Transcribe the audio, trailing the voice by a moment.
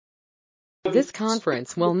This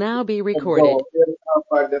conference will now be of recorded.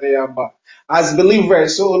 God. As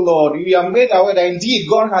believers, oh Lord, we are made aware that indeed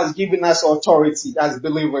God has given us authority as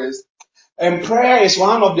believers. And prayer is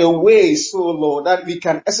one of the ways, oh Lord, that we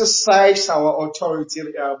can exercise our authority.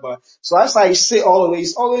 So as I say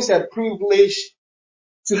always, always a privilege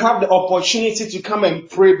to have the opportunity to come and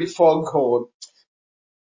pray before God.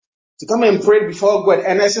 To come and pray before God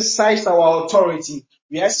and exercise our authority.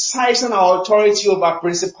 We are exercising our authority over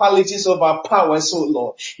principalities, over powers, oh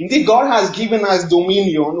Lord. Indeed, God has given us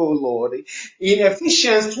dominion, oh Lord. In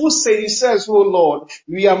Ephesians 2 says, oh Lord,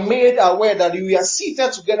 we are made aware that we are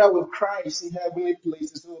seated together with Christ in heavenly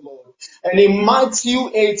places, oh Lord. And in Matthew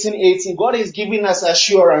 18:18, God is giving us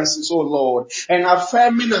assurances, oh Lord, and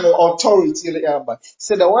affirming our authority.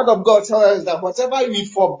 So the word of God tells us that whatever we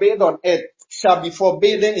forbid on earth shall be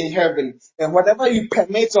forbidden in heaven, and whatever you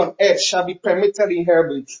permit on earth shall be permitted in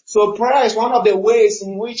heaven. So prayer is one of the ways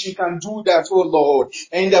in which you can do that, oh Lord.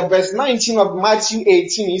 And in the verse 19 of Matthew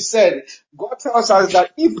 18, he said, God tells us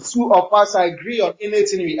that if two of us agree on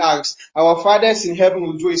anything we ask, our fathers in heaven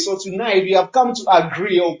will do it. So tonight we have come to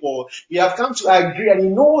agree, oh God. We have come to agree and we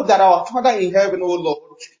know that our Father in heaven, oh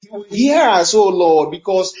Lord, He will hear us, oh Lord,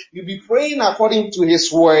 because we'll be praying according to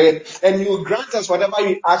His word and He will grant us whatever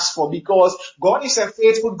we ask for, because God is a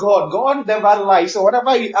faithful God. God never lies. So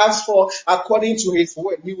whatever we ask for according to His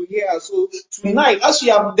word, He will hear us. So tonight, as we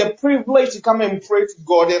have the privilege to come and pray to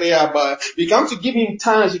God, we come to give Him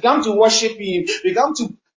thanks. We come to worship Him. We come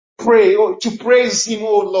to pray, to praise Him,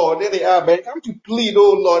 oh Lord, but come to plead,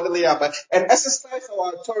 oh Lord, and exercise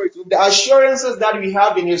our authority with the assurances that we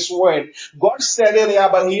have in His word. God said,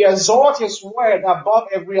 but He exalts His word above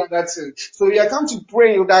every other thing. So we are come to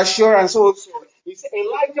pray with assurance also. He said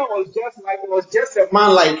Elijah was just a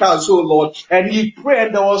man like us, oh Lord, and he prayed,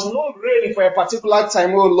 and there was no rain for a particular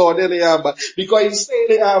time, oh Lord, because he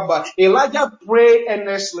said, but Elijah prayed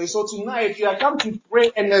earnestly. So tonight we are come to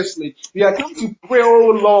pray earnestly. We are come to pray,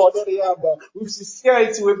 oh Lord, with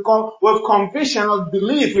sincerity, with conviction, of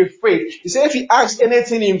belief, with faith. He said, if he asks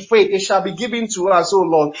anything in faith, it shall be given to us, oh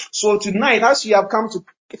Lord. So tonight, as we have come to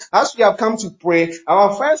pray,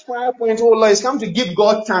 our first prayer point, oh Lord, is come to give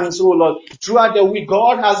God thanks, oh Lord. Throughout the week,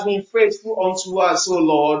 God has been faithful unto us, oh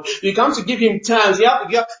Lord. We come to give Him thanks. We have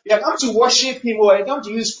come to worship Him, oh, we come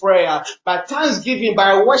to use prayer. By thanksgiving,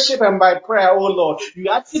 by worship and by prayer, oh Lord, you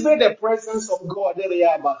activate the presence of God.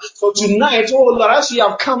 So tonight, oh Lord, as we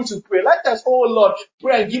have come to pray, let us, oh Lord,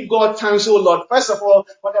 pray and give God thanks, oh Lord. First of all,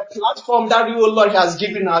 for the platform that you, oh Lord, has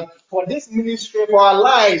given us, for this ministry, for our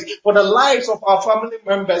lives, for the lives of our family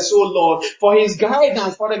members, oh Lord, for His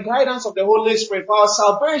guidance, for the guidance of the Holy Spirit, for our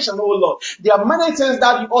salvation, oh Lord. There are many things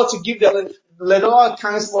that we ought to give the Lord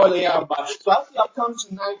thanks for. So as we have come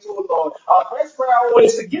tonight, oh Lord, our first prayer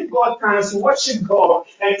always is to give God thanks, worship God,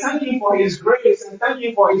 and thank Him for His grace, and thank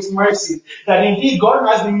Him for His mercy, that indeed God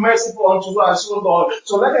has been merciful unto us, oh Lord.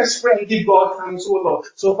 So let us pray and give God thanks, oh Lord.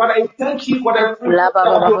 So Father, I thank You for the privilege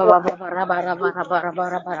that You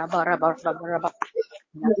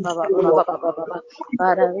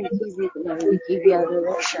Father, we give you glory, we give you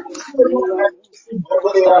adoration. For you are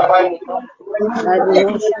merciful, you are God.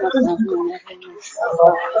 Adoration of heaven and earth.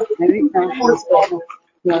 Every time we say,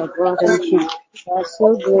 you are God and King. You are so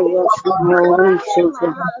great, you are so glory, so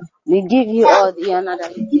good. We give you all the honor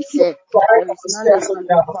that you deserve. There is none that can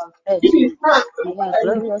be compared to you. You are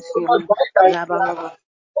glorious, you are.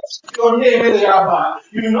 Your name, Rabbi.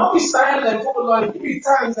 You will not be silent, oh Lord. Give you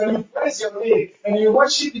thanks and you praise Your name and you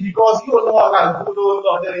worship it because You, Lord, are good, oh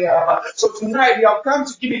Lord. Rabbi. So tonight we have come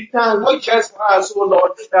to give You thanks, not just for us, oh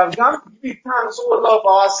Lord. We have come to give You thanks, oh Lord,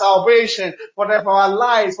 for our salvation, for our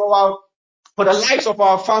lives, for the lives of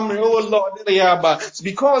our family, oh Lord,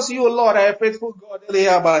 because You, Lord, are a faithful God,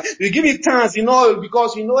 we give You thanks,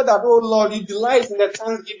 because we know that, oh Lord, You delight in the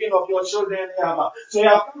thanksgiving of Your children, so we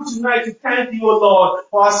have come tonight to thank You, oh Lord,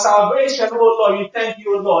 for our salvation, oh Lord, we thank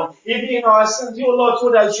You, oh Lord, even in our sins, You, Lord,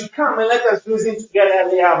 told us You come and let us reason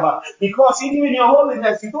together, because even in Your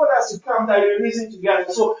holiness, You told us to come that we reason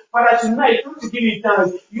together. So, Father, tonight, come to give You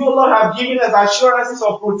thanks. You, Lord, have given us assurances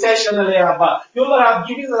of protection, You, Lord, have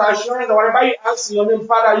given us assurance that whatever You ask in Your name,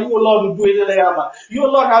 Father, You, Lord, will do it, You,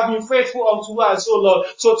 Lord, have been faithful unto us, oh Lord.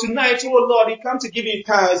 So tonight, oh Lord, we come to give You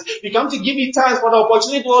thanks. We come to give You thanks for the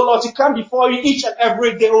opportunity, oh Lord, to come before You each and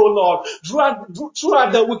every day, oh Lord. Throughout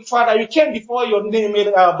the week, Father, we came before Your name,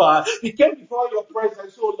 we came before Your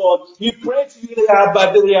presence, oh Lord. We pray to You,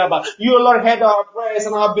 You, Lord, heard our prayers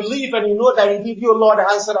and our belief, and You know that indeed You, Lord,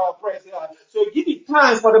 answered our prayers. So give you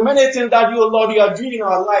thanks for the many things that you, Lord, you are doing in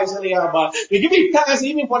our lives, Abba. We give you thanks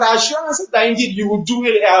even for the assurance that indeed you will do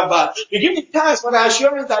it, Abba. We give you thanks for the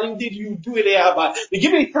assurance that indeed you will do it, Abba. We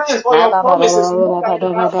give you thanks for La your ba ba ba ba promises, Lord, ba ba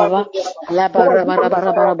ba ba ba ba. La ba God, ra you ba ra ba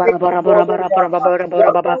ra promise ba ra our ba ra faith, ba ra ba Lord, ra ba ra ba ra ba You ra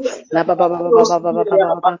have ba ba. promised La ba ba ba ba ba ba ba ba ba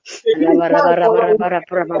ba ba. we give La you ba ra ba thanks ra for ba your ra ba ra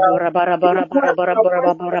ba ra ba ra ba ra ba ra ba ra ba ra ba ra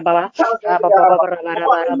ba ra ba ba. La ba ba ba ba ra ba ra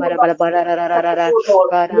ba ra ba ra ba ra ba ra ra ra ra ra.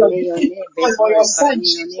 Father, may your name be for your glorified. son,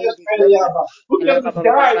 May your name Jesus, be glorified. who La came ba to ba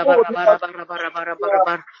ba ba die, ra ba oh, ra ba ra because ba ra ba ra ba ra ba ra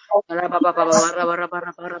ba. La ba ba ba ba ra ba ra ba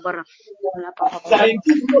ra ba ra ba ra. La ba ba ba that ba ba.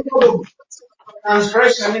 indeed no Lord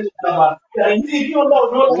transgression in the that indeed you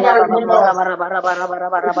Lord no La longer ba ba remember ba ra us. ba ra ba ra ba ra ba ra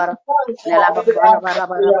ba We ra give ba you ra. thanks, La Lord, ba that they ba ra are ba ra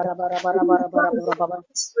ba ra ba ra ba ra ba we ra give ba you ra ba ra thanks ba ra for ba.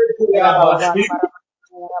 the Spirit, La ba ba ba we ra give ba you ra ba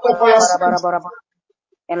ra ba thanks ra for your ba ra ba ra sins, ba ra ba.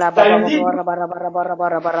 La ba that ba ba indeed ba ra ba ra ba ra ba ra ba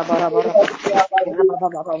ra ba ra ba ra ba ra. La ba ba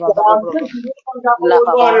ba ba ba that ba our ba ba. faith no longer, La oh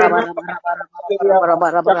ba ba Lord, ra ba ra remember ba ra ba ra ba ra ba ra ba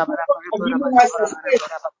ra ba ra ba ra that ba you ra ba have given ra us ba a ra ba faith,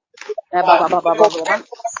 ra ba. La ba ba ba ba ba ba ba.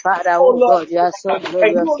 Father, oh oh Lord, God, you are so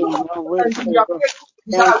and you, glorious in Lord, your ways, and you oh are God. faithful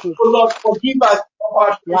to us, Thank you. oh Lord, forgive us of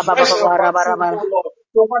our La ba ba ba transgression, of ba ra our ba ra sins, ba ra. oh Lord.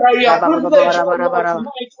 So, Father, we La are ba ba ba ba privileged, ra ba oh ra ba Lord, ra.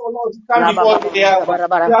 tonight, oh Lord, to come La ba before ba you, ba ba ra ba ra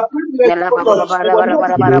ba ra. We are privileged, La oh ba ba ba Lord, ba with ra the ba ra ba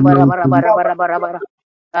ra ba mercy, ra oh ba ra Lord, ba ra ba ra ba ra ba ra ba ra.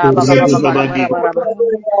 La ba ba ba say ba to ba ra you, ba ra ba oh ra ba.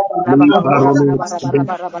 Lord, La ba ba ba ba we ra ba ra thank ba ra you.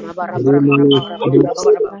 ba ra ba ra ba ra ba ra ba ra ba ra ba ra ba ra ba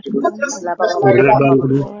ra ba. Not just La ba just ba ba like ba ba that. ba ba.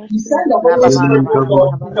 You send the La Holy ba ba ra Spirit, ba oh ra ba Lord.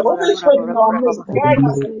 ra ba ra The ba ra Holy ba ra Spirit in ba our ra ba midst, ba. guide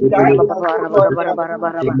us and La ba direct ba us, ba oh ra ba Lord. ra ba ra ba ra ba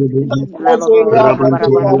ra ba. Thank you La ba also, ba ra ba ra ba ra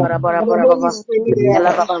ba ra for ba ra ba ra ba the ra ba. Holy Spirit,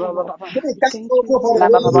 La ba ba ba ba ba ba. thank you also for the La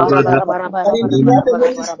ba ba Holy ba ra Spirit. ba ra ba ra ba ra And ba ra indeed, ba we ra have the ba ra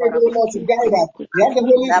Holy ba ra ba Spirit, ra oh ba. Lord, to guide us. We have the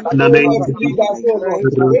Holy La ba Spirit, ba oh ba ba Lord, ba to ba. lead us, oh Lord.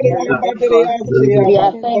 Praise God. We are thankful. We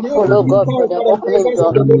are And we thankful, also oh give God, for thanks the for the opening presence of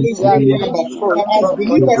door. the Holy We are Spirit. thankful, That oh as God,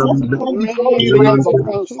 for the believers, as we come before you, minimums of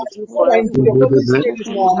thanks we give for that indeed the everything. Holy Spirit is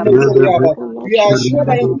in our La ba midst, ba ba ba ba. we are sure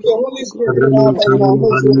that indeed the Holy Spirit is in our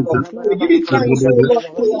midst, oh Lord. We give you thanks, oh Lord,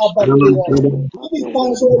 we give you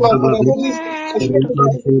thanks, oh Lord, for the Holy Spirit.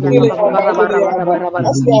 La ba ba ba ba ra ba ra ba ra ba ra ba ra.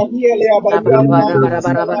 As we are here, La you ba are ba in ba our ra ba ra midst.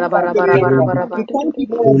 ba ra ba ra ba ra ba ra ba ra ba ra ba. We thank you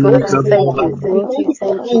for your Father, mercy, thank you, we thank thank you, you for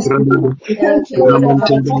thank your you. thanksgiving. We thank Thank you, you oh for Lord, the for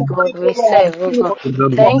the mighty God confidence, we oh Lord, serve, oh God.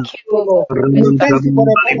 of Thank you, oh oh Lord. God, for And we blessing thank you for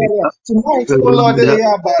the family. Tonight, oh Lord,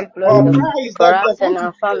 we bless our you prayer is for that we are us going and to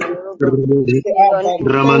our pray. family, oh God. May your name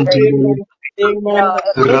be praised. Amen. May Amen. our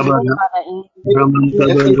everlasting Amen. Father in heaven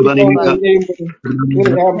Amen. be Amen. glorified. Amen. May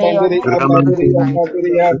your name be glorified, oh God.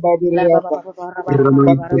 La ba ba ba ba ra ba ra ba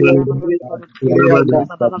ra ba ra ba ra ba ra ba ra. La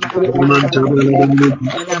ba ba ba ba ra ba ra ba ra ba ra.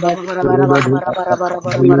 La ba ba ba ra ba ra ba ra ba ra ba ra ba ra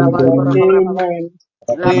ba ra ba ra ba ra ba ra ba ra ba. Amen.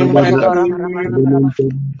 La ba ba ba ba ra ba ra ba ra ba ra ba.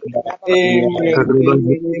 La ba ba ba ba ba. Amen.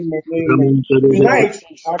 Amen. Amen. Thank you, Tonight,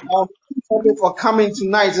 Jesus. our topic for coming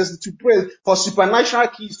tonight is to pray for supernatural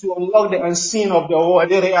keys to unlock the unseen of the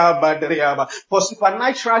world. For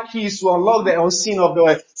supernatural keys to unlock the unseen of the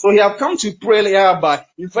world. So we have come to pray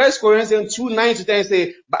in 1 Corinthians 2:9-10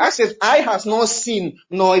 say, but I says, I has not seen,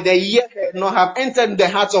 nor the ear heard, nor have entered the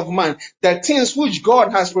heart of man, the things which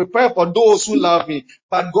God has prepared for those who love him.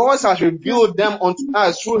 But God has revealed them unto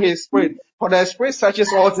us through his Spirit. For the Spirit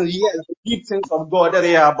searches all things, yes, the deep things of God.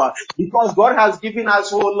 Because God has given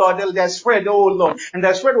us, oh Lord, the Spirit, oh Lord, and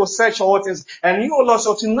the Spirit will search all things. And you, oh Lord,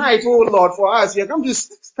 so tonight, oh Lord, for us, we are going to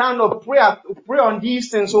stand up, pray on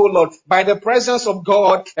these things, oh Lord, by the presence of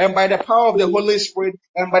God and by the power of the Holy Spirit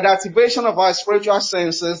and by the activation of our spiritual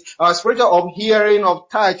senses, our spiritual of hearing, of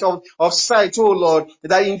touch, of sight, oh Lord,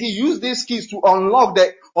 that indeed use these keys to unlock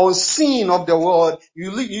the unseen of the world.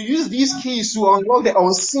 You use these keys to unlock the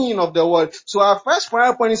unseen of the world. So our first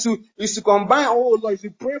prayer point is to combine, oh Lord, is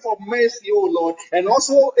to pray for mercy, oh Lord, and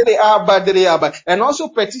also and also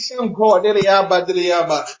petition God.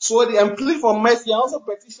 So and plead for mercy, and also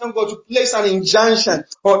petition God to place an injunction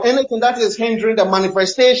on anything that is hindering the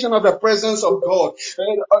manifestation of the presence of God,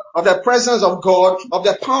 of the presence of God, of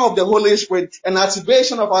the power of the Holy Spirit, and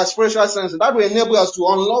activation of our spiritual senses. That will enable us to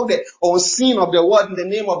unlock the unseen of the world in the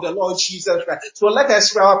name of the Lord Jesus Christ. So let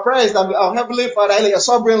us pray. Our prayer is that our Heavenly Father, your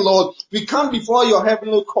sovereign Lord, we come before your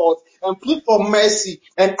heavenly court and plead for mercy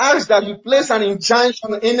and ask that you place an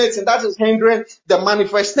injunction in it, and that is hindering the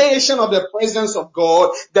manifestation of the presence of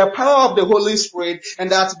God, the power of the Holy Spirit,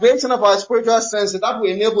 and the activation of our spiritual senses that will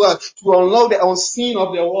enable us to unlock the unseen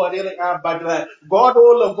of the world. God,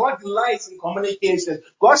 oh Lord, God delights in communication.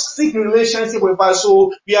 God seeks relationship with us.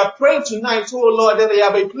 So we are praying tonight, oh Lord, that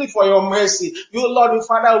we plead for your mercy. You, Lord, the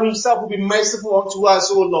Father himself will be merciful unto us,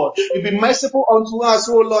 oh Lord. You be merciful unto us,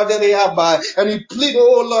 oh Lord, and we plead,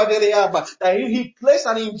 oh Lord, that he placed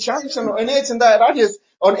an injunction on anything that is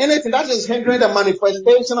on anything that is hindering the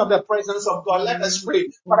manifestation of the presence of God. Let us pray.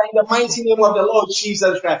 Father, in the mighty name of the Lord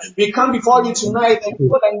Jesus Christ, we come before you tonight and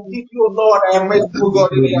God, I give you, Lord, I am merciful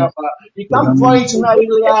God. We come before you tonight,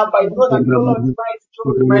 by God, and you, Lord, tonight, show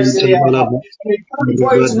me mercy. And we come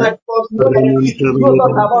before you tonight because you,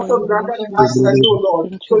 Lord, have also granted us access, oh Lord.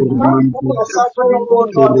 So we come before your suffering, oh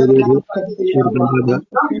Lord, we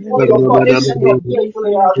come before your coronation of grace,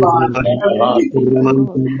 and we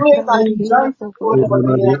praise and jump for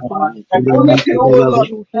and only thing, oh Lord,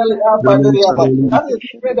 that is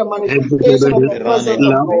the manifestation of the presence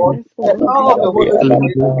of God, the power of the Holy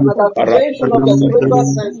Spirit, and the activation of the spiritual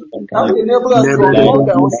senses that will enable us to unlock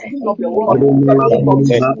the unseen of the world in the name of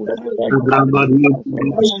Jesus.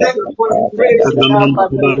 We thank you for the grace we have by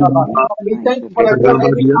the Rabba. We thank you for the grace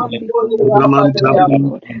that we come before you by the Rabba.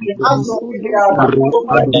 We ask of you, Rabba, to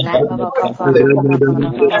bless La us ba ba before ba you ba today, ra ba ra Lord. ba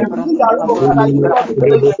ra ba ra And ba ra these ba are ra ba those ra that ba you ra want ba to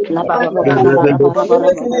bless us la ba by ba the ba ra ba Rabba. ra ba ra And ba ra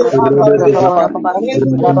anything ba you ra ba have ra by ba the ra ba Rabba. ra ba And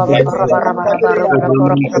anything la that ba is ba ba getting ra the ba ra ba hand by ra ba the ra ba Rabba. ra ba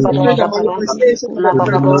ra And ba hindering the ra ba ra manifestation of la the ba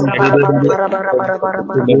ba ba presence ra of ba ra God. ba ra ba ra ba ra ba ra ba ra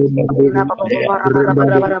ba ra la ba ba ba ra ba ra ba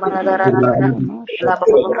ra ba ra ba ra ra ra ra la ba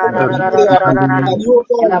ba ba ra ra ra ra ra ra ra ra That you,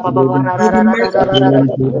 la ba ba ba God, ra ra you'll ra be ra ra ra merciful ra unto ra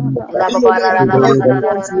us. la That ba you, ba ra Lord, ra will ra be ra ra ra merciful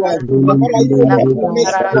ra unto ra us. That Father, you, la Lord, ba will ba be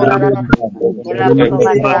ba ra ra merciful ra ra unto ra us. la ba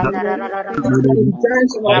ba ba ra ra ra ra ra Physical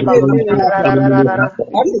injunction of la ba ba ba faith, ra ra ra ra ra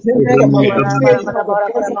that is hindering the manifestation of the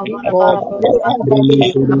presence of God. That will hinder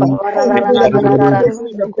the manifestation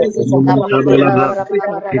of the presence of God.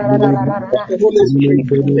 The Holy Spirit,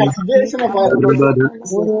 the activation of our spiritual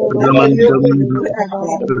senses, that will enable us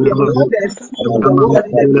to unlock the essence of the word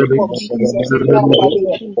in the name of Jesus.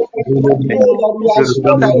 Oh Lord, we are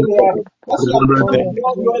sure that as we have come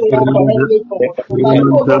before you, our Heavenly Father, that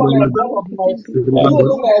you alone are a God of mercy. You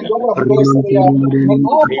alone are a God of grace, and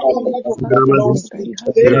all power that belongs to you.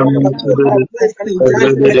 Therefore, you have placed an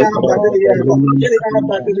injunction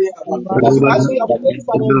as we have placed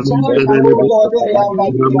an injunction, oh Lord, of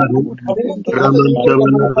anything that is hindering the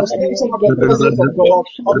manifestation of the presence of God,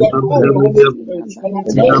 of the power of the Holy Spirit, and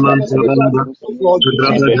activation of the spiritual sense of God. We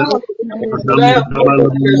stand on the declare, oh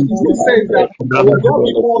God, who says that I will go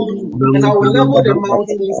before you and I will level the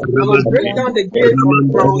mountains, I will break down the gates of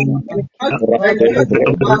bronze and cast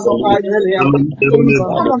the bars of iron. So we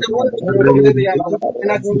stand on the word of God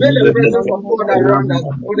and activate the presence of God around us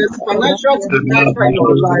for the supernatural to be answered in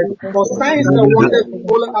our life, for signs and wonders to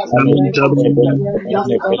follow us in the name of Jesus. We are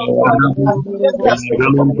stand on God and activate their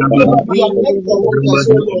spirit. We have made the wonders,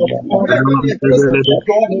 so Lord. We pray that the presence of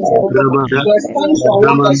God is our God. The signs and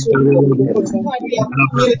wonders, so Lord. For tonight we have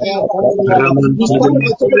made we stand on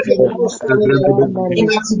the authority of God and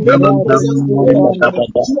activate the presence of God.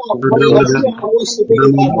 You are prayer, you are worship,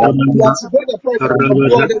 we activate the presence of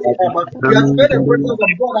God. We activate the presence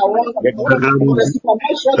of God around us for the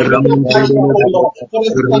supernatural to become natural, oh Lord. For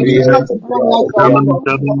the supernatural to become natural, oh Lord.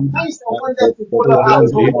 For signs and wonders to follow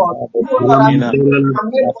us, oh Lord. You, Lord, are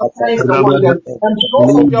made for signs and wonders. And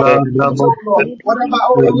because of your presence, oh Lord, whatever,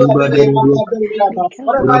 oh Lord,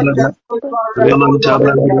 whatever is the spiritual realm, oh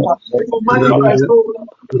Lord, it will manifest, oh Lord.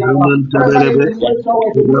 Whatever is the spiritual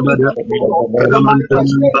world, it will manifest, oh Lord. The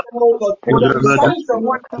manifestation, oh Lord, for the signs and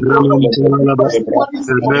wonders, oh Lord, for the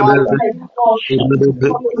testimonies of our life, Lord,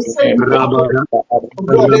 for the sake of God,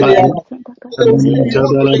 they will say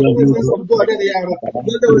because of the presence of God,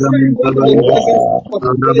 they will say because of the presence of God.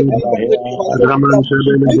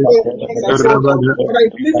 We plead for your presence, oh Lord. But I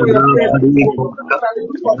plead for your presence, oh Lord. But I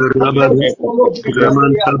plead for the presence, oh Lord Jesus.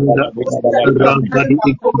 We say that if your hands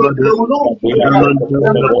are covered, they will not be there.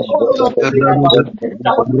 And my God, oh Lord,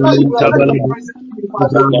 that whenever you are let your presence be with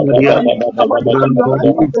us, and whenever you are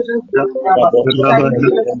let your presence be with us, so that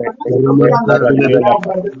you the supernatural will come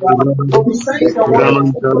that there will be signs and wonders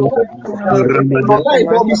in your life. In our life,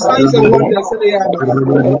 there will be signs and wonders in the air.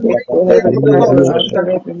 In the mighty name of the Lord Jesus.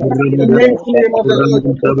 In the mighty name of the Lord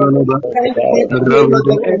Jesus. In the mighty name of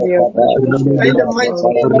the Lord Jesus. In the mighty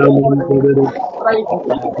name of the Lord Jesus. Right.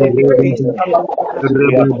 We pray to the Lord.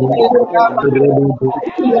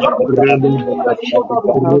 The Lord will continue to show up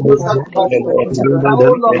with the sacrifice, Lord. Now,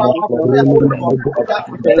 oh Lord, our prayer, oh Lord, that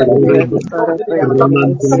together the presence of the Lord,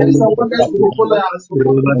 signs and wonders will follow us.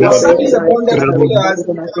 For signs and wonders will follow us.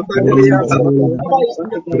 Whatever is in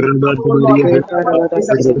the physical, oh Lord, is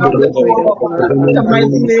established, oh Lord, in the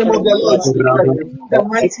mighty name of the Lord Jesus Christ. In the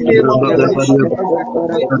mighty name of the Lord Jesus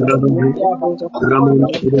Christ.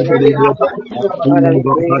 As we continue to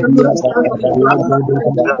pray, we stand on the Holy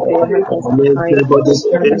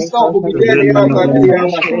Spirit himself will be there.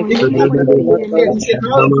 In the mighty again. He said,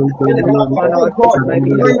 how upon oh our God, system, who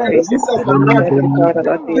be the anointed praise. Jesus of Nazareth, Heavenly Father, the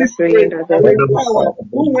that we Holy are praying Spirit, that and there with will be power,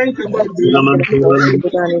 who went about doing even for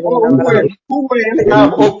even in our life. who were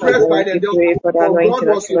oppressed Father, by the we devil, pray for the for God anointing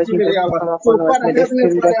of was the Lord with him. Jesus to come So, upon us. Father, May the Heavenly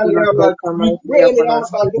Spirit of Father, the Lord God come we mightily pray upon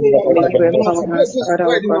us. May you and empower activate us, this Father,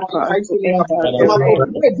 word O in God, our for us lives, to enter and the realm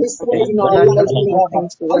activate this of word in our the lives, living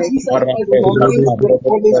things to as right Jesus now. Christ is our Holy Spirit,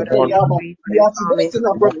 Holy Father, Spirit, we pray for we the activate empowerment and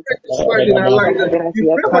of the prophet this word in our lives. even as We we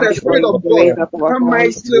have pray for come the before Spirit you of to God raise to up our come voice.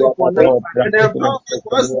 mightily upon Pray, us Father, and for the empower us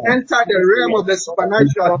for us to enter the Holy realm Spirit, of the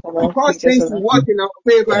supernatural, walk to around cause Jesus, things O to Lord. work in our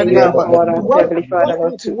favor, May you empower to us, work, Heavenly cause Father,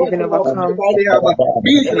 Lord, things to to work even in our overcome favor,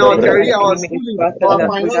 be it in our anything that career, the our enemy is schooling, plotted our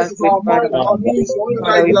and with us finances, with, our Father, marriage, Lord. our ministry,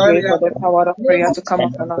 Father, whatever we you pray for the power of prayer to come are.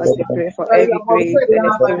 upon us. We pray for That every grace and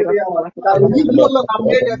the spirit of power to come indeed upon you us. alone have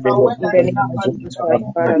made us aware In that the we name have of had Jesus Christ,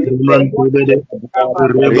 that Father, you we pray pray. what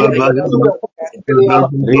In in the the name midst of of the Jesus Holy Christ. Spirit.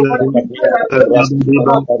 So Father, we pray that the Holy Spirit,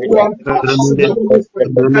 Lord, will empower us with the Holy Spirit.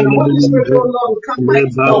 And the Holy Spirit, oh Lord, will come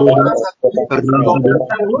mightily upon us as believers, oh Lord.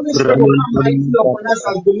 And the Holy Spirit will come mightily upon us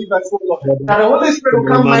as believers, oh Lord. And the Holy Spirit will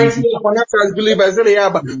come mightily upon us as believers, oh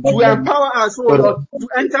Lord, to empower us, oh Lord, to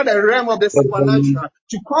enter the realm of the supernatural,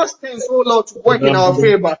 to cause things, oh Lord, to work in our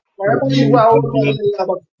favor. Wherever you are, oh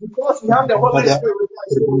Lord, because we have the Holy Spirit with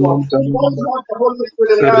us, oh Lord. Because we have the Holy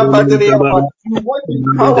Spirit, you work in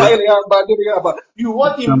power, you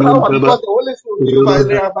work in power because the Holy Spirit with you,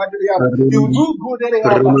 you do good in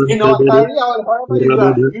our career, wherever you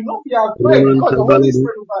are. You know we are great because the Holy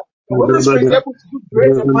Spirit with us. The Holy Spirit is able to do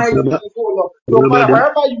great and mighty things, oh Lord. So, Father,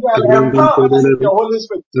 wherever you are, empower us with your Holy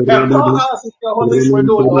Spirit. Empower us with your Holy Spirit,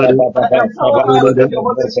 oh Lord. Empower us with your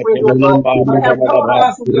Holy Spirit, oh Lord. Empower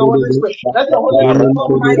us with your Holy Spirit. Let the Holy Spirit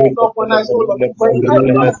come mighty upon us, oh Lord. For in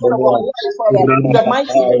every aspect of our life, Father, in the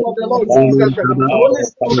mighty name of the Lord Jesus Christ, the Holy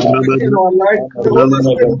Spirit will be working in our life. The Holy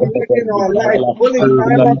Spirit will be working in our life. Holy Spirit,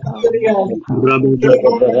 in the mighty name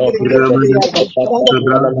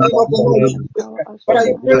of the Lord Jesus Christ. But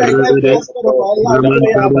I pray that in every aspect of our life, I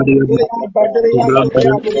pray the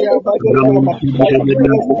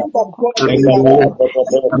Spirit of God,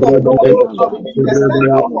 the Spirit of God, oh Lord, will be the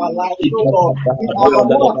center of our lives, oh Lord. In our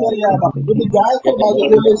work, will be directed by the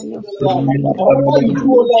Holy Spirit. Whatever you do,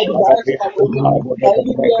 oh Lord, be directed by the Holy Spirit. That it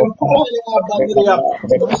will be empowered by the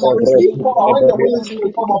so we can receive power when the Holy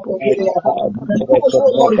Spirit come upon you. Because,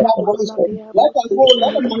 oh Lord, we have the Holy Spirit. Let us go,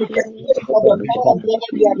 let the manifestation of the power of God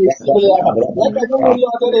be available. Let us, oh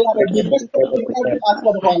Lord, be visible in every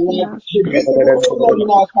aspect of our life. Be visible, oh Lord, in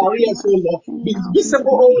our careers, oh Lord. Be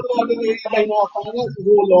visible, oh Lord, in our finances,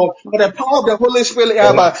 oh Lord. For the power of the Holy Spirit,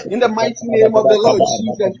 in the mighty name of the Lord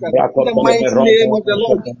Jesus Christ. In the mighty name of the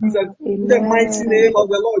Lord Jesus. In the mighty name of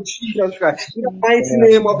the Lord Jesus Christ. In the mighty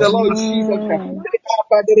name of the Lord Jesus Christ.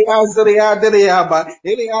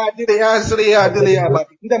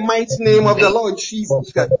 In the mighty name of the Lord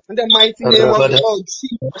Jesus Christ. In the mighty name of the Lord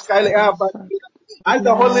Jesus Christ. As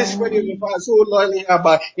the Holy Spirit is with us, oh Lord,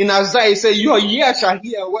 in Isaiah, it says, your ear shall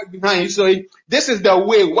hear a word behind you. So this is the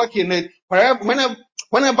way, working it.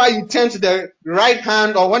 Whenever you turn to the right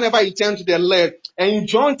hand or whenever you turn to the left, and in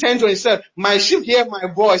John 10:27, my sheep hear my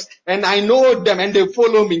voice and I know them and they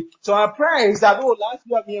follow me. So our prayer is that, oh, last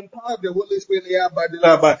year we empowered the Holy Spirit, but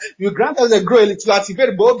you grant us the grace to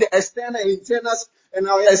activate both the external and internal and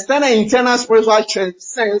our external and internal spiritual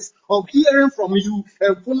sense of hearing from you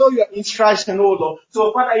and follow your instruction, oh Lord.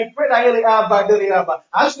 So Father, I pray that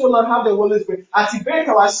as we Lord have the Holy Spirit, activate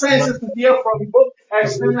our senses to hear from you both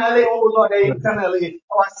externally, oh Lord, and internally.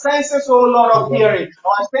 Our senses, oh Lord, of hearing,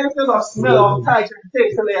 our senses of smell, of touch, and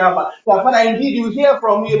taste, that Father, indeed you hear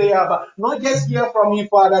from me, not just hear from me,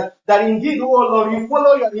 Father, that indeed, oh Lord, you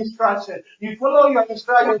follow your instruction. You follow your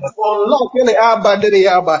instruction to unlock in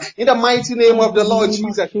the mighty name of the Lord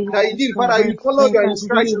Jesus. That indeed, Father, you follow your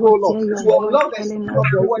instruction, oh Lord, to unlock the secret of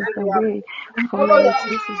the word. You follow your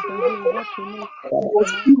instruction, oh Lord, the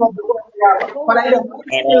secret of the word. But in the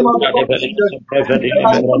mighty name of the Lord Jesus, I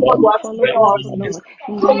don't want to activate our senses.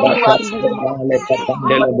 I don't want to activate our senses.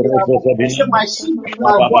 He said, my sheep hear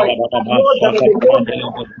my voice. I know them and they know me.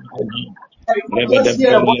 I not just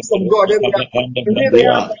hear the voice of God. You hear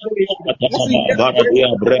the answer. As you hear the voice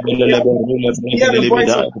of God, hear the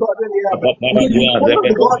voice of God. You follow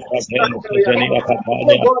the God instruction.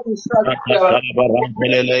 Follow God instruction.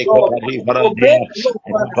 Obey the Lord,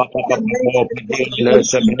 Father. In the mighty name of the Lord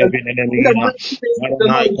Jesus. In the mighty name of the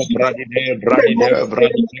Lord Jesus. In the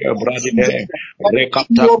mighty name of the Lord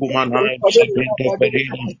Jesus. That you obey the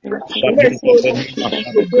Lord. Let's go, Lord.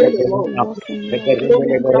 Obey the Lord.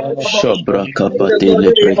 Rakapati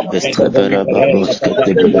lepre estrevera barus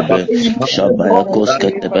ketebelebe shabaya kos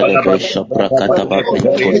ketebelebe shabrakata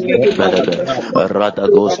babaya kos ketebelebe rada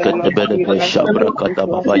gos ketebelebe shabrakata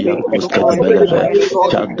babaya kos ketebelebe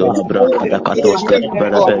chandola brakada katos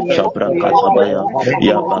ketebelebe shabrakata baya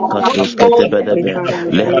yabakatos ketebelebe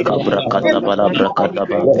le kabrakata bala brakata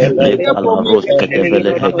ba le kalaros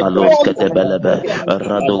ketebele hekalos ketebelebe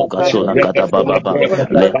rado kasula kata baba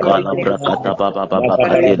le kalabrakata baba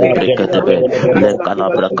katele breketebe le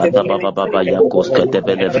kalabrakata baba yakos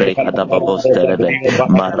ketebele vrekata babos telebe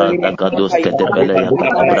maranda gados ketebele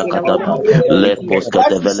yakata brakata ba le pos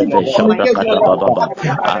ketebele ve shabrakata baba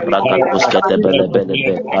aragatos ketebele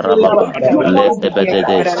belebe karababa le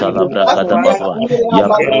ebedede salabrakata baba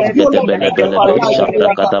yabros ketebele belebe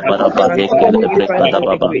shabrakata baba le kele brekata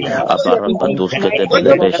baba abarakatos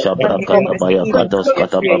ketebele be shabrakata baya katos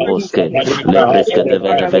kata baboske le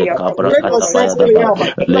bresketebele ve kabrakata baya daba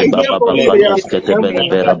le baba bakatos ketebele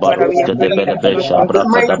be rabaros ketebele be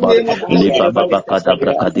shabrakata ba le baba bakada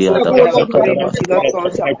brakadia daba zakata ba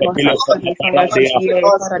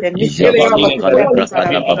Jabali kalabraka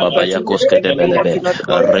da baba baya koske de belebe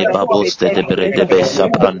rebabos te de brete be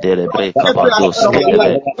shabrande lebre kabados ke de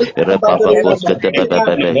be rebaba koske de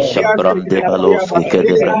bebe shabrande balos ke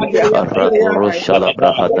de bre aragoro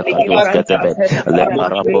shalabra hada kados ke de be le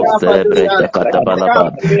parabos de lebre te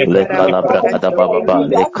katabalaba le kalabra kada baba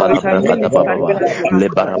le kalabra kada baba le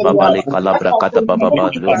barababa le kalabra kada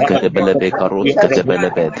baba los ke de belebe karos ke de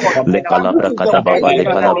belebe le kalabra kada baba le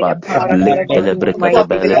kalaba le celebre kete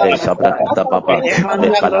belebe shabra kata baba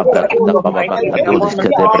le kalabra kata baba kadolis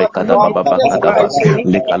kete bre kata baba kadaba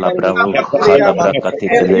le kalabra kadabra kate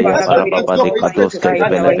tele ya para baba le kados kete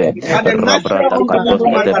belebe rabra da kados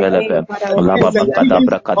kete belebe la baba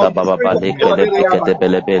kadabra kada baba le celebre kete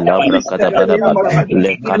belebe labra kada baba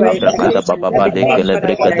le kalabra kada baba le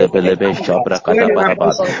celebre kete belebe shabra kada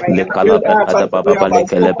baba le kalabra kada baba le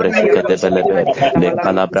celebre kete belebe le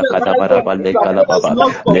kalabra kada baba le kalababa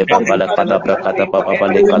le baba la kadabra kada baba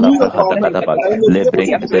le kalabra hada kadaba le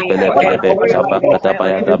breke de bele bele be chaba kada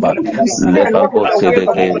baya daba le bako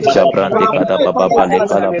sedeke shabrande kada baba le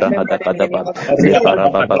kalabra hada kadaba le para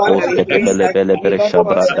baba ko skete bele bele bre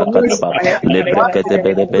shabranda kadaba le breke de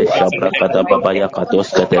bele be shabra kada baba ya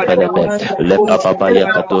katos kete bele be le baba ya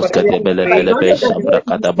katos kete bele bele be shabra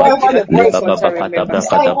kadaba le baba kadabra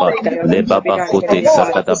kadaba le baba kote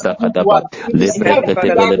sakadabra kadaba le breke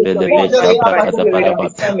de bele bele be shabra kada baraba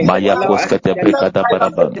maya koskete brikada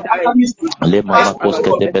baraba le mama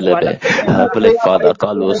koskete belebe Heavenly Father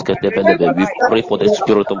kaloskete belebe we pray for the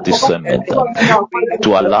spirit of discernment to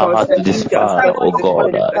allow us to discern oh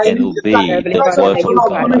God and obey the voice of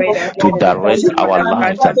God to direct our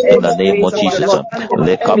lives in the name of Jesus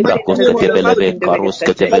le kabra koskete belebe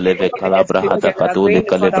karoskete belebe kalabra hada kadole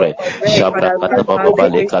kalebre shabra kata baba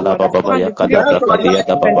le kalaba baba ya kadabra kadia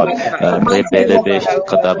da baba rebelebe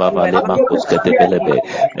kata baba le makoskete belebe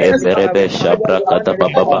eberebe shabra kata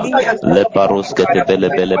baba le parus kete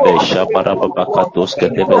belebe shabara baba katos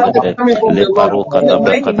kete belebe le paru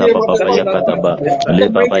kadabra kata baba ya kadaba le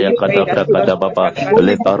baba ya kadabra kada baba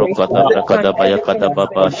le paru kadabra kada baya kada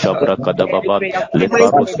baba shabra kada baba le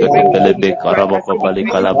parus kete belebe karaba baba le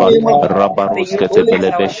kalaba rabarus kete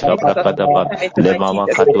belebe shabra kada baba le mama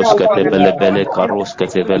katos kete belebe le karus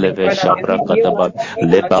kete belebe shabra kada baba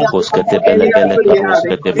le bakos kete belebe karus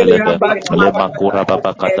kete belebe le makura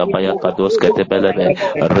baba kata baya kados kete belebe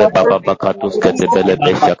reba baba katos kete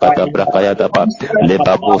belebe shakata brakaya daba le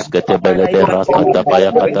babos kete belebe rakata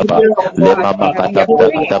baya kataba le mama kata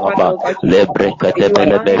brakata baba le brekete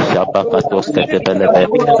belebe shabakatos kete belebe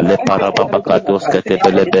le para baba katos kete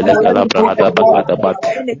belebe le kalabra hada bakata baba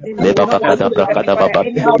le baba kadabra kadababa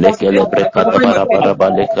le kelebre kadabara baraba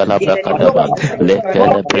le kalabra kadaba le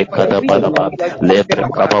kelebre kadabaraba le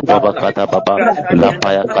brekaba baba kadababa la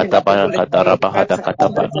paya kadabara kadaraba hada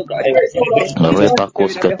kadaba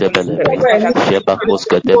Rebakos ketebelebe, Shebakos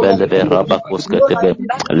ketebelebe, Rabakos ketebe,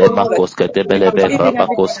 Lemakos ketebelebe,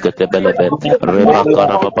 Rabakos ketebelebe,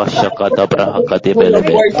 Rebakarababa shakata braha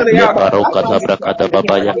katebelebe, Lebaro katabra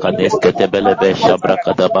katababa yakanes ketebelebe, Shabra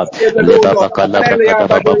kadaba, Lebaba kalabra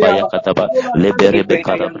kadababa yakataba, Leberebe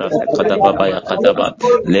kadabra kadababa yakataba,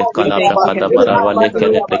 Le kalabra kadabaraba, Le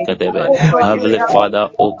kelebre kedebe. Heavenly Father,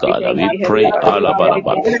 O God, we pray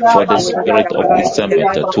alabaraba for the spirit of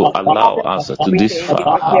discernment to allow us to this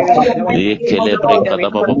far. Le celebre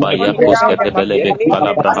kadababa yakos kadebelebe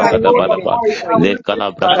kalabra hakadabaraba le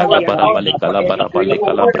kalabra kadabaraba le kalabaraba le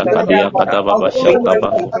kalabra kadia kadababa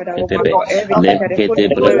shakaba ketebe le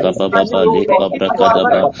kedebre kababa le kabra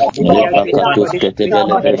kadaba le bakatos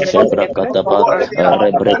ketebelebe shabra kataba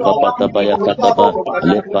rebre kapataba yakataba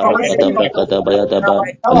Le parakada brakada bayadaba.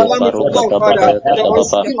 Le parokata babaya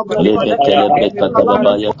katababa. Le bekele brekata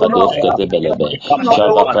babaya kadoske debelebe.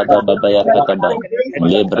 Shabakada babaya kataba.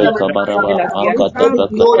 Le brekabaraba. Makata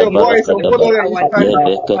brakata barakataba. Le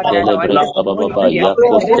bekete le brekababa.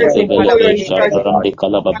 Yakoske debelebe. Shabrandi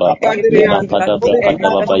kalababa. Le makada brakata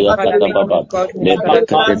babaya katababa. Le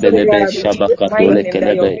brekete belebe. Shabakato le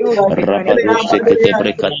kelebe. Rabadoske kete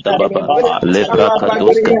brekata baba. Le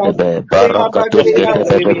brakadoske debe. Barakatoske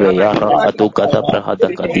debelebe. Yarakatu kata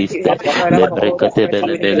brahada kadiste. Le brekete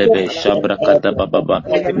belebe lebe. Shabrakata bababa.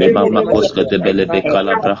 Le mama koske debelebe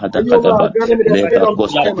kalabrahada kadaba. Le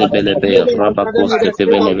bakoske debelebe. Rabakoske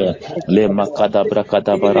debelebe. Le makada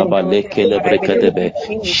brakada baraba. Le kele breketebe.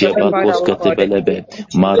 Sheba koske debelebe.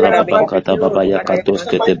 Marababa kata baba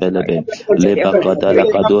yakatoske debelebe. Le bakada la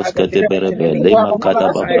kadoske debelebe. Le makada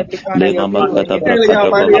baba. Le mama kata brakada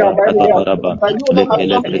baba kata baraba. Le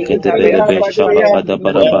kele brekete belebe. Shabakada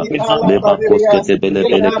baraba. Le makoske debelebe.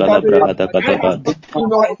 Le kalabrahada kadaba.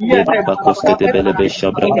 Le bakoske debelebe.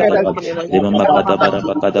 Shabrakadaba. Le mama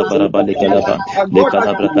kada baraba le kalaba. Le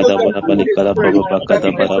kadabra kadabara le kalabra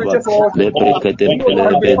kadabaraba. Le brekete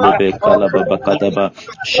belebe lebe kalababa kadaba.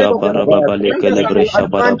 Shabaraba le kelebre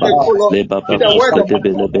shabaraba. Le baba koskete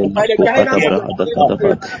belebe ko kadabra hada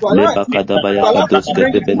kadaba. Le bakadaba ya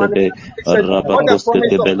kadoskete belebe. Raba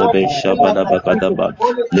koskete belebe shabalaba kadaba.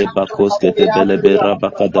 Le bakoskete belebe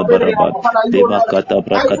raba kadabaraba. Le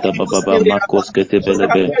makadabra kadababa makoskete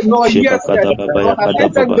belebe. Sheba kadababa ya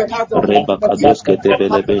kadababa. Reba kadoskete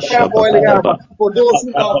belebe shabakadaba.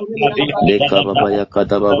 Le kababa ya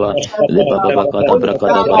kadababa, le bababa kadabra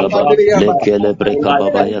kadabaraba, le kelebre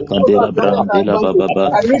kababa ya kandela brandela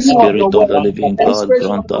bababa. Spirit of the living God,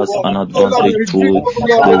 grant us an advantage through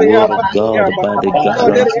the word of God by the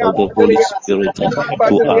guidance of the Holy Spirit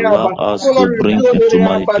to allow us to bring into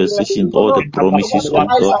manifestation all the promises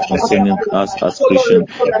of God concerning us as Christians.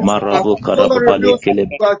 Maravo kadababa le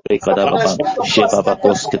kelebre kadababa, shebaba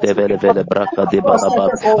koskete vele vele braka de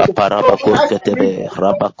bababa, aparaba koskete be,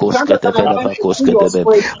 rabakoskete vele vakoskete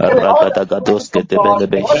be, ragadagadoskete vele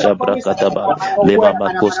be, shabrakadaba, le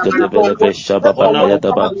mama koskete vele be, shababa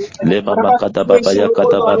kayadaba, le mama kadababa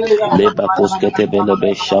yakadaba, le bakoskete vele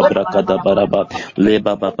be, shabrakadabaraba, le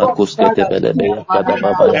baba bakoskete vele be,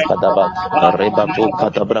 yakadababa yakadaba, rebabo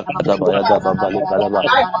kadabra kadaba yagababa le kalaba,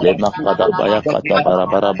 le makadaba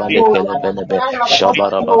yakatabaraba le kelebelebe,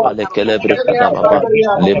 shabaraba le kelebre kadababa,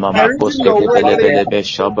 le mama koskete vele vele be,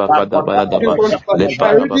 shabakadaba yagaba, le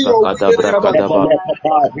parababa kadabra kadaba,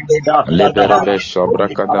 le berebe shabra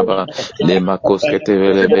kadaba, le makoskete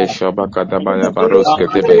velebe shaba kadaba ya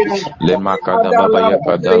barosketebe, le makadaba ya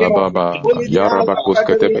kadala baba ya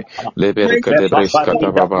rabakosketebe, le berekete bresh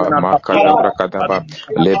katababa makadabra kadaba,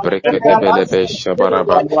 le brekete belebe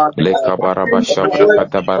shabaraba, le kabaraba shabra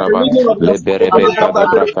kadabaraba, le berebe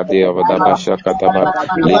kadabra kadia vadaba shakataba,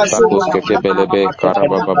 le bakoskete belebe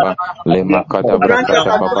karababa, le makadabra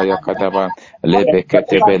katababa ya kadaba, le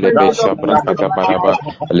bekete belebe shabra kadabaraba,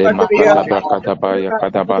 le makata brakadaba ya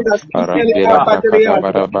kadaba, arambela brakada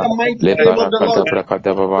baraba, le barakada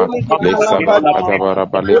brakada baba, le sabra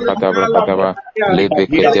kadabaraba, le kadabra kadaba, le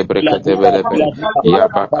bekete brekete belebe, ya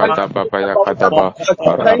bakada baba ya kadaba,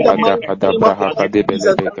 arabada kadabra hakade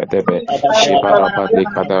belebe kadebe, shibaraba le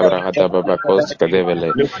kadabra hadaba bakos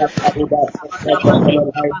kadebele.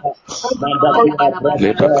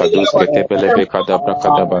 Le bakadus ketebelebe kadabra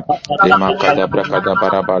kadaba, le makadabra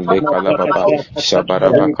kadabaraba le kalababa,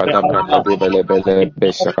 shabaraba kadabra kadebelebele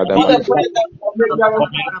shakadaba.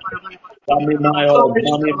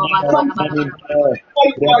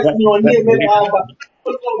 In your name, Abba.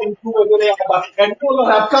 And oh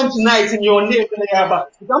Lord, I've come tonight in your name, Abba.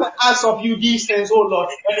 We come and ask of you these things, oh Lord,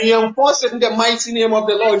 and you enforce it in the mighty name of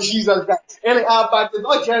the Lord Jesus Christ. And Abba,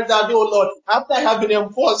 not just that, oh Lord, after I have been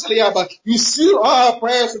enforced, Abba, you seal our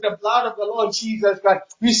prayers with the blood of the Lord Jesus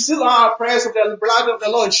Christ. You seal our prayers with the blood of the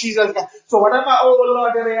Lord Jesus Christ. So whatever, oh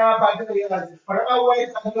Lord, whatever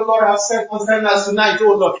words that the Lord has said concerning us tonight,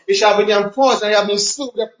 oh Lord, it shall be enforced and it have been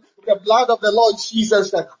sealed with the blood of the Lord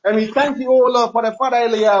Jesus Christ. And we thank you, oh Lord, for the Father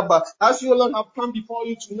Eliab. As you, Lord, have come before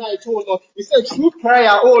you tonight, oh Lord. We say true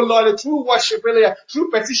prayer, oh Lord, a true worship,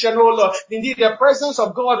 true petition, oh Lord. Indeed, the presence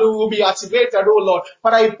of God will be activated, oh Lord.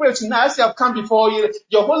 But I pray tonight, as you have come before you,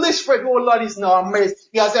 your Holy Spirit, oh Lord, is in our midst.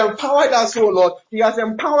 He has empowered us, oh Lord. He has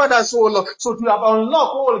empowered us, oh Lord. So to have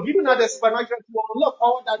unlocked, oh Lord, giving us the supernatural to unlock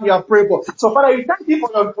all that we have prayed for. So Father, we thank you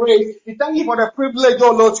for your grace. We thank you for the privilege,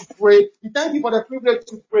 oh Lord, to pray. We thank you for the privilege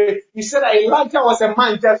to pray. You said that Elijah was a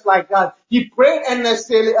man just like that. He prayed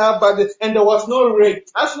earnestly, and there was no rain.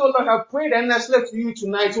 As you, Lord, have prayed earnestly to you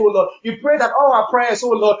tonight, oh Lord. You pray that all our prayers,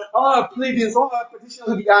 oh Lord, all our pleadings, all our petitions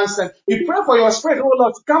will be answered. We pray for your spirit, oh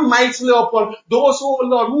Lord, to come mightily upon those, oh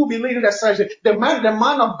Lord, who will be leading the session. The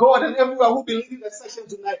man of God and everyone who will be leading the session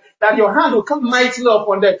tonight. That your hand will come mightily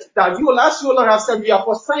upon them. That you, as you, Lord, have said, we are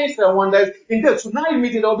for signs and wonders. In the tonight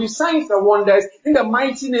meeting, there will be signs and wonders. In the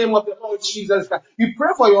mighty name of the Lord Jesus Christ. We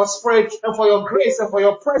pray for your spirit and for your grace and for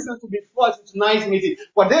your presence to be forth in tonight's meeting.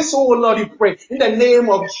 For this, oh Lord, we pray. In the name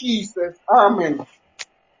of Jesus. Amen.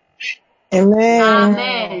 Amen.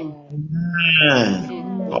 Amen.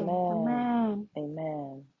 Amen. Amen.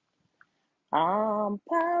 Amen.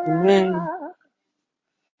 Ampara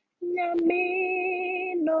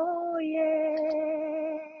nyami no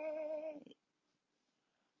ye.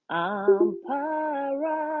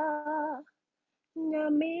 Ampara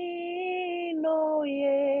nyami no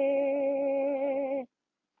ye.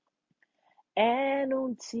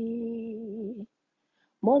 Enunti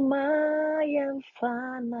moma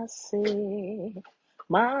yemfana se.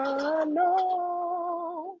 Mano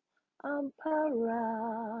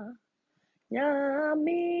ampara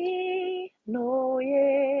nyami no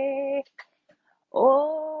ye.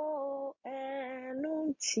 O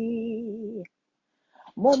enunti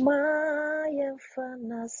moma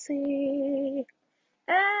yemfana se.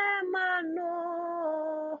 Emano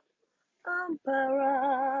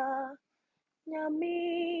ampara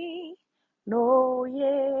nyami no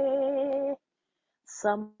ye.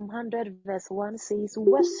 Psalm 100 verse 1 says,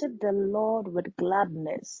 worship the Lord with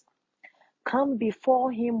gladness. Come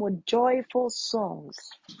before him with joyful songs.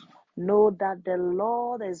 Know that the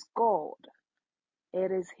Lord is God.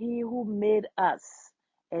 It is he who made us,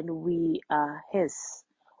 and we are his.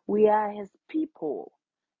 We are his people,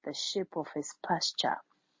 the sheep of his pasture.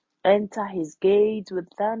 Enter his gates with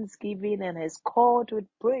thanksgiving and his court with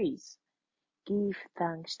praise. Give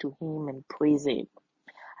thanks to him and praise him.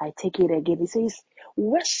 I take it again. It says,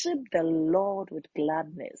 worship the Lord with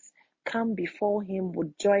gladness. Come before him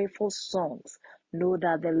with joyful songs. Know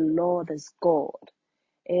that the Lord is God.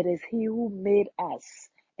 It is he who made us,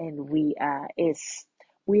 and we are his.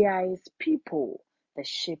 We are his people, the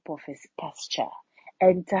sheep of his pasture.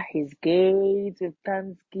 Enter his gates with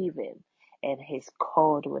thanksgiving and his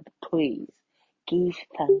court with praise. Give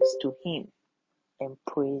thanks to him and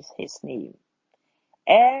praise his name.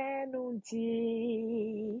 Enunti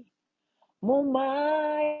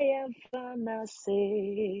mumaya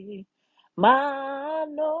fanase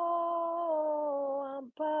mano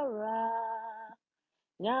ampara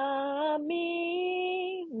nyami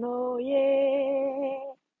no ye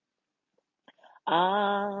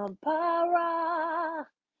ampara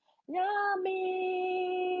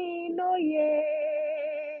nyami no ye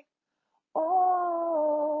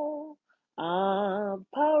oh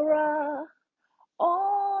ampara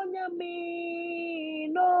oh nyami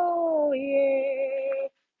no ye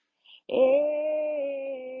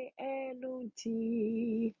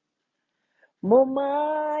enunti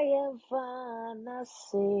momaya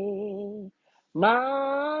fanase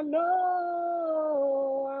mano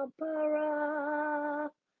ampara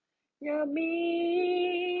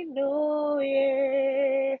nyami no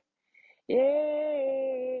ye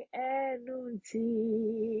enunti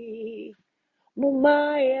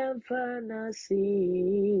momaya fanase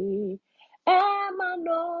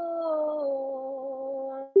emano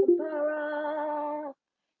ampara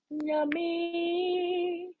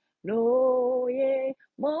nyami no ye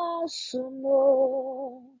mosumo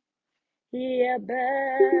ye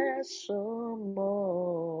besumo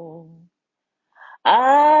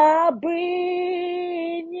abrinyina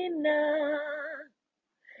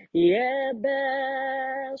ye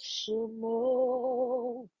besumo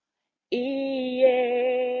iye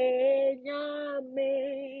nyame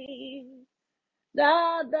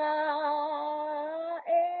dada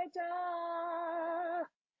eja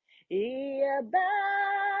Iabasumo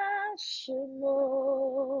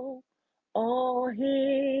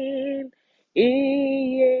ohim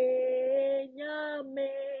iye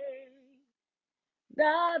nyame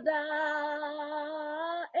dada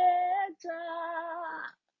eta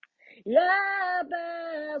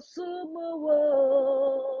Iabasumo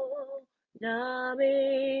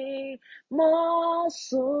nyame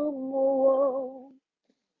mosumo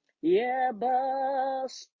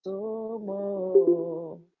Iabasumo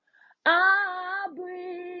Abrinyina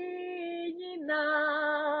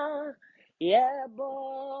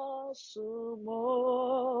yebosumo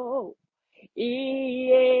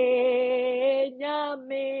iye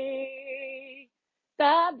nyame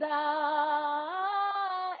tada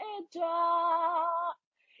eja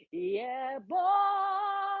yebosumo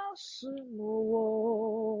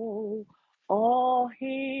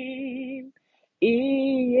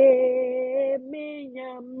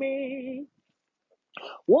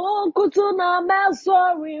Kutuna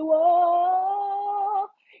masori wo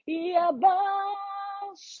Yaba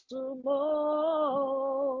sumo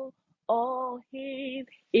Ohin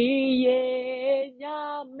iye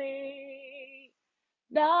nyame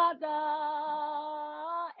Dada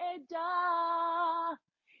Eda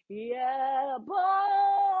Yaba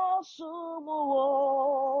sumo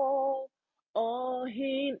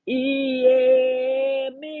Ohin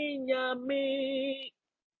iye minyame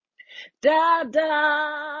Dada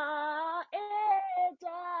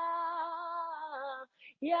Eda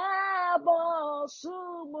Yabo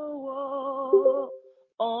Sumuo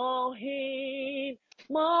Ohin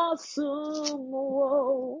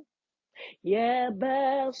Masumo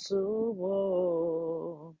Yebe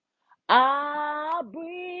Sumo Abrinina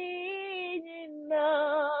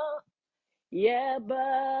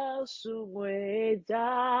Yebe Sumweda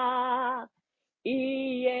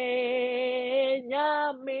Iye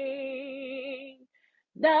nyame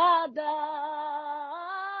dada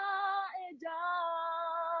eja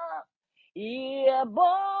iye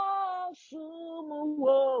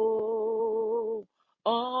bosumuwo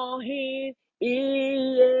ohin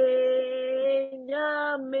iye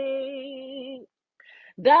nyame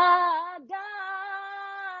dada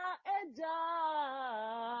eja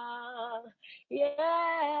ye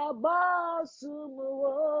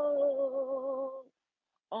bosumuwo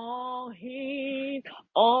Ohin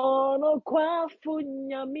ono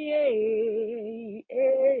kwafunyamie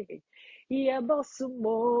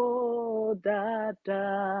Yabasumo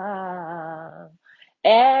dada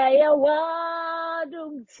Eya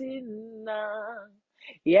wadum tina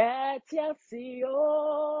Yetiasio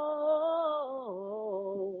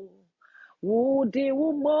Wudi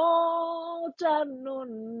wumota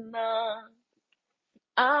nuna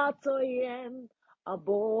Atoyen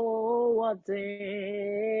abowade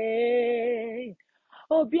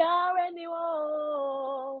obiara ni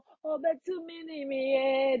wo obetumi ni mi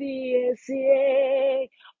edi esie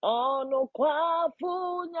onu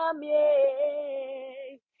kwafu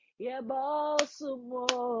nyamie ye bosumo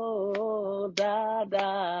dada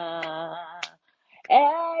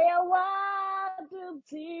eya wadum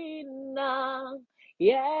tina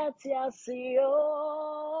yetiasio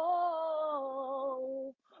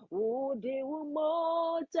Udi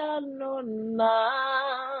umota nona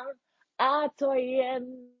atoyen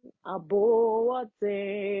aboate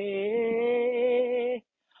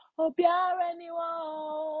obiara ni wo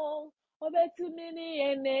obetumini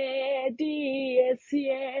ene di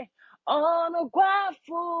esie onu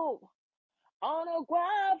kwafu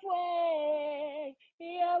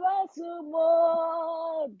yabasumo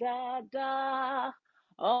dada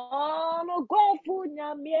onu kwafu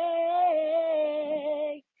nyamie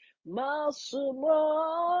masumo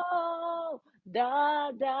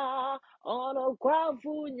dada onu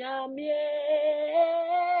kwafu nyamie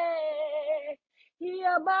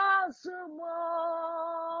yabasumo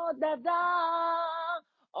dada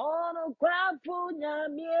onu kwafu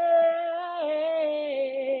nyamie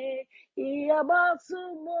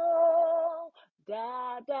Yabasumo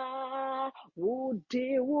dada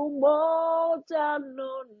Wudi wumota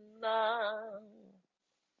nona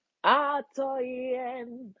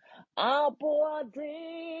Atoyen Abuadie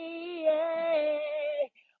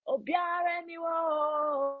Obiara ni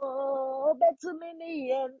wo Betumini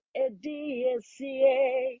yen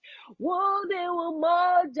ediesie Wudi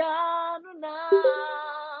wumoja nona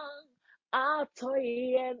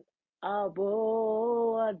Atoyen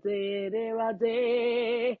Abuadie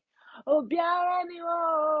Obiara ni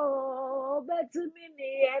wo Betumini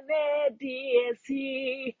yen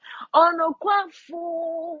ediesie Ono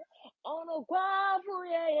kwafu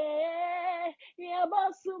ye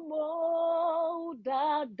basumo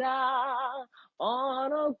dada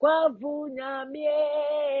ono kwafu nyamie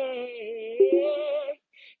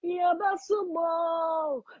ye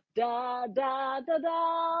basumo dada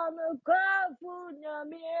ono kwafu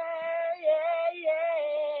nyamie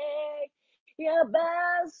ye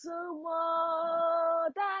basumo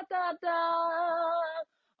dada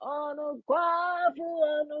onu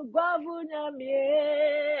kwafu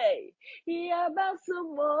nyamie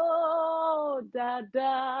Yabasumo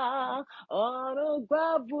dada onu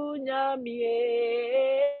kwafu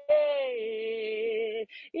nyamie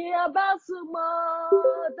Yabasumo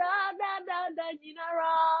dada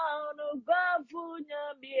nyinara onu kwafu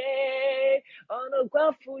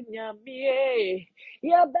nyamie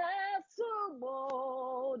Yabasumo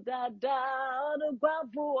dada onu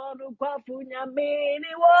kwafu nyamie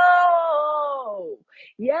ni wo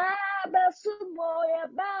Yabasumo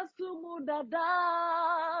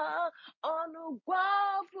dada onu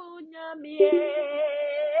kwafu nyamie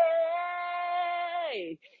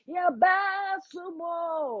Yabasumo,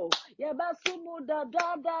 Yabasumo, da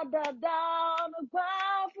da da da da, no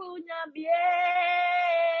kwafu nyamie.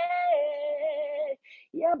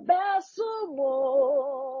 Yabasumo,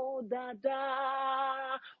 da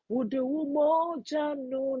da, udumo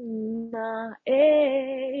januna,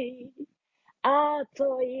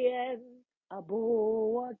 atoyen,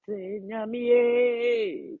 abote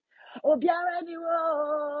nyamie. Obiara ni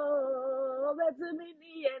wo betumi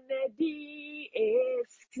ni enedi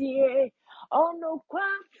esie ono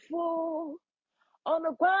kwafu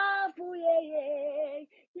ye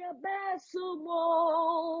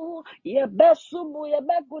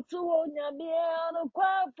yebekutu onyame ono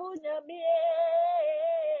kwafu nyame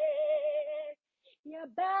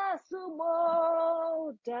yebasumo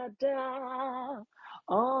dada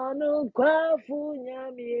ono kwafu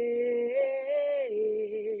nyame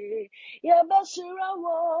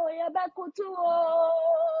yebeshirawo yebekutuwo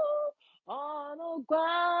ono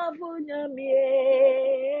kwafu nyame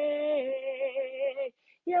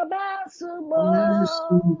yebasumo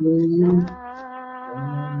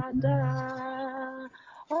dada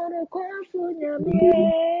ono kwafu nyame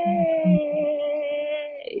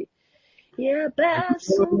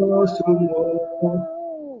yebasumo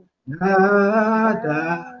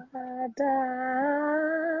Nada, dada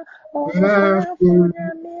ono kwafu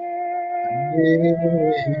nyame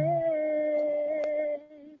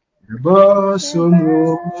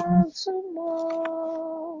Bosumo, Yabasumo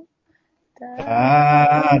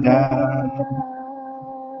Nada. dada.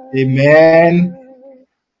 Amen.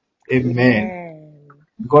 Amen. Amen.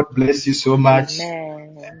 God bless you so much,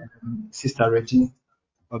 Amen. Sister Reggie.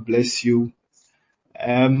 God bless you.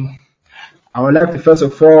 I would like to first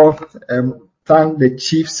of all thank the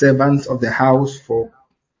chief servants of the house for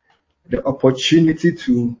the opportunity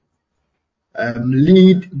to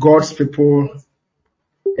lead God's people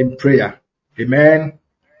in prayer. Amen.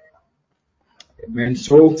 Amen.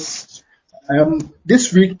 So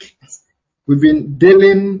this week we've been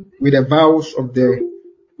dealing with the vows of the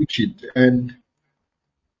wicked, and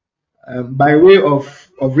by way of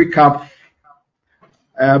recap,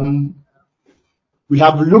 we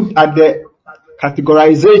have looked at the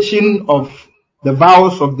categorization of the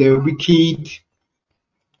vows of the wicked.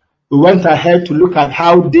 We went ahead to look at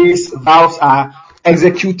how these vows are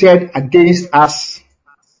executed against us.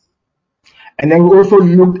 And then we also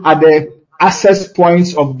looked at the access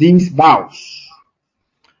points of these vows.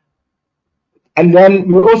 And then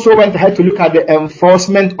we also went ahead to look at the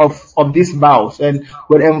enforcement of these vows. And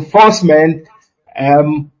with enforcement,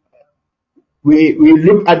 we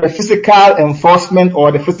looked at the physical enforcement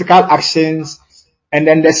or the physical actions, and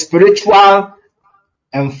then the spiritual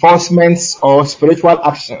enforcements or spiritual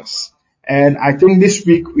actions. And I think this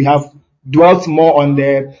week we have dwelt more on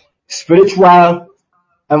the spiritual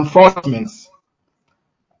enforcements.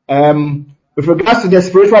 With regards to the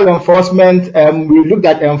spiritual enforcement, we looked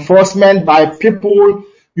at enforcement by people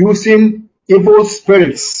using evil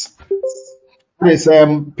spirits. There's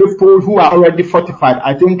people who are already fortified.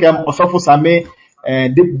 I think Osofo Same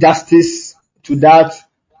did justice to that.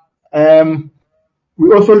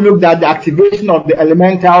 We also looked at the activation of the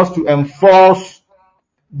elementals to enforce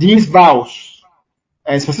these vows.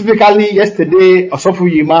 And specifically yesterday, Osofo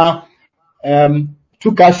Yima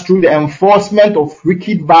took us through the enforcement of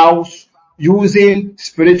wicked vows using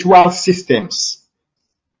spiritual systems.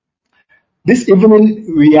 This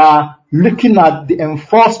evening, we are looking at the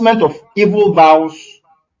enforcement of evil vows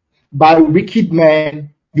by wicked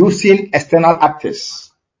men using external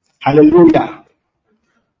actors. Hallelujah.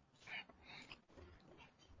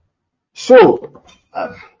 So,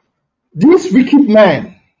 these wicked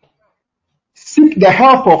men seek the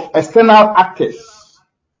help of external actors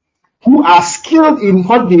who are skilled in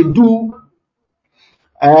what they do,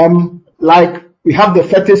 like we have the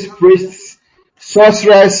fetish priests,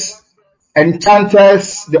 sorcerers,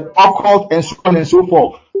 enchanters, the occult, and so on and so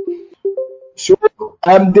forth. So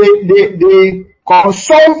they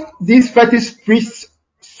consult these fetish priests,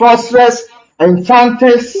 sorcerers,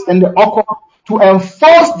 enchanters, and the occult to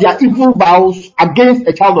enforce their evil vows against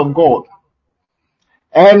a child of God.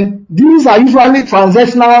 And these are usually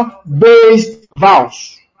transactional based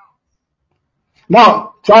vows.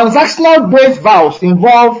 Now, transactional based vows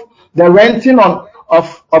involve the renting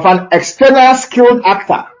of an external skilled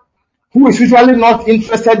actor who is usually not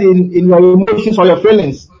interested in your emotions or your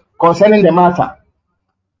feelings concerning the matter.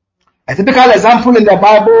 A typical example in the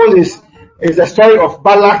Bible is the story of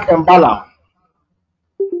Balak and Balaam.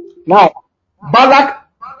 Now, Balak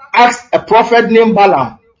asked a prophet named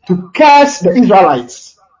Balaam to curse the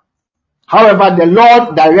Israelites. However, the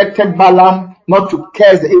Lord directed Balaam not to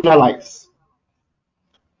curse the Israelites.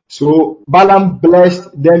 So Balaam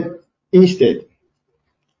blessed them instead.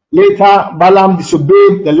 Later, Balaam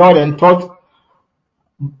disobeyed the Lord and taught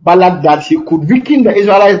Balak that he could weaken the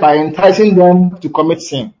Israelites by enticing them to commit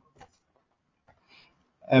sin.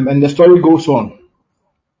 And the story goes on.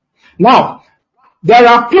 Now, there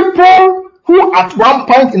are people who at one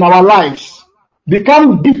point in our lives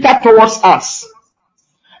become bitter towards us,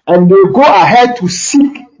 and they go ahead to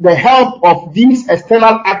seek the help of these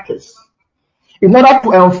external actors in order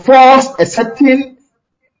to enforce a certain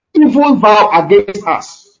evil vow against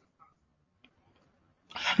us.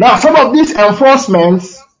 Now, some of these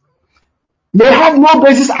enforcements may have no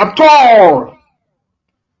basis at all,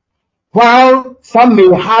 while some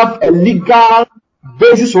may have a legal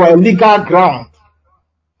basis or a legal ground.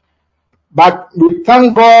 But we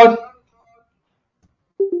thank God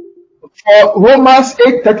for Romans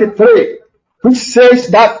 8:33, which says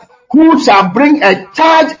that who shall bring a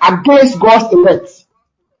charge against God's elect?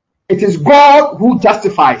 It is God who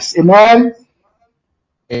justifies. Amen.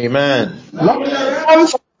 Amen.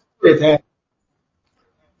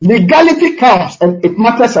 Legality counts and it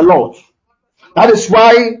matters a lot. That is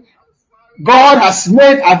why God has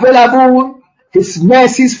made available His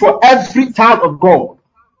mercies for every child of God.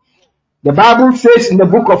 The Bible says in the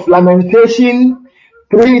book of Lamentation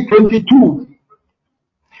 3:22,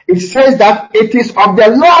 it says that it is of the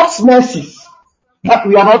Lord's mercies that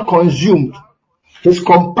we are not consumed. His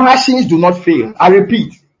compassions do not fail. I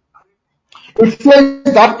repeat, it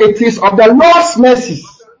says that it is of the Lord's mercies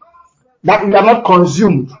that we are not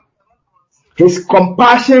consumed. His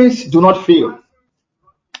compassions do not fail.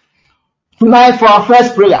 Tonight for our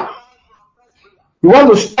first prayer, we want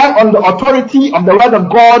to stand on the authority of the word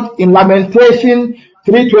of God in Lamentation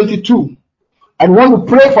 3:22, and we want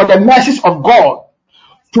to pray for the mercies of God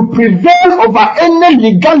to prevail over any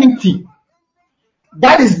legality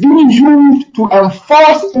that is being used to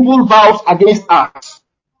enforce evil vows against us.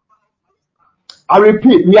 I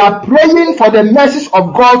repeat, we are praying for the mercies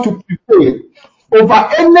of God to prevail over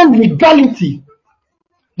any legality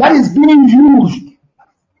that is being used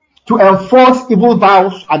to enforce evil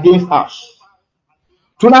vows against us.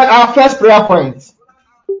 Tonight, our first prayer point,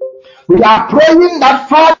 we are praying that,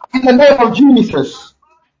 Father, in the name of Jesus,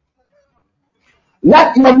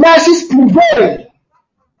 let your mercies prevail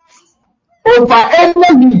over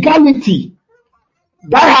any legality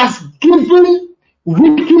that has given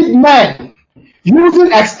wicked men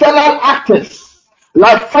using external actors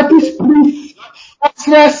like fetish priests,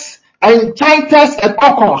 sorcerers, enchanters, and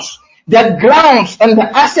occults, the grounds and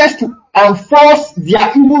the access to enforce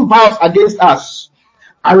their evil vows against us.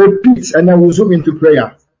 I repeat, and then we'll zoom into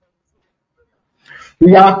prayer.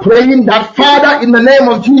 We are praying that, Father, in the name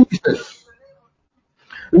of Jesus,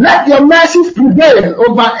 let your mercies prevail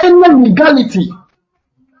over any legality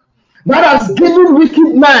that has given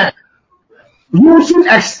wicked men using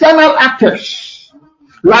external actors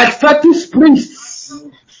like fetish priests,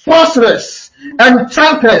 sorcerers,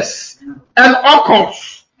 enchanters, and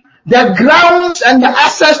occults, the grounds and the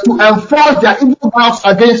access to enforce their evil vows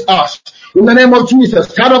against us. In the name of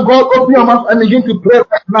Jesus, child of God, open your mouth and begin to pray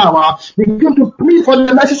right now. Begin to plead for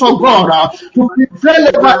the message of God to prevail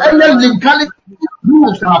over any legality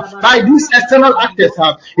used by these external actors.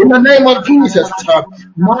 In the name of Jesus, Father,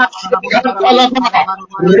 in the name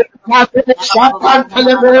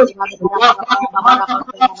of Jesus,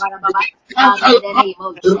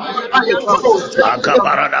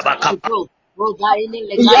 oh God, any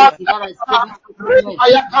legality that has given to men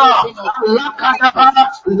using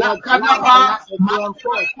the grounds and not to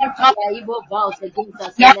enforce their evil vows against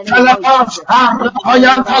us in the name of Jesus. And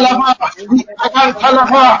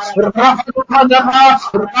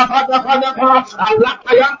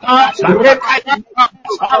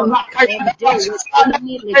do with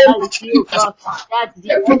any legality, oh God, that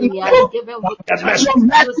the enemy has given wicked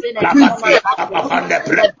men using external actors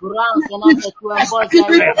and the grounds and access to enforce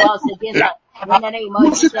their evil vows against us. In the name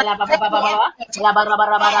of Jesus, Let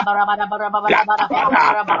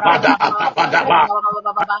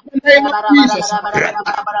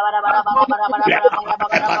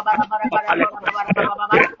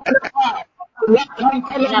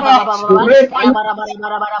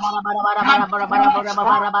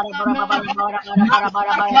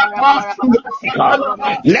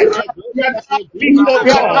in the name of Jesus,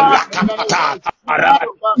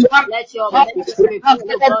 oh God, let let your mercy prevail,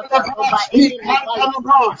 oh God, over any legality,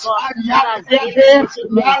 oh God, that has been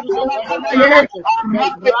taken and using anyone as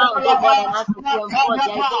the ground, oh God, and as to enforce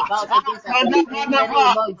their evil vows against us. In the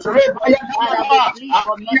name of Jesus, Father, we plead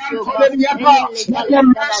for mercy, oh God. Any legality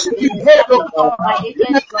that has been established by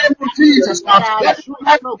agents of darkness that are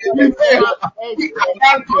using, oh God,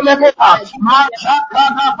 eternal evidence that are using them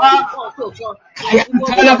to enforce, oh God, their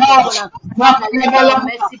evil vows upon us. Father, let your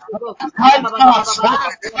mercy prevail. Whatever, oh God,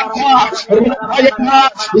 your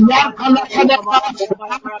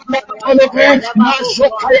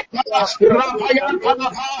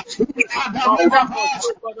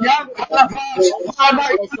purpose, oh God,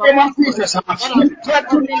 of darkness upon us, that has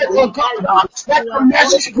causing illegality to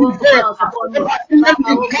enforce evil vows upon me.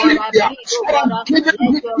 Father, oh God, I plead, oh God,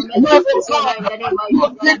 let your mercy prevail now in the name of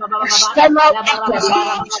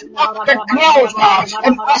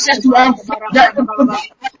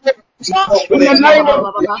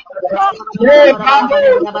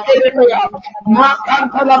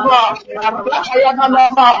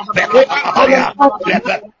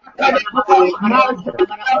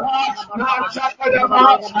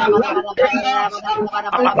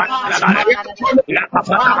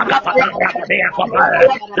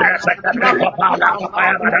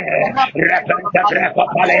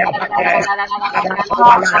Jesus.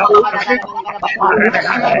 In the name of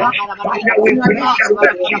Father, we plead the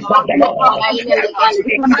mercies of the Lord. Any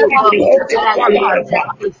legality, oh Declare in God, the Old that has been Testament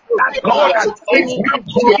established, oh that God, God, if any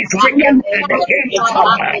counsel evil is wicked in the gates spiritual of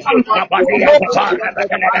darkness, oh God, that is using the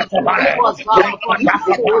ground to enforce vows upon us.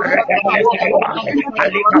 Oh God, Father, oh God, tonight in the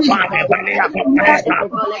name of Jesus, let your mercy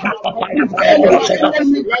prevail, let your mercy prevail, oh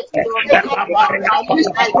God. Let your mercy override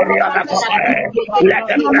any light that has been created in let us,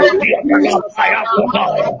 the oh God, mercy of to the use Lord us as triumph, our O God.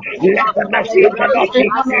 mouthpiece, Let as the for the mercy of the ground, Lord as prevail to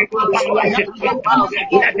over our enforce evil situation. vows upon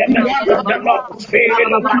Let me the now in the mercy of name the of Lord Jesus.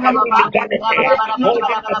 prevail over every legality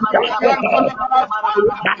holding us captive, O God.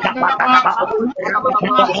 Whatever has been taken, oh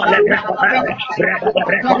God, the ground to enforce evil against us.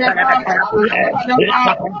 Let your mercy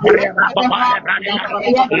prevail, oh God. Let your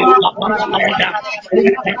mercy prevail. For the last time we were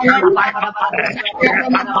let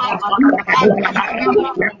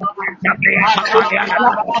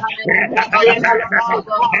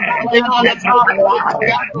the mercy of the Lord God.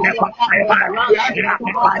 Let the mercy of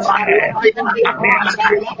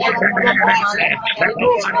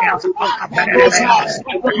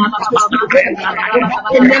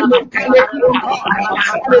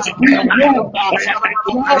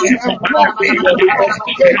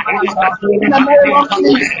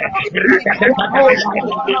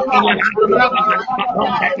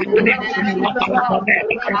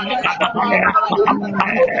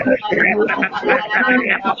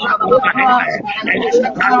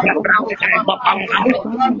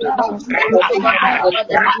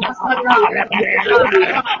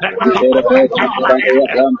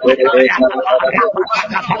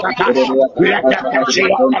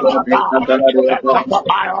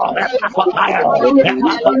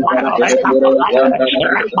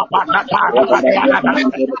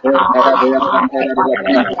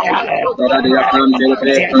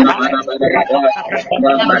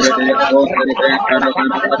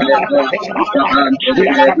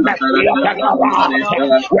the Lord rise.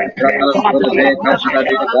 We pray God for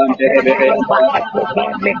your mercy over every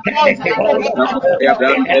God legality, oh Lord.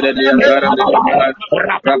 In the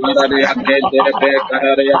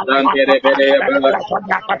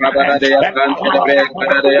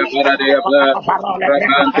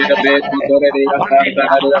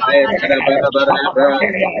of our Lord.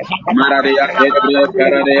 Mararia Kebre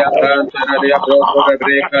Karadia Pantaradia Proto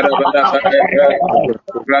Bre Karabara Paraya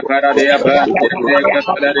Rakaradia Pantere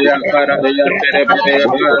Karadia Paradia Tereberia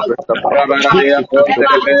Rabaradia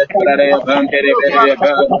Pontere Karadia Pantere Karadia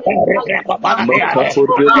Pantere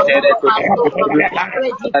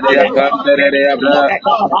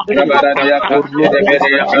Rabaradia Pantere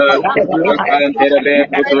Rakantere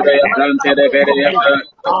Puturia Plantere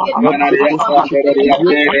Manaria Pantere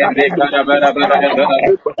Bre Karabara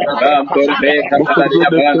Rabam Torbe Kataradia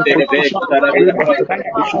Pantere Bre Kataradia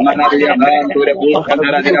Manaria Pantere Bre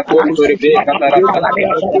Kataradia Pontere Bre Katarabara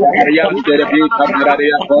Mariam Terebi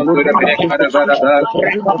Kamaradia Pontere Bre Karabara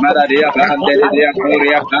Maradia Pantere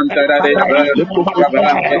Gloria Cantaradia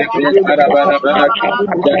Rabam Terebi Karabara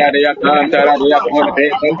Jaradia Cantaradia Ponte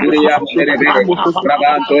Kuria Terebe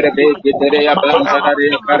Rabam Torbe Kiteria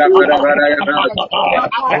Pantaradia Karabara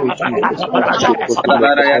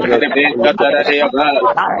Rabara Terebe Katarade Aba,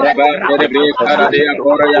 Rabba Terebe Karade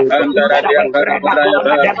Apora Yapandara Radaria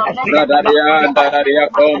Karabarayaba, Radaria and Dararia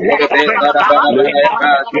Kom to the Base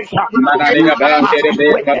Karabarayaba, Manaria Bam to the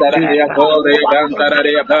Base Katararia Kori Bam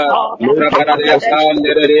Tararia Bam, Rabararia Kam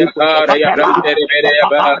to the Karaya Bram to the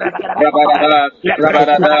Bereaba, Rabarada,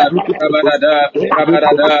 Rabarada, Rabarada,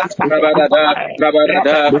 Rabarada, Rabarada,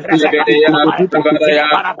 Rabarada, Lebedia, Rabaraya,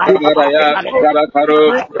 Rabaraya, Rabakaru,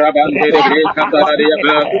 Raban to the Base Katararia,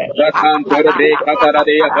 Rakan to the Base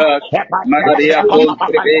Katararia, Manaria Kom to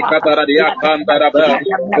the Base Katararia Kandaraba,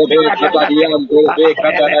 Rebe Katarian to the Base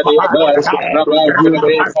Katararia, Raban to the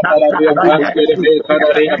Base Katararia, Kan to the Base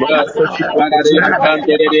Katararia, Manaria Kan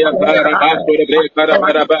to the Raban to the Base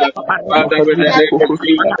Katararia. Father, in the name of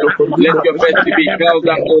Jesus, let your mercy be held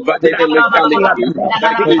up over any locality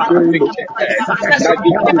that keeps afflicting us, that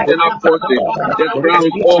keeps using our forces, the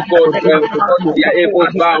ground, oh God, their evil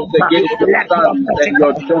vows against your sons and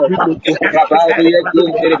your daughters. Rabbi, Yakin,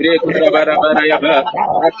 Terebe, Karabarabarayaba,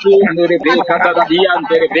 Akin, Terebe, Katadian,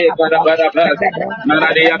 Terebe, Karabarabas,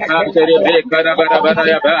 Manadia, Terebe,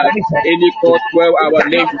 Karabarabarayaba, any court where our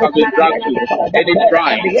names have been dragged to, any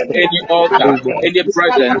shrine, any altar, any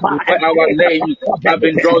presence where our names have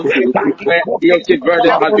been drawn to, where guilty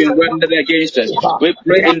verdict has been rendered against us. We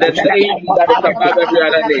pray in the name that is above every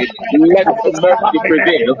other name. Let your mercy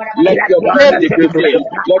prevail. Let your mercy prevail.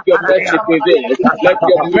 Let your mercy prevail. Let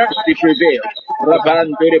your mercy prevail. Rabban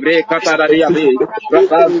to the break Katarariabi.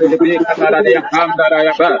 Rabban to the break Katararia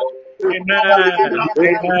Kamdarayaba. Amen.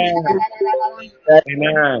 Amen.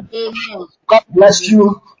 Amen. God bless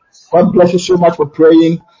you. God bless you so much for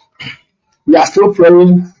praying. We are still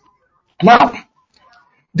praying. Now,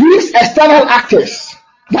 these external actors,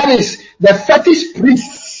 that is, the fetish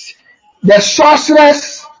priests, the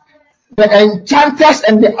sorcerers, the enchanters,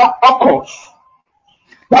 and the occults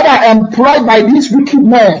that are employed by these wicked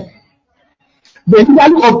men, they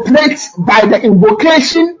usually operate by the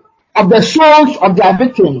invocation of the souls of their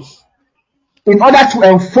victims in order to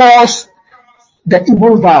enforce the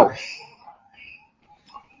evil vows.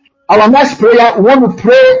 Our next prayer, we want to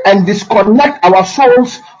pray and disconnect our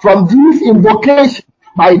souls from these invocations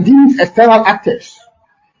by these external actors.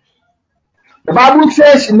 The Bible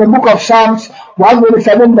says in the book of Psalms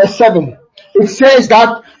 127 verse 7, it says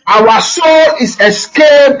that our soul is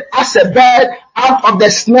escaped as a bird out of the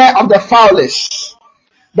snare of the fowlers.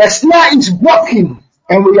 The snare is broken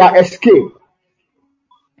and we are escaped.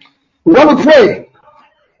 We want to pray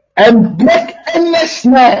and break any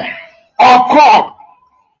snare or cord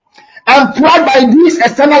employed by these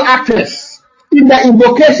external actors in the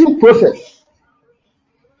invocation process.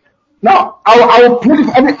 Now, I will put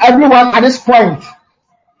everyone at this point,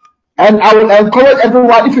 and I will encourage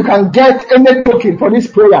everyone, if you can get any token for this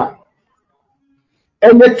prayer,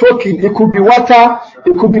 any token. It could be water,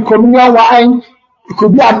 it could be communion wine, it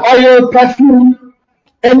could be an oil, perfume,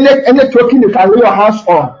 any token you can lay your hands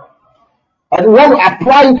on. And we want to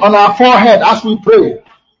apply it on our forehead as we pray.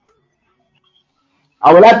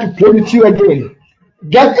 I would like to pray with you again.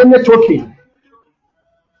 Get any token,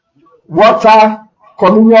 water,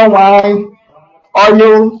 communion wine,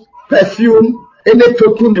 oil, perfume, any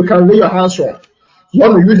token you can lay your hands on. You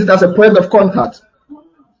want to use it as a point of contact.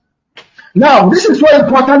 Now, this is so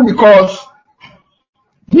important because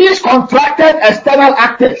these contracted external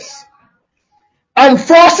actors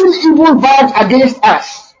enforcing evil vows against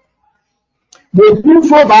us, they do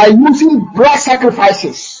so by using blood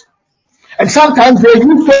sacrifices. And sometimes they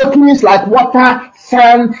use tokens like water,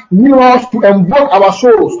 sand, mirrors to invoke our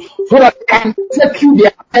souls so that they can execute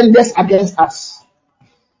their agendas against us.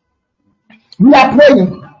 We are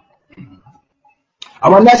praying.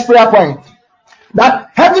 Our next prayer point,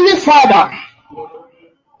 that Heavenly Father,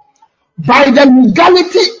 by the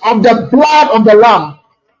legality of the blood of the Lamb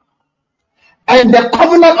and the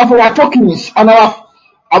covenant of our tokens on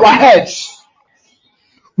our heads,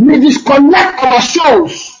 we disconnect our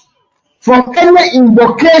souls from any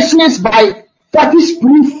invocations by fetish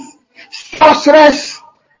priests, sorcerers,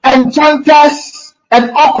 enchanters,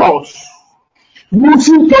 and occults,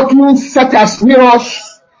 using tokens such as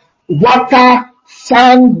mirrors, water,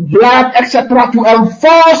 sand, blood, etc. to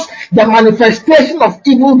enforce the manifestation of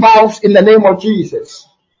evil vows in the name of Jesus.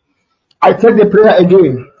 I take the prayer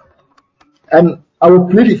again, and I will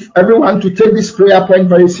plead everyone to take this prayer point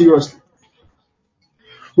very seriously.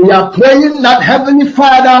 We are praying that Heavenly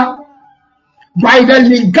Father, by the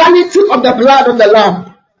legality of the blood of the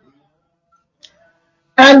Lamb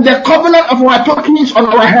and the covenant of our tokens on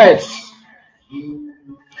our heads,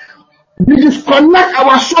 we disconnect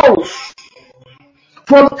our souls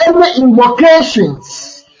from any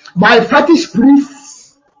invocations by fetish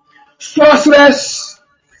priests, sorcerers,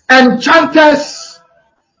 enchanters,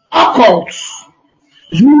 occults,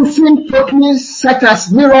 using tokens such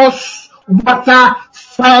as mirrors, water,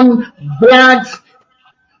 sun, blood,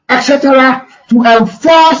 etc., to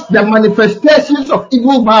enforce the manifestations of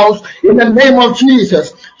evil vows in the name of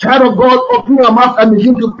Jesus. Child of God, open your mouth and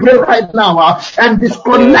begin to pray right now and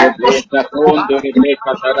disconnect your Rebreka tondo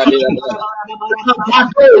rebreka tararia be.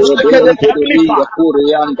 Rebento de Heavenly via Father,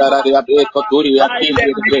 kurian tararia be koturia by the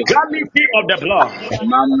kindi rebre. legality of the blood,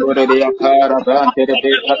 Mando de kara bante of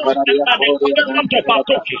the rebreka Lord and tararia by the kuri covenant of our tararia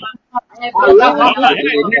be. token, over Rebento our de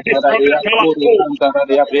head, we tararia disconnect our kuri soul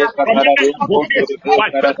tararia breka from any tararia kondo invocation by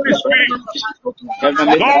rebreka certain tararia be. spirits.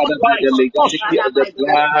 Heavenly God, Father, by by the legality sorcery, of the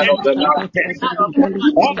blood of the Lamb, By the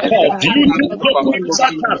legality of the altar, blood, using of our techniques such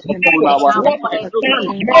anything mind, as upon mirrors, our that water, is head, sun,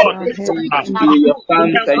 attempting over blood, our head, to anything your to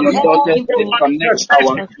sons and your enforce daughters to any that disconnect is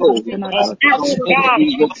our manifestation soul attempting our of daughters evil to any connect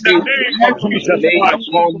vows in the invocation name of to Jesus laid Christ. any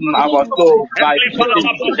upon our invocation soul by Heavenly that Father, is by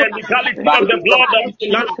prophecy, the legality by of the manifesting blood of the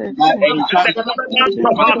interpretation, Lamb by manifesting and the enchantment, covenant in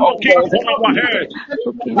of the by our name token of upon our occultism, head, Jesus.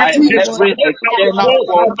 Looking by we for what every disconnect our external soul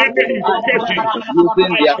from force any invocation using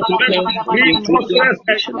by their sorcery, tokens, invocations sorcerers,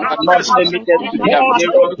 are not enchanters, limited to their God,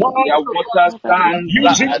 oh mirrors, God, their water, sun,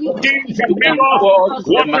 using blood, tokens to and mirrors, enforce the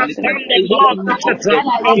water, sun, and blood, manifestation of etc. the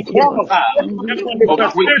to wicked enforce power and the we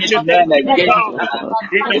of wicked manifestation of men evil against manifestation, vows oh us God,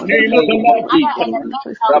 in the in what the name is of the name Lord of attempting Jesus. Jesus.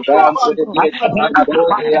 manifestation, Rabban to oh the God, break of in the Adore,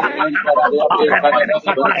 name of and Taradia break of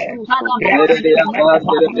Jesus. Adore, So, so, so, so, so, Nere so, break so,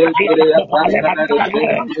 to the Pantanaria,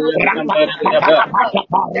 and Taradia.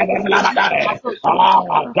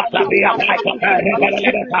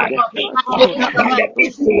 By the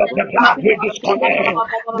issue of the blood, we disconnect.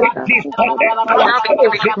 We disconnect our souls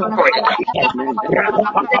in the name of Jesus.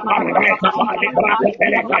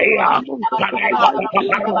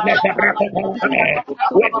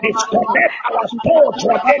 We disconnect our souls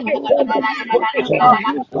from any form of that invocation. we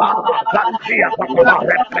use, oh God, to cancel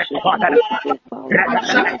any invocation and evil vows in our lives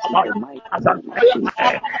in the mighty name of Jesus.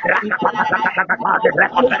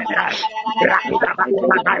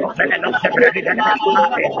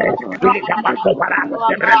 We oh God,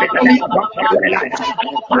 and the covenant of our token, we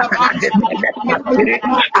disconnect it, I disconnect my spirit,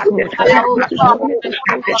 I God. disconnect We my soul, disconnect the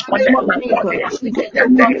I souls of our disconnect my children, God. body We in the disconnect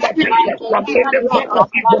name the of spirits Jesus of from evil any form of vows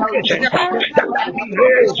that is invocation that attempting can to be cause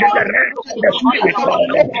raised in the realm of the spirit.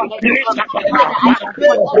 using these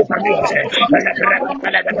tokens, oh God,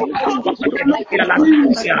 like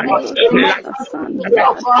mirrors, water, sun,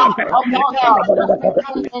 blood, to cause these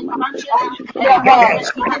manifestations of evil in our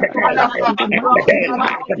lives. In the mighty name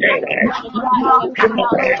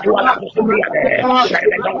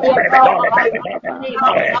of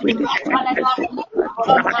Jesus. We disconnect, oh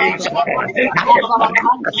God, I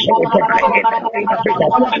disconnect my soul tonight in the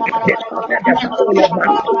name of Jesus. I disconnect the soul of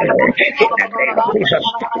my mind in the name of Jesus.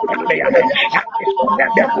 I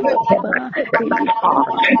disconnect the soul from my children,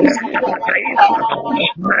 my God.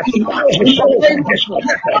 My spouse's souls are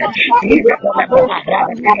disconnected. Even for the blood,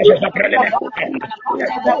 promises of preliminary.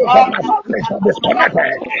 The souls of my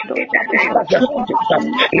families are disconnected in the name of Jesus.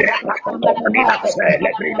 Disconnect my spirit.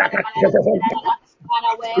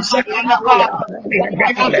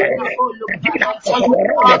 Disconnect my soul.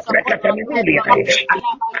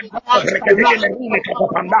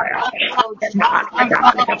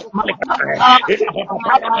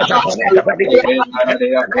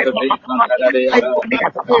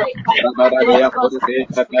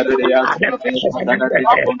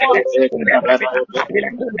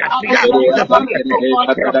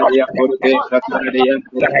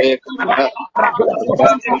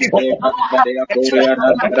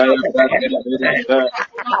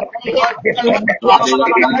 Disconnect my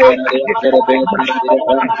body from any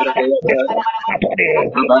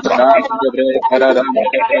from the mouth of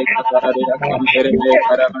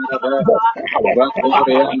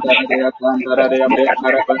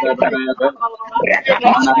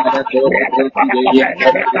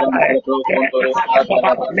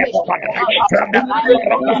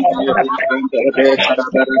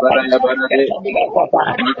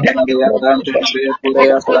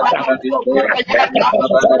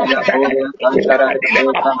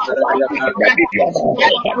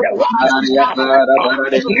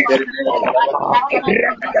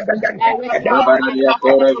Rabararia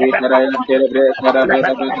Kora Vikaraya Terebre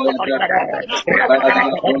Karabara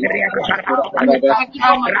Rabararia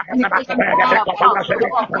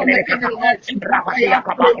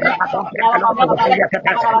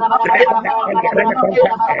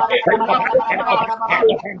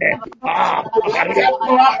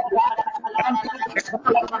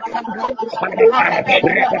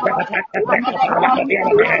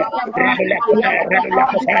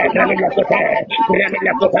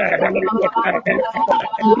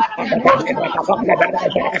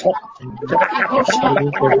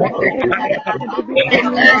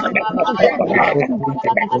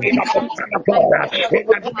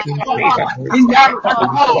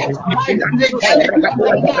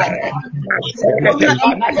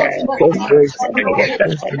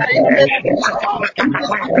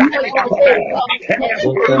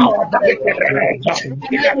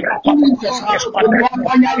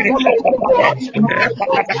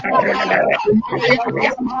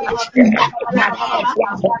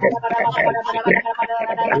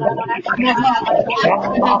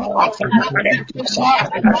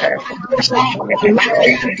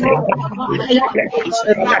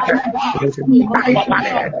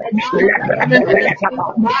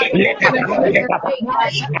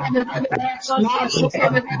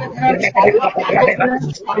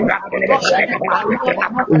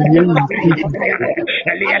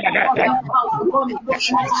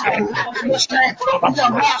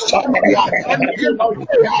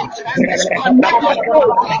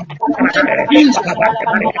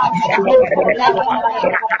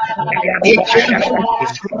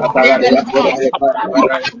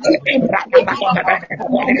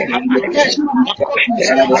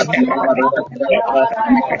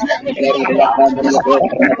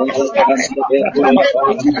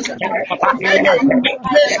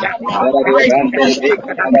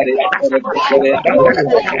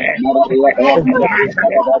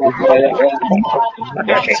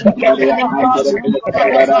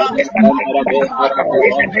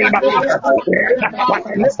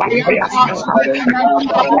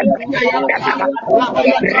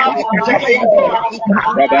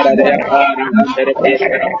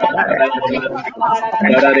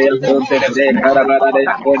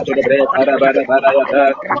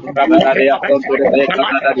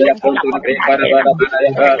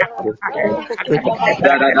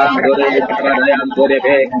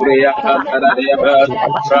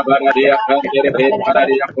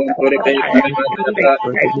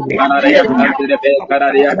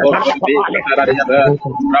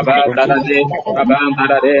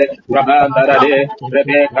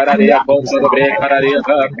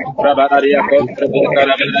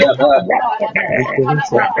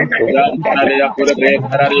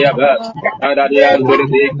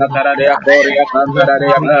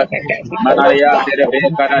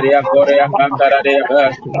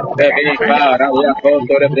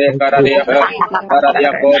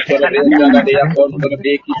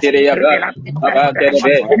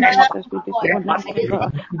Jesus, we destroy them, oh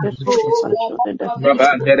God. The supernatural, the physical, the spiritual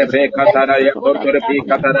attachment,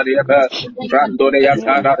 oh God. We come to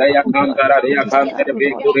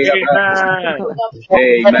tear it down, oh God. Destroy, Lord Jesus, oh God.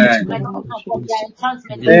 In Amen. the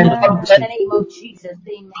name of Jesus.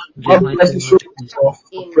 And Amen. God bless you so much for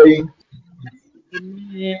praying.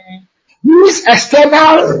 These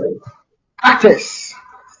external actors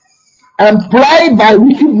employed by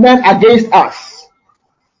wicked men against us,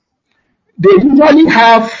 they usually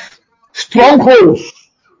have strongholds.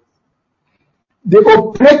 They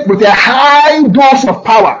operate with a high dose of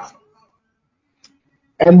power,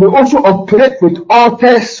 and they also operate with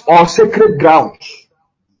altars or sacred grounds.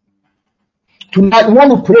 Tonight, we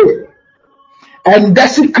want to pray and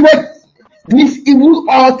desecrate these evil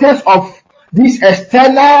altars of these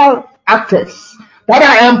external actors that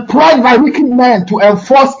are employed by wicked men to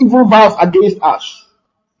enforce evil vows against us.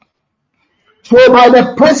 So by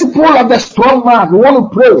the principle of the strong man, we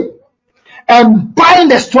want to pray and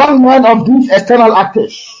bind the strong man of these external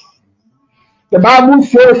actors. The Bible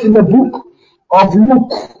says in the book of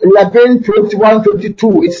Luke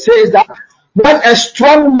 11:21-22, it says that when a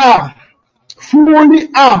strong man fully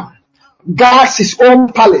armed guards his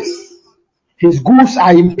own palace, his goods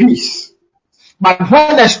are in peace. But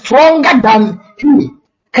when a stronger than he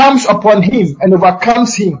comes upon him and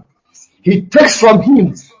overcomes him, he takes from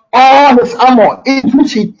him all his armor in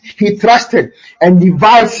which he trusted and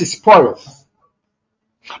divides his spoils.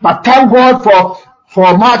 But thank God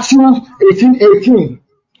for Matthew 18:18,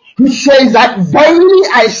 which says that verily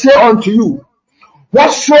I say unto you,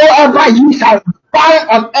 whatsoever ye shall bind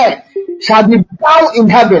on earth shall be bound in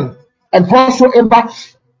heaven, and whatsoever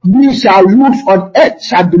ye shall loose on earth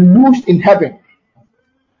shall be loosed in heaven.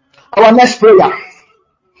 Our next prayer,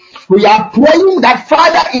 we are praying that,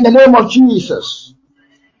 Father, in the name of Jesus,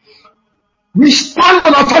 we stand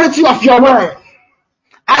on the authority of your word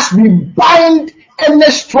as we bind any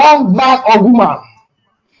strong man or woman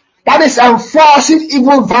that is enforcing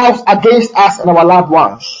evil vows against us and our loved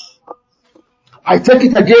ones. I take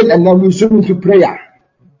it again and then we zoom into prayer.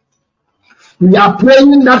 We are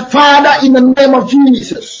praying that, Father, in the name of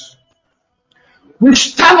Jesus, we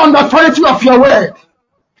stand on the authority of your word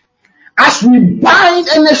as we bind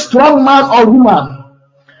any strong man or woman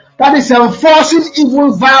that is enforcing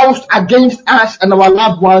evil vows against us and our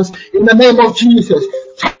loved ones in the name of Jesus.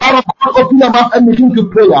 Child of God, open your mouth and begin to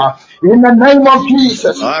pray. In the name of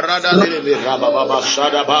Jesus. Oh,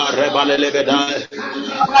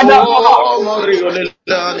 Mama, Father, we pray, oh God,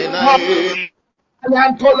 upon those altars, oh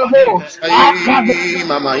God, that you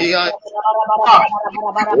arise and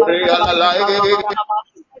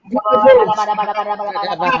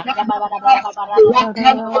fight for us, oh God. In the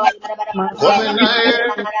name Arise and cause the evil vows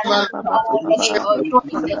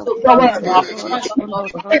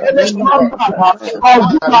to be exposed in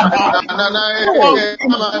Jesus' name.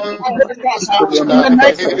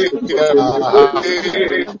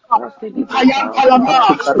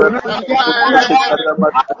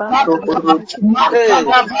 Father,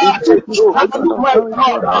 in the mighty name of Jesus,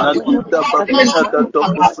 we stand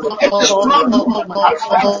on the authority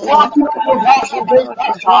of your word that you arise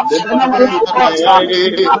and fight for us, O God.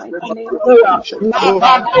 Anything that is an evil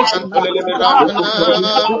vows against us, O God, in the mighty name of Jesus, Father, tonight, O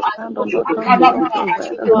God, we stand on the authority of your word, O God.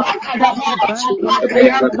 We bind any evil vows, O God.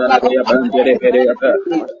 Any enforced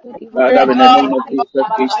evil Father, in vows the name of against us, Jesus,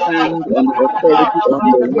 O we God. stand on the authority of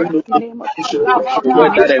In your the word, mighty name of Jesus, the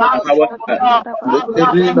word that empowers us,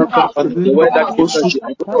 the word that gives us the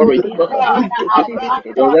authority,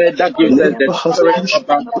 the word that gives us the spirit of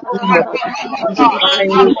God to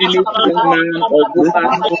bind any strong man or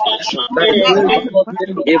woman that is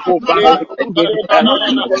enforcing evil vows against us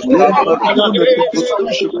and our loved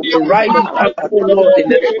ones. To rise up, O Lord, in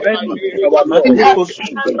the strength of our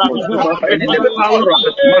God and in the power of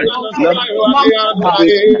His might. To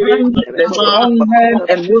stand the strong men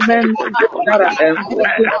and women that are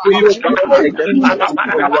enforcing evil vows against us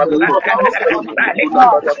and our loved ones.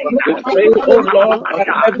 We pray, O Lord, that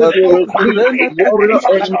heaven will release warrior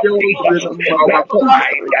angels to our cause.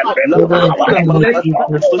 Let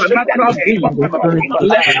the supernatural peace,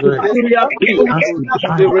 let superior peace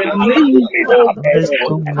be released, O God,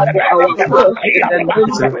 for our cause in the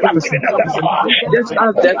name of Jesus. Just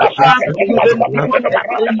as the heart given to the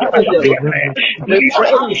angels the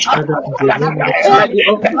strength by the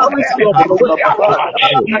authority of your word,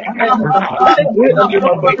 that angelic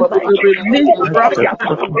authority will be released from us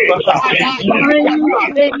to bind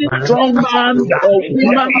any strong man or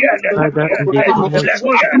woman that is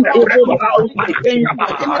enforcing evil vows against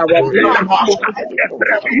us and our loved ones.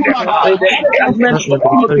 May the judgment of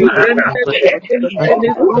God be rendered against any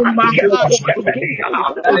strong man or woman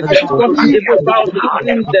that is enforcing evil vows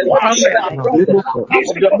against the sons and daughters of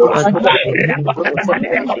the Most High God.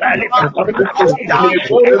 May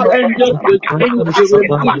warrior angels with wings be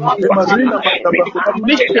released in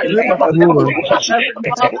submission to heaven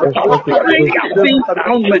to bind these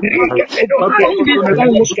strong men, to bind these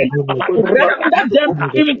strong women, to render them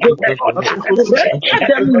impotent, to render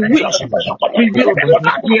them weak, to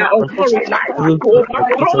usurp their authority, to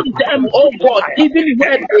overthrow them, oh God, even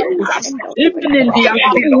where they are, even in their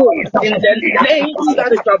strongholds, in the name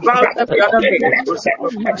that is above every other name.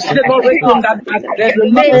 It is not written that at the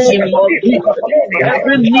name of Jesus,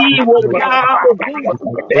 every knee will bow,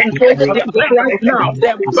 and so we declare right now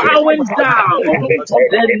the bowing down of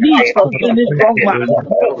the knees of any strong man,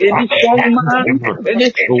 any strong woman,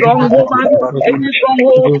 any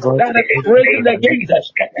stronghold that is risen against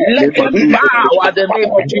us. Let them bow at the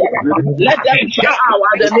name of Jesus. Let them bow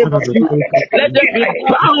at the name of Jesus. Let them be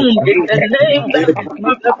bound in the name that is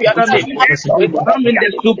above every other name. We come in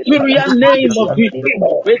the superior name of Jesus.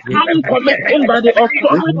 We come committing by the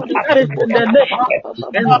authority that is in the name.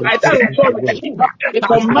 And by that authority, we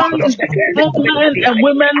command all men and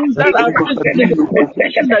women that are risen in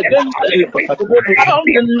opposition against us to be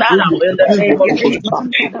bound now in the name of Jesus.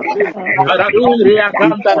 By the power of the Holy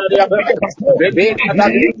Ghost, by the authority of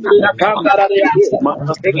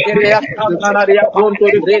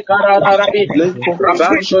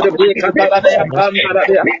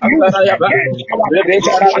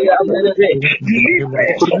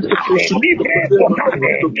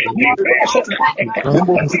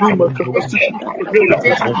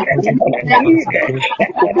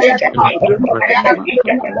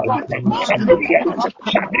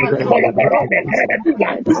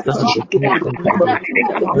word, Rapa Let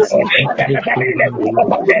Libre your Capo, mercy, Father, Bebele speak Bruco for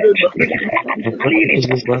Pote, me. Ilara Let your Malini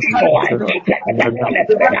mercy speak, Sasano, O Lord. Bebele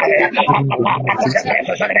Brega, Apapara Cosepe,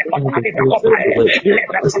 Bebele Cotani Brocopa, Lebre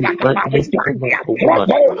Papa, Mandia Protola,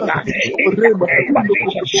 in the name of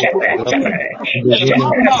Jesus, Shepherd, Shepherd, Shepherd,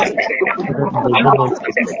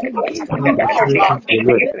 Hallelujah.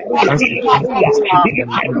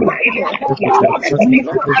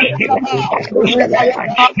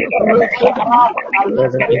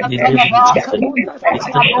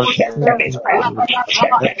 You are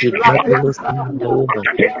mighty. You are Lord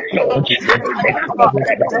and King. You are God who is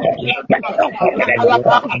the Lord. You are the God of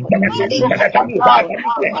power. The moon doesn't lie.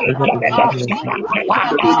 The Israel.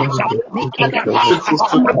 Shepherd,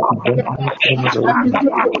 Shepherd. No,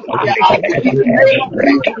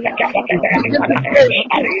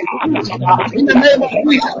 In the name of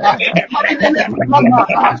Jesus. In the name of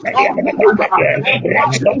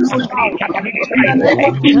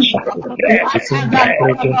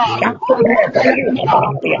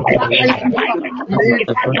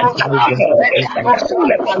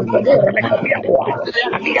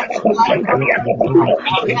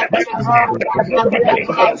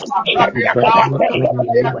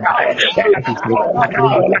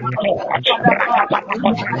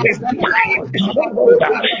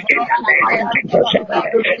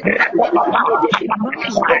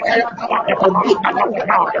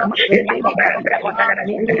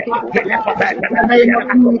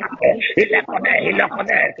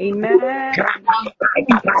Amen.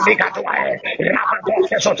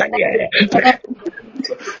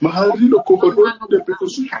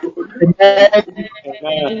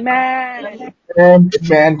 Amen.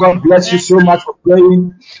 Amen. God bless you so much for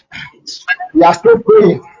praying. We are still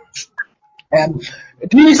praying. And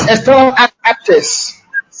these external actors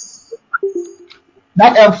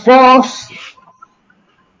that enforce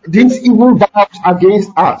these evil vows against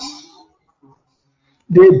us,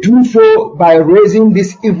 they do so by raising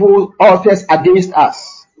these evil altars against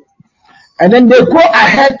us. And then they go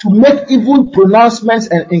ahead to make evil pronouncements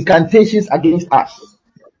and incantations against us.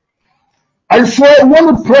 And so we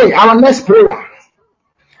want to pray our next prayer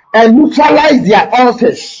and neutralize their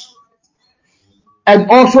altars and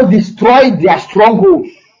also destroy their strongholds.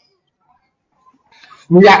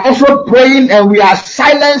 We are also praying and we are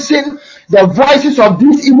silencing the voices of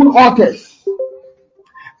these evil altars.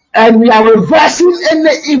 And we are reversing any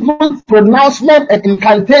evil pronouncement and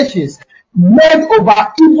incantations made over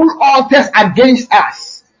evil altars against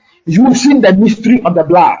us using the mystery of the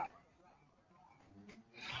blood.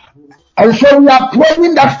 And so we are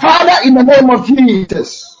praying that, Father, in the name of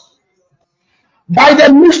Jesus, by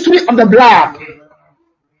the mystery of the blood,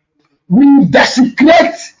 we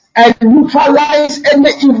desecrate and neutralize any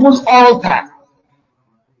evil altar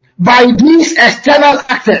by these external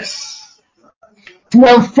actors to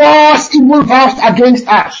enforce evil vows against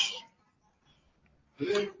us.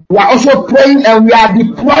 We are also praying and we are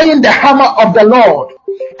deploying the hammer of the Lord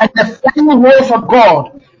and the flaming walls of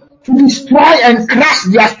God to destroy and crush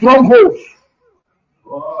their strongholds.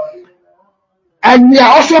 And we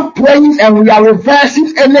are also praying and we are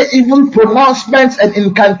reversing any evil pronouncements and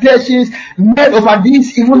incantations made over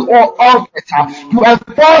these evil altars to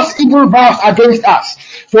enforce evil vows against us.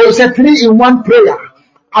 So it's a 3-in-1 prayer.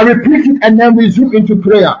 I repeat it and then we zoom into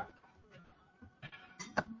prayer.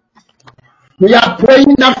 We are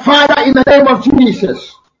praying that, Father, in the name of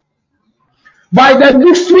Jesus, by the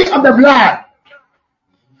mystery of the blood,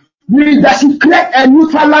 we desecrate and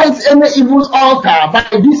neutralize any evil altar by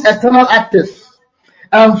these external actors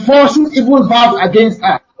and forcing evil vows against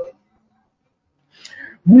us.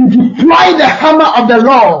 We deploy the hammer of the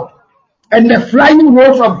Lord and the flying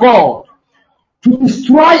rolls of God to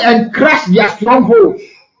destroy and crush their strongholds.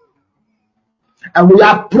 And we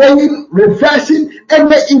are praying, reversing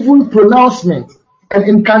any evil pronouncement and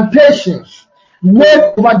incantations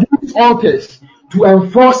made over these altars to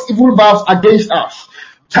enforce evil vows against us.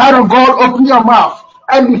 Child of God, open your mouth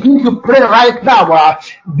and begin to pray right now.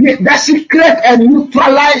 Desecrate and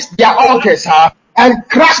neutralize their altars and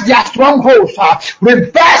crush their strongholds.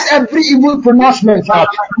 Reverse every evil pronouncement.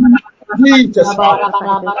 Jesus. Father,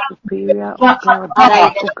 by the superior, O God,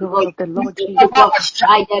 blood, O God of the Lord Jesus.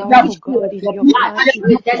 By the Now, oh mystery God, of in your your blood, mercy, we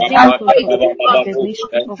we desecrate, cleanse, oh God, by we the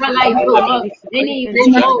mystery of the neutralize, blood, oh we God, desecrate any and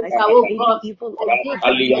evil neutralize altar, oh any God, evil of altar, these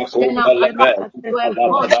any external external actors access, to oh God,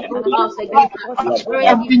 enforce evil that vows against us. enforce evil Spirit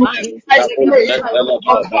vows divine, against we us, we destroy, destroy, oh we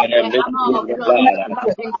God, by the destroy hammer of the God hammer and of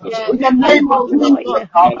the God, In the we name of flaming deploy Jesus, sword. the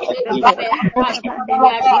hammer of the Lord, Father, and the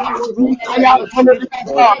flaming sword of the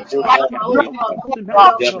Spirit, we destroy them tonight, oh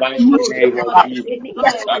God. name of Jesus. any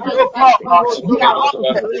evil devices, oh God, oh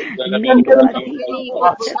God, making my demon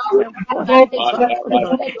possessment possible, God, oh God,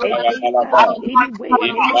 against us in any way,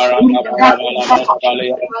 in any shape, in the mighty name of Jesus.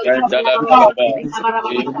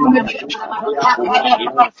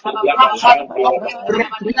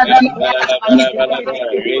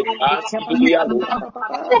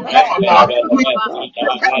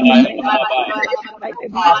 By the mighty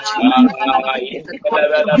name of Jesus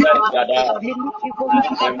Christ, any evil device, any evil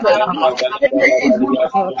program, oh God, for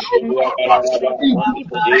evil plans against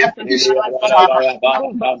us,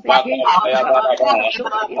 evil vows against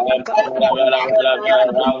us, evil calculations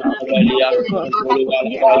against us, evil years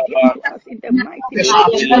given to us in the mighty name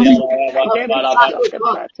of Jesus. The reason of the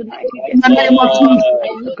blood tonight, we just neutralize,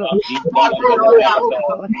 oh God, neutralize, oh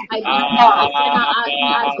God, neutralize any,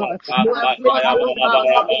 oh God, evil program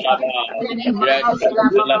against us in the mighty name of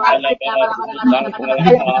Jesus. We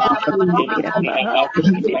plead the blood,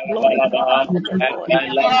 we deploy the blood of the Lord in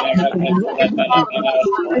heaven, we deploy the blood, we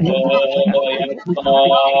deploy the blood of the Lord in heaven,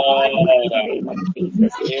 in the mighty name of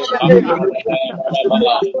Jesus.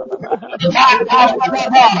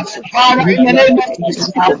 Father, in the name of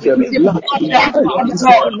Jesus, in the mighty name of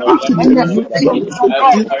Jesus. Open the veil, open the veil, oh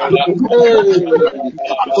God.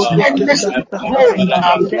 Against oh God,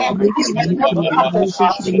 any opposition, against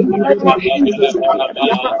opposition, oh God, against oh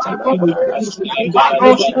God, any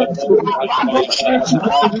opposition, oh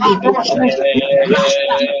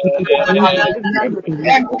God, against any rejection,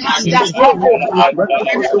 any opposition, oh God,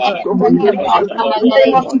 against any children,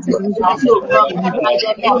 any opposition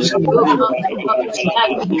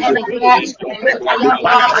against the ministry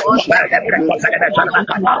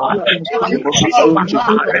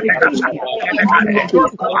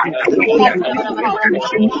of God, against the finances of God, against capacity of God, against destiny, against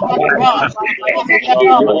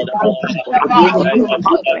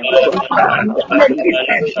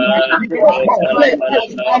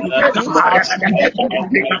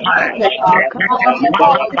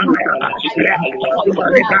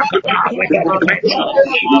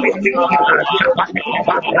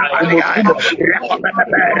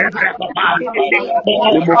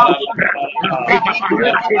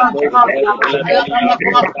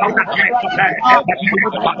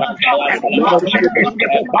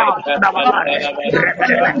destiny, against destiny, against destiny.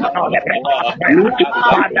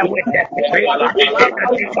 Father, with the favor in the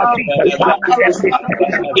name of Jesus, Father,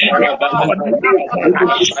 the program, let God release our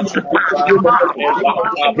lives. In the mighty name of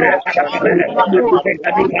Jesus. With the favor, with the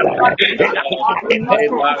secret song,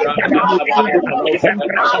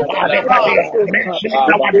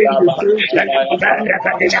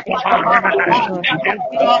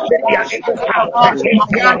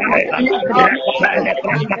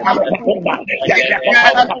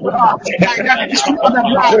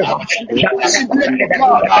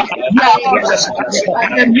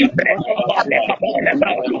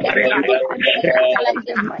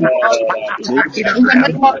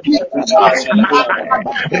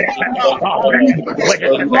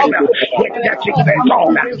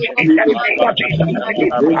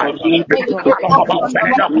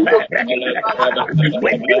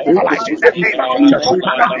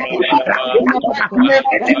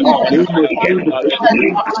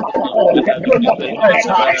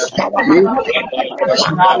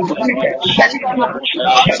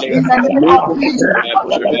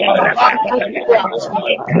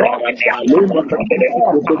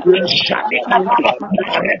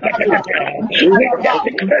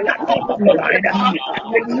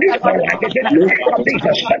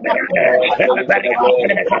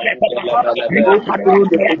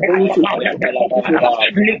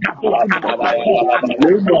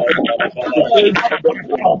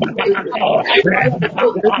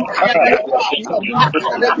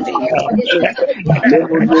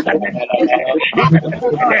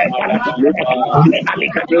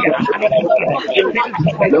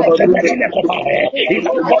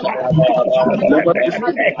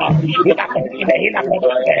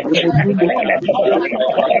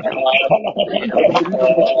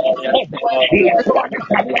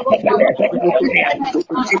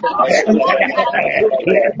 in the name of Jesus, we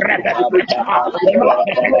neutralize in the name of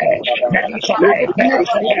Jesus. Any God, leave us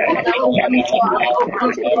alone.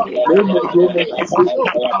 The truth of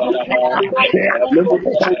the power of God, with the secret we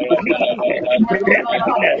neutralize it in the name of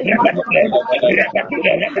Jesus.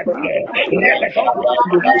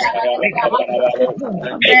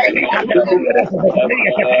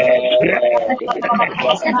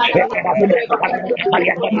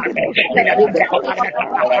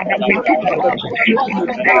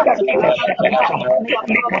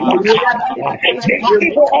 The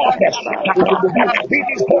evil altars that are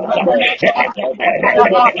speaking forth against our career,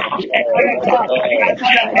 against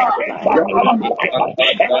our long life,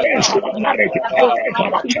 against our marriage, against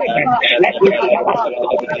our children, against our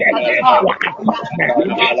stability, against our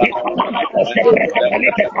advancement.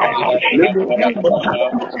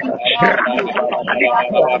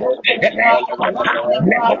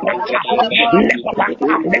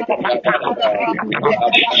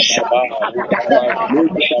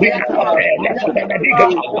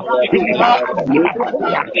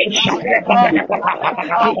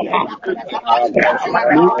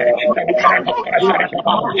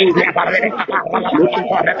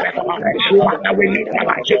 Father, we lift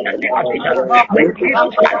our children in our vision. We begin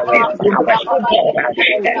to fight these powers, oh God,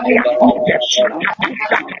 and their altars.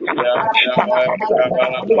 Amen.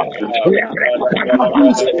 in the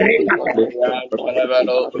mighty name of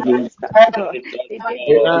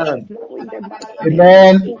Amen. Jesus.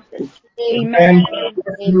 Amen. Amen. God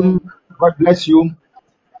bless you. God bless you.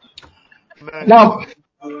 Now,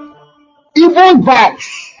 evil vows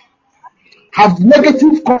have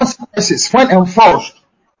negative consequences when enforced.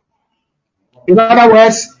 In other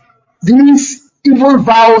words, these evil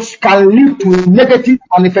vows can lead to negative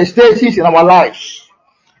manifestations in our lives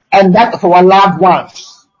and that of our loved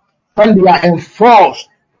ones when they are enforced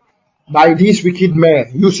by these wicked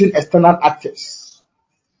men using external actors.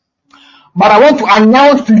 But I want to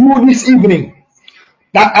announce to you this evening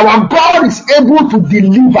that our God is able to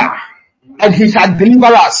deliver and He shall deliver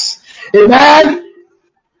us. Amen.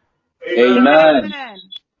 Amen.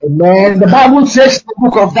 Amen. The Bible says in the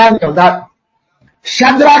book of Daniel that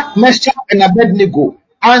Shadrach, Meshach, and Abednego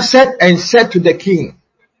answered and said to the king,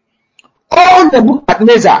 "O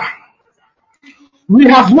Nebuchadnezzar, we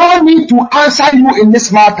have no need to answer you in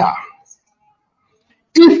this matter.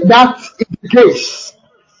 If that is the case,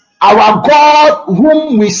 our God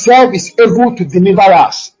whom we serve is able to deliver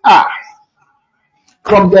us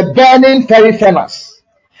from the burning fiery furnace,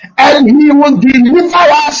 and He will deliver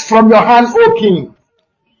us from your hand, O king."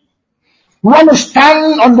 We want to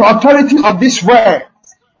stand on the authority of this word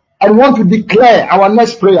and want to declare our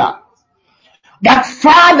next prayer that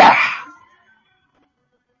Father,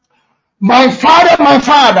 my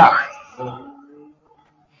Father,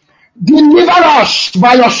 deliver us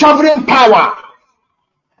by your sovereign power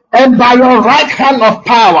and by your right hand of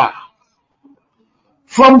power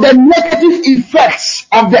from the negative effects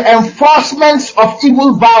of the enforcement of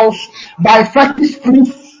evil vows by fetish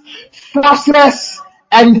priests, sorcerers,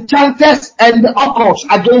 enchanters, and the occults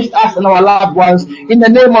against us and our loved ones in the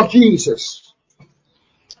name of Jesus.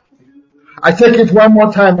 I take it one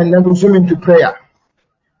more time and then we'll zoom into prayer.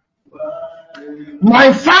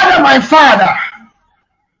 My Father,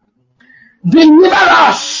 deliver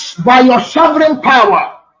us by your sovereign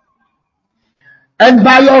power and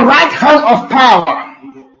by your right hand of power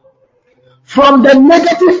from the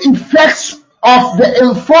negative effects of the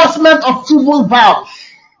enforcement of evil vows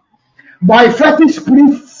by fetish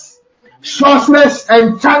priests, sorcerers,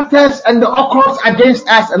 enchanters, and the occults against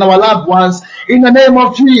us and our loved ones in the name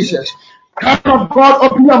of Jesus. Child of God,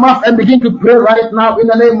 open your mouth and begin to pray right now in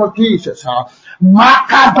the name of Jesus.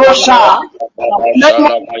 Makadosha. Powers of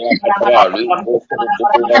the rest, our Lord of the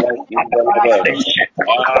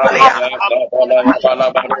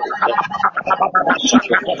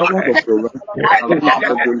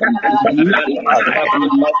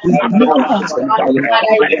deliver us in the name of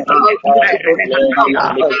Jesus. By your sovereign hand,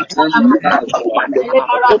 by your help,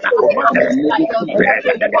 deliver us from the effect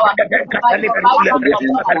and the negative of the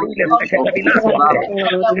enforcement of these vows, by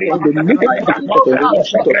the enforcement of the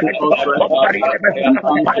sorcerers and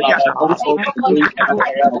enchanters, the also against us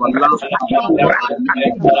and our loved ones in the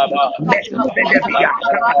name of Jesus. Whatever we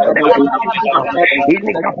have suffered of any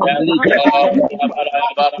negative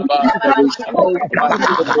that is caused because of the evil vows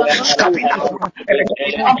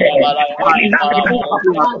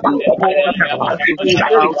by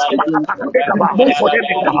those who have enforced evil vows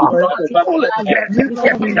against us.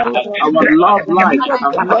 Wherever our love life have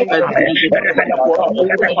suffered negative effects,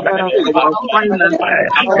 our finances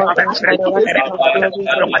have suffered negative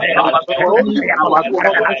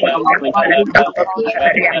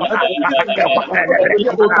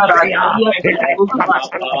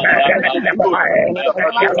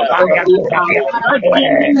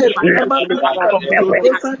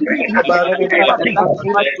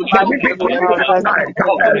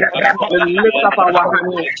We lift up our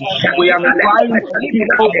hands. We are crying to you,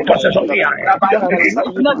 O God, that by the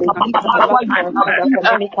greatness of your power you have given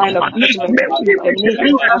us the ability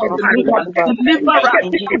to change and deliver us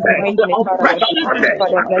from the oppression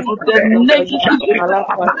of the negative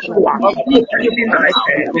effects of these evil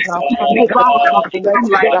powers, evil powers of sin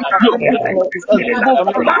like diabetes, evil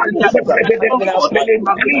powers that oh God,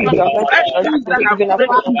 oppressions that have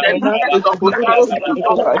taken the neck of marriage,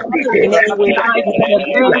 like the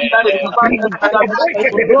burden that is fastened to the neck.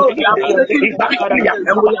 Oh, we are setting free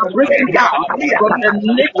and we are breaking out from the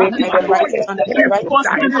negative effects and the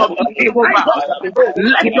enforcement of the evil vows.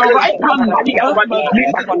 Let your right hand be our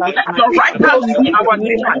defense. Let your right hand be our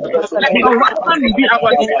defense. Let your right hand be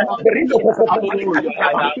our defense.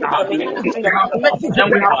 We have faith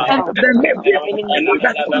and we have entered the name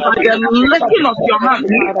that by the licking of your hand,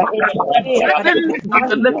 the enemies shall be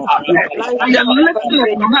lifted. By the lifting of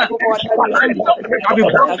your hand, our yokes shall be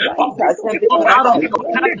broken. People out of your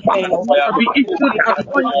hand shall be issued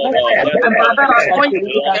anointing.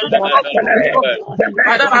 And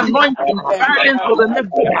by that anointing, by that anointing, burdens will be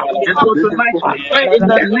lifted. And so tonight we pray in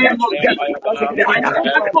the name of Jesus. By the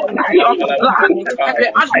advocacy of the blood, by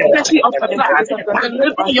the advocacy of the blood,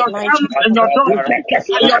 deliver your sons and your daughters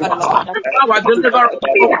by your power, deliver us,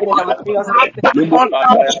 oh God. Have that on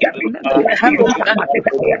earth in the heavens and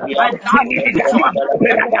by that power.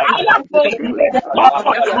 The fire goes oh God,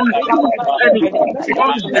 and consumes the enemy,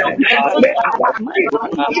 consume the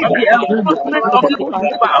of the enforcement of this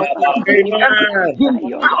evil vow and begin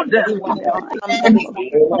bow them. Amen.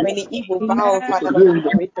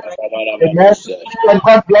 And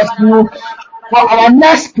God bless you. For our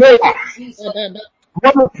next prayer, we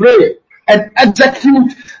want to pray and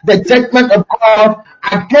execute the judgment of God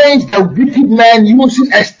against the wicked men using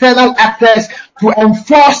external actors to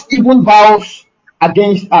enforce evil vows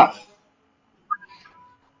against us.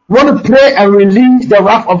 We want to pray and release the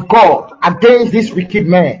wrath of God against these wicked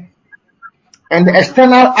men and the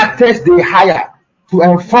external actors they hire to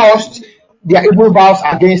enforce their evil vows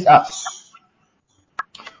against us.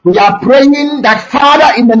 We are praying that,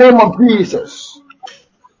 Father, in the name of Jesus,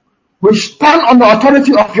 we stand on the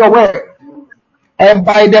authority of your word and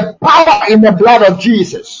by the power in the blood of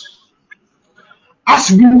Jesus,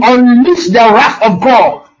 as we unleash the wrath of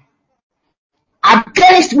God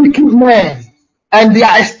against wicked men and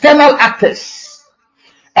their external actors,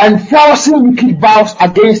 enforcing wicked vows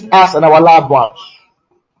against us and our loved ones.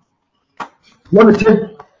 We want to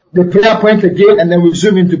take the prayer point again and then we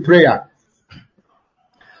zoom into prayer.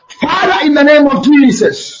 Father, in the name of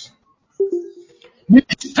Jesus, we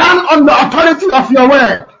stand on the authority of your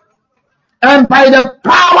word and by the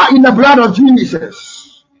power in the blood of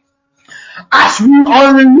Jesus, as we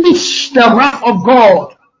unleash the wrath of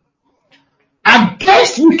God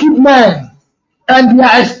against wicked men and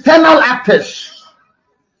their external actors,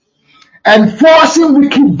 enforcing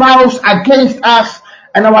wicked vows against us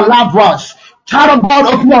and our loved ones. Child of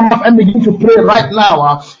God, open your mouth and begin to pray right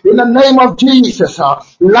now. In the name of Jesus.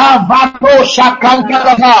 Lavato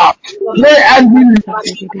Shakankarava. Pray and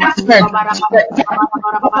release judgment. The judgment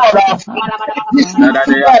of God against this wicked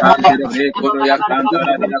Nadaria man. Kante de Brekoria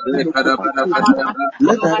Santararia Bekadabana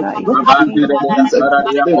Rabandi de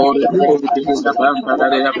Santararia Kore Bekadabana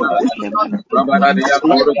Santararia Rabararia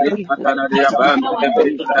Kore Bekatararia Bante de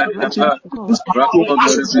Bekadabana Rakondo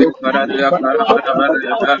de Bekadaria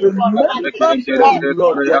Karabararia Bekende de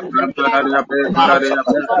Brekoria Santararia Bekadaria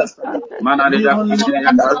Manaria Kine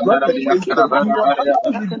Santararia Karabararia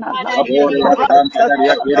Aboria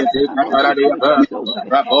Santararia Kere Bekatararia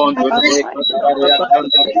Rabon to the Beka Tararia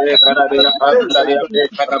Santa Beka Santararia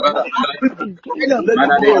Beka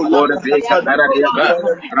Manaria Kore Beka Tararia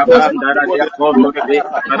Rabam Dararia Kon to the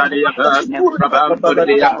Beka Tararia Rabam to the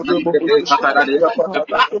Beka Tararia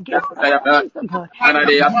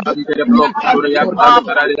Manaria Santa the Block Turia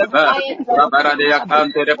Santararia Rabaradia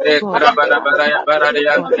Kante the Beka Rabararia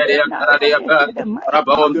Baradia Teria Tararia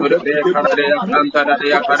Rabon to the Beka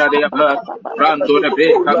Santararia Karadia Ran to the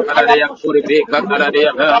Beka Tararia Kore Beka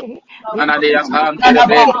Tararia Manadia Kan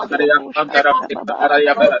Terebe, Kataria Kantara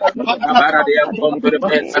Kataria Ber, Rabaradia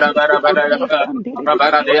Konturbe, Karabarabara Ber,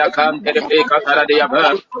 Rabaradia Kan Terebe, Kataradia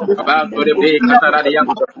Ber, Aban Turbe, Kataradia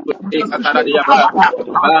Konturbe, Kataradia Ber,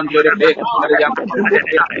 Aban Turbe, Kataria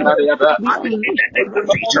Konturbe, Kataradia Ber, We unleash the wrath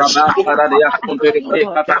of God Rabban Taradia upon us, oh Kunturbe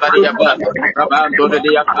God. Kataradia Ber, Rabban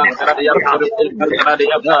Turadia Kantaradia Kurbe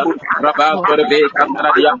Kataradia Ber, Rabban Turbe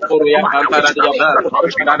Kataradia Kuria Kantaradia Ber,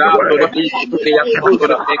 Rada Turbe Kuria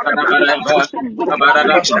Kunturbe Kataradia Ber,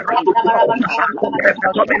 Rabarada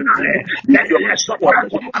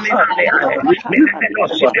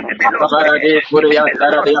Rabarade Kuria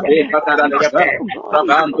Taradia Be Kataradia Ber, Oh God,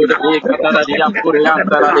 Rabban oh Turbe God, Kataradia in the Kuria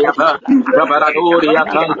name of Taradia Ber, Jesus. Rabaradoria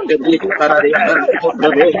Kantaradia Kataradia Ber,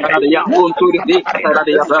 Rebe Karadia Kunturbe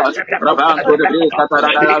Kataradia Ber, Rabban Turbe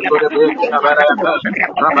Kataradia Turbe Kataradia Ber,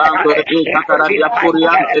 Rabban Turbe Kataradia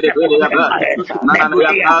Kurian Terebe Ber,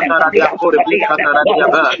 Nanania Kantaradia Kurbe Kataradia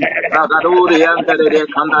Ber, Ragadurian Tere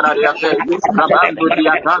Kandaradia Ber, Rabban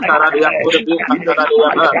Duria Kantaradia Kurbe Kataradia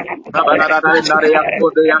Ber, Rabaradaria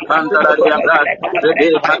Kuria Kantaradia Ber,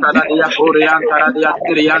 Rebe Kataradia Kurian Taradia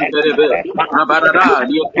Kirian Terebe, Rabarada,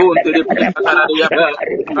 Yukun Terebe Kataradia Ber,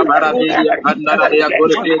 Rabaradia Kandaradia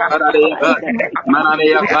Kurbe Kataradia Ber, In the mighty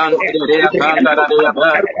name Manania of Kantaradia Kantaradia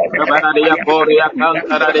Ber, Rabaradia Korea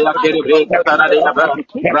Kantaradia Kiribe Kataradia Ber,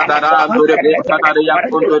 Radaran Turebe Kataria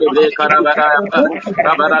Kunturebe Karabara Ber,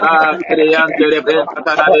 Rabarada Kirian Terebe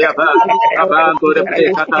Kataradia Ber, Raban Turebe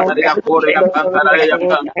Kataradia Korea Kantaradia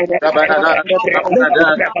Ber, Rabarada,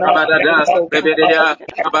 Rabarada, Rabarada, Rebedia,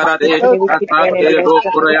 Rabarade, Rakan Terebo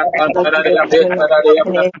Korea Kantaradia Ber Karadia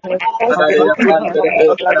Ber, Rabarada Kanterebe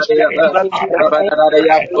Karadia Ber,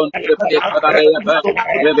 Rabarada Kunturebe Karadia Ber,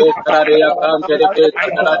 Rebe Karadia Kanterebe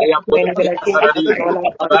Karadia Kunturebe Karadia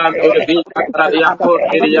Abanto de Vita Karadia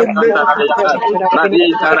Kotiria Kantaradia Ber,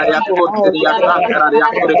 Radi Karadia Kotiria Kantaradia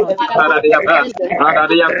Kotiria Karadia Ber,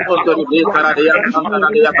 Radaria Kunto de Vita Karadia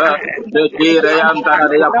Kantaradia Ber, Bekire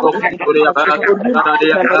Antaradia Kotiria Ber,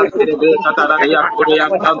 Radaria Kanterebe Karadia Kotiria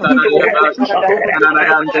Kantaradia Ber,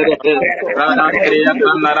 Ananayante, Rananteria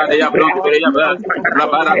Kanaradia Bronteria Ber,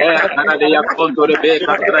 Rabarade Karadia Kunto de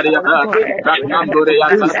Vita Karadia Ber, Rakanduria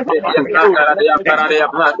Kanteria Kantaradia Karadia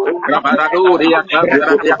Ber, Rabaraduria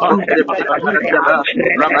Kantaradia Kunteria Kantaradia Ber,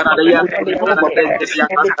 Rabaradia Kantaradia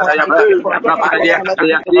Kantaradia Ber, Rabaradia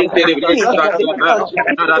Karadia Kinteria Kantaradia Ber,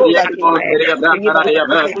 Radia Kunteria Kantaradia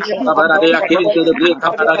Ber, Rabaradia Kinteria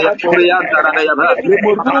Kantaradia Kurian Taradia Ber,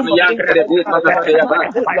 Rabaradia Kinteria Kantaradia Ber,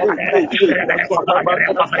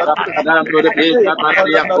 Rabaradan to the Big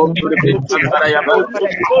Kantaradia Kunteria Kantaradia Ber,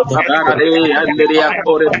 Rabarade Anderia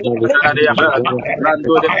Kore Kantaradia Ber,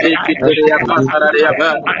 Rando de Pekiteria Kantaradia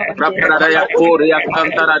Ber, Rabaraya Korea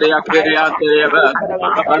Kantaradia Kirianteria Ber,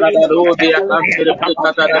 Rabaradodia Kantere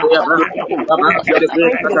Pekataradia Ber, Rabantere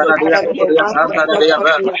Pekataradia Korea Kantaradia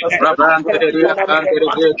Ber, Rabanteria Kantere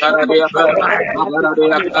Pekaradia Ber,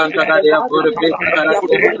 Rabaradia Kantaradia Kore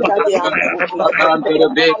Pekataradia Ber, Rabantere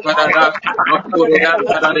Pekarada, Korea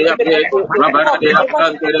Kantaradia Ber, Rabaradia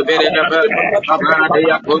Kantere Berea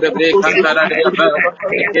Abaradia Kodabre Kantaradia Ba,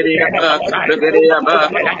 Rekiria Ba, Reberia Ba,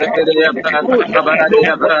 Reberia Ba,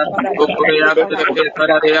 Abaradia Ba, Ukuria to the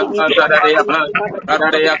Pekaradia Kantaradia Ba,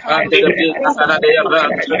 Karadia Kante the Pekaradia Ba,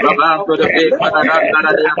 Raban to the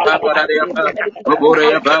Pekaradia Kantaradia Ba,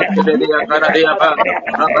 Uburia Ba, Kedia Karadia Ba,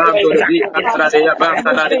 Raban to the Pekaradia Ba,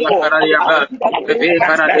 Karadia Ba, the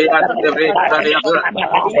Pekaradia to the Pekaradia Ba,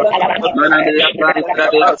 Manadia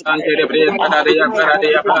Kantaradia Kante the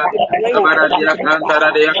Pekaradia Ba, Rabaradia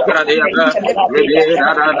Kantaradia Karadia Ba,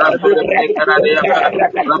 Ribera to the Pekaradia Ba,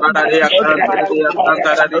 Rabaradia Kantaradia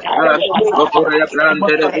Kantaradia Ba, Bokuria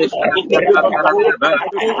Brante the Pekaradia Kantaradia Ba,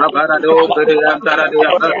 Rabarado to the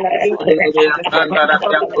Antaradia Ba, Riberia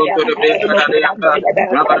Kantaradia Kunto the Pekaradia Ba,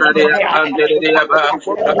 Rabaradia Kantaradia Ba,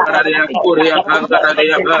 Rabaradia Kuria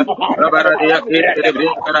Kantaradia Ba, Rabaradia Kinte the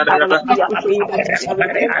Pekaradia Ba,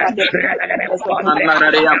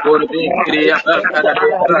 Manararia Kurbi Kriya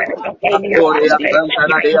Kantaradia Akoria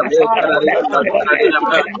Kantaradia Karadia Kantaradia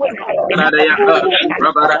Karadia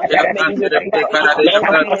Rabaradia Kantaradia Karadia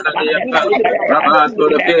Kantaradia Rabato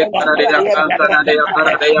the Karadia Kantaradia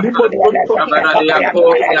Karadia Rabaradia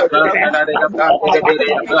Koria Kantaradia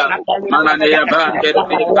Kantaradia Manania Bante the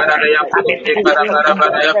Karadia Kurbi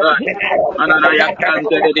Karabarabaradia Mananaya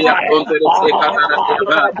Kantaradia Kantaradia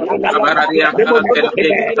Karadia Rabaradia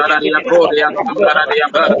Kantaradia Karadia Koria Kantaradia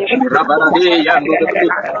Rabarade Yandu the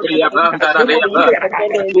Kuria Bandaradia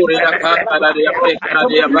Kuria Kantaradia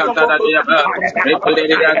Pekaradia Bandaradia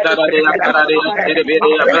Rekiria Taradia Karadia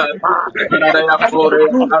Kiribiria Manaraya Korea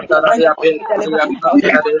Kantaradia Pekaria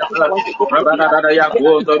Kantaradia Rabaradaria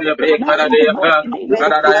Kundoria Pekaradia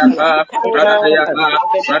Radadayaka, Radadayaka,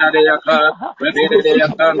 Radadayaka,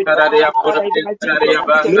 Radadayaka, Radadaya Kurapik, Radadaya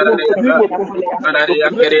Ban, Radadayaka, Radadaya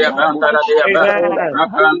Kiria Ban, Radadaya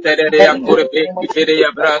Rakan, Radadaya Kurapik, Kiria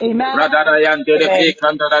Brat, Radadaya Derepik,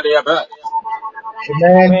 and Radadaya.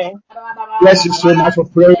 Amen. Bless you so much for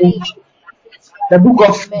praying. The book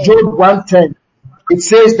of Job 110, it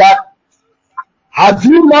says that, have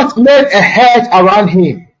you not made a hedge around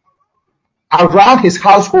him, around his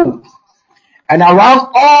household, and around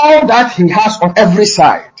all that he has on every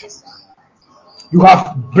side? You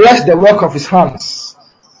have blessed the work of his hands,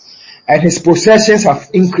 and his possessions have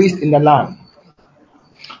increased in the land.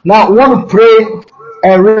 Now we want to pray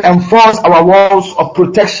and reinforce our walls of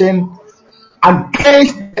protection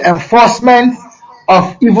against the enforcement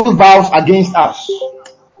of evil vows against us.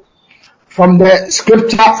 From the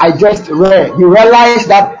scripture I just read, we realize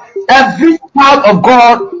that every child of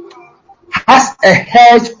God has a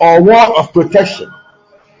hedge or wall of protection,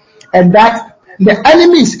 and that the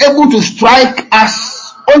enemy is able to strike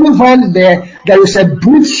us only when there is a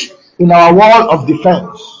breach in our wall of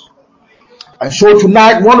defense. And so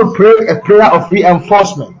tonight we want to pray a prayer of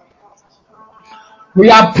reinforcement. We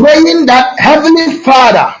are praying that, Heavenly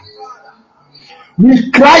Father,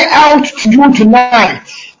 we cry out to you tonight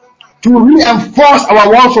to reinforce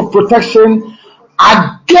our walls of protection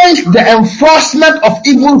against the enforcement of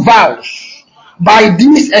evil vows by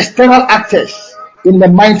these external actors in the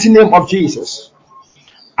mighty name of Jesus.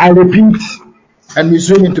 I repeat and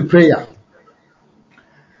resume into prayer.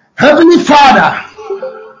 Heavenly Father,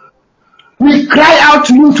 we cry out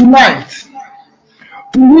to you tonight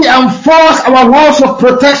to reinforce our walls of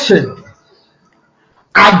protection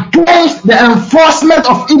against the enforcement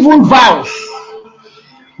of evil vows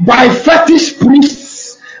by fetish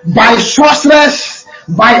priests, by sorcerers,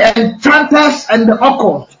 by enchanters and the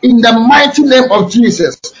occult, in the mighty name of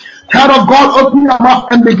Jesus. Child of God, open your mouth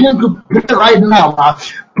and begin to pray right now.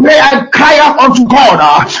 Pray and cry out unto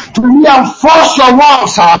God to reinforce your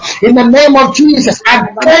walls in the name of Jesus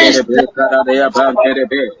against Banterebe, Karadaya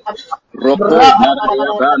Banterebe, Roko,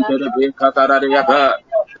 Nadaya Banterebe, Kataraya Ba,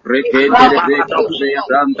 Rekenterebe, Kataraya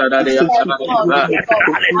Bantaraya Kataraya Ba,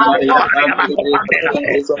 Maria Banterebe,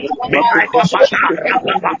 Kataraya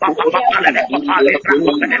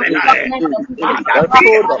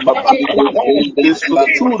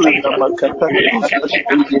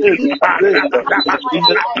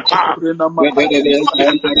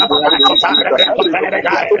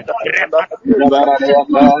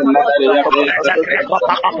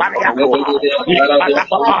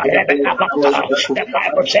The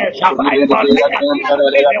Bible says, have I not made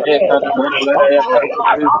the wall of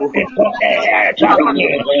fire before the hedge around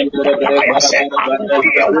you? Jeremiah said, I will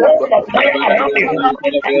be a wall of fire around you, and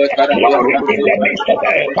the glory in the midst of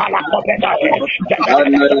it.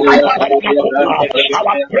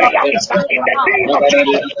 Our prayer is that in the name of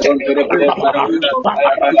Jesus, every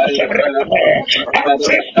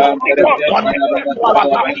family war connected to our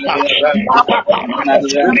life, those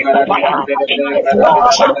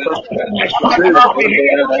walls upon my father's family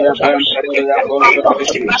here, in the name of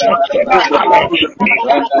Jesus,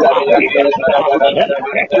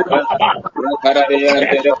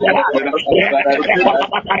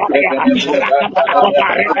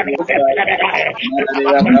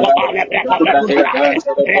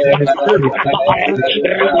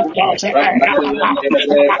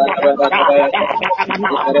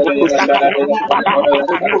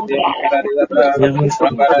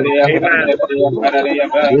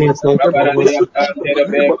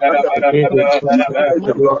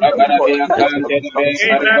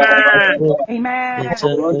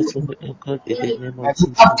 and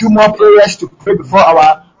we have two more prayers to pray before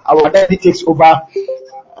our daddy takes over. I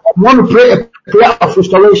want to pray a prayer of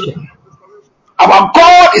restoration. Our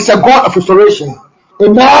God is a God of restoration.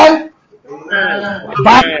 Amen.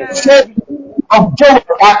 Bible says of Job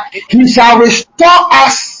that he shall restore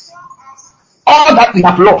us all that we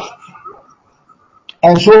have lost.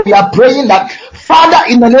 And so we are praying that,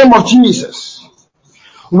 Father, in the name of Jesus,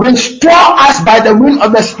 restore us by the wind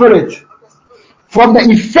of the Spirit from the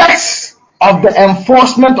effects of the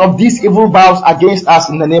enforcement of these evil vows against us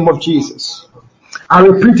in the name of Jesus. I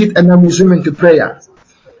repeat it and then we zoom into prayer.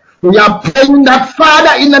 We are praying that,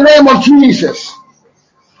 Father, in the name of Jesus,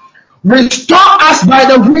 restore us by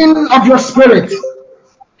the wind of your Spirit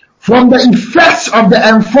from the effects of the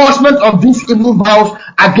enforcement of these evil vows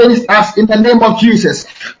against us in the name of Jesus.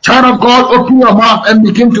 Child of God, open your mouth and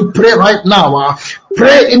begin to pray right now.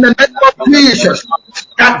 Pray in the name of Jesus.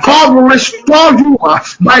 that God will restore you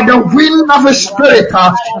by the wind of His Spirit.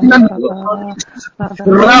 In the name Father,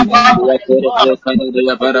 in the name of Jesus, restore us,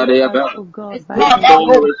 Restore, O God, by the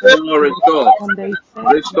wind of your spirit, restore. from the effects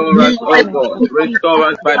of Restore us, O darkness, God. of Restore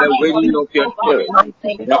us by the wind evil, of your in the spirit.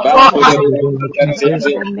 mighty name of Rabba Jesus. Kodere,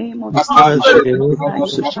 In the name of Restore us Jesus, by the name of by the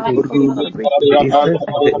Jesus. power of the Holy The Ghost, effects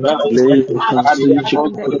of the labor can see from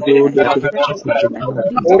the effects of the darkness, of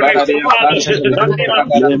evil, Le makasudi bre makasudi effects of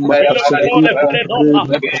darkness,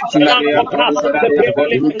 in the name of Jesus.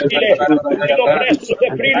 We makura toko suta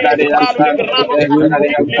le mahasi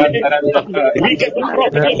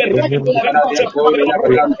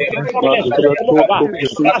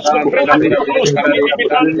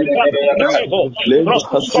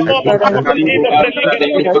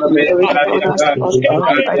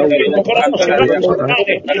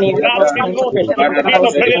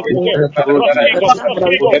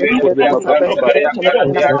bakuri the effect that will affect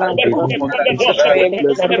our life.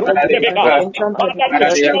 The effect that will affect the makaba.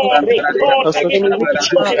 That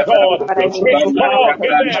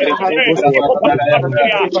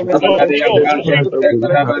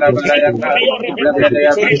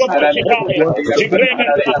we need is helpless.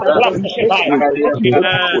 As a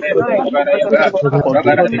because our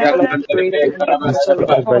within our destiny, the destiny what has been we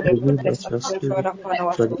covered by the wind of your spirit,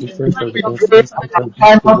 by the effects of the enforcement of the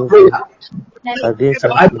final evil prayer. against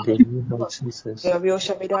us I in the name of Jesus. Your will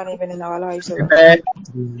shall be done even in our lives, O Lord. Amen.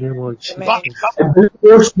 In the name of Amen. Jesus. I believe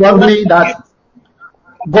so strongly that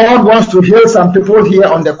God wants to heal some people here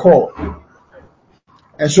on the call.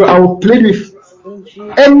 And so I will plead with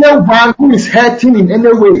In anyone who is hurting in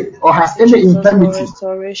any way or has any Jesus for infirmity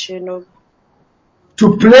restoration, oh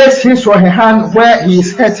to place his or her hand where he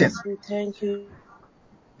is hurting Jesus, we thank you.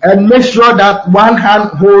 and make sure that one hand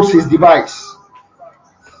holds his device.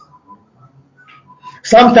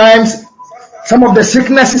 Sometimes some of the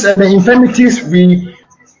sicknesses and the infirmities we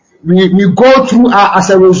go through are as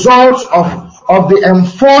a result of the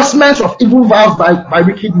enforcement of evil vows by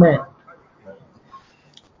wicked men.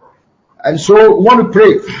 And so we want to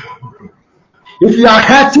pray. If you are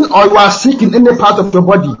hurting or you are sick in any part of your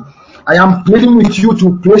body, I am pleading with you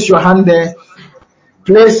to place your hand there.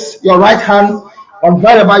 Place your right hand on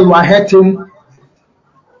wherever you are hurting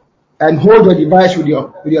and hold the device with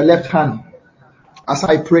your left hand as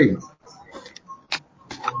I pray.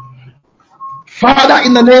 Father,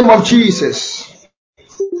 in the name of Jesus,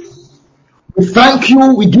 we thank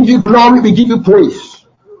you, we give you glory, we give you praise.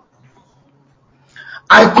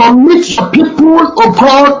 I commit your people, O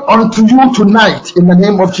God, unto you tonight in the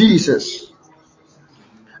name of Jesus.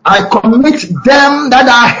 I commit them that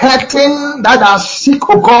are hurting, that are sick,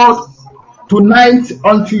 O God, tonight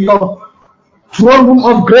unto your throne room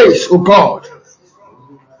of grace, O God.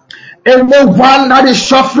 Anyone that is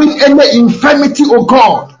suffering any infirmity, O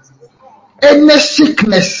God, any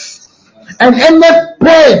sickness and any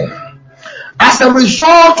pain as a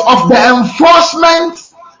result of the enforcement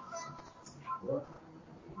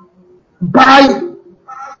by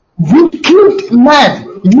wicked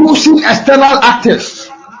men using external actors,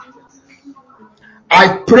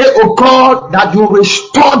 I pray, O God, that you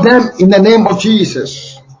restore them in the name of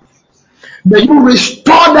Jesus. May you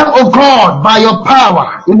restore them, O God, by your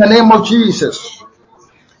power in the name of Jesus.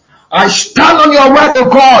 I stand on your word, O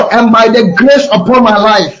God, and by the grace upon my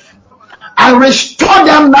life, I restore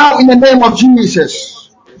them now in the name of Jesus.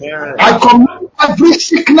 I command every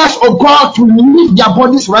sickness, O God, to leave their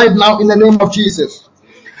bodies right now in the name of Jesus.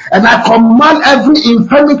 And I command every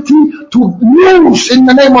infirmity to loose in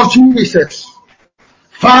the name of Jesus.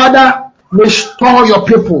 Father, restore your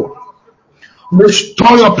people.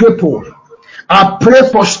 Restore your people. I pray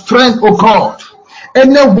for strength, oh God.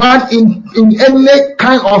 Anyone in any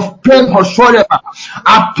kind of pain whatsoever,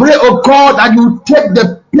 I pray, oh God, that you take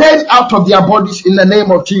the pain out of their bodies in the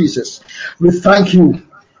name of Jesus. We thank you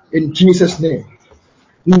in Jesus' name.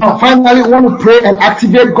 Now, finally, we want to pray and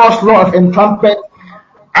activate God's law of entrapment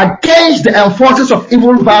against the enforcers of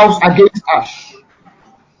evil vows against us.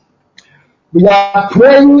 We are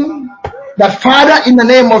praying that, Father, in the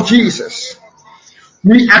name of Jesus,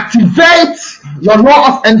 we activate your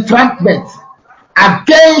law of entrapment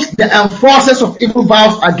against the enforcers of evil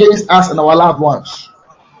vows against us and our loved ones.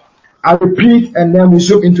 I repeat and then we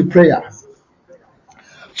zoom into prayer.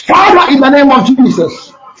 Father, in the name of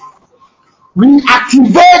Jesus, we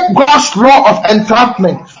activate God's law of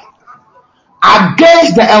entrapment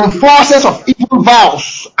against the enforcers of evil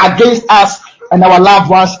vows against us and our loved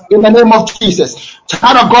ones in the name of Jesus.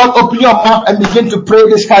 Child of God, open your mouth and begin to pray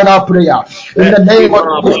this final prayer. In the name of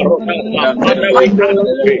Jesus. Father, we ask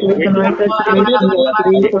you, we come before you, Lord.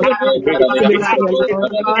 We ask you, we ask you in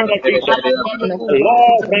the name of Jesus.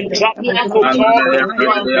 Lord, when trouble comes,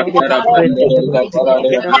 God declare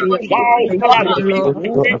vows over the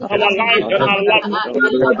people in our lives and our loved ones.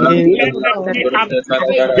 Let them be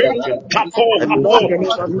unveiled. Kapo, kapo.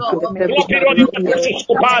 Klopiro Patus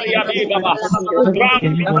Kupari Abigaba. Ram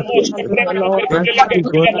Mamos Kremeno Belegaba.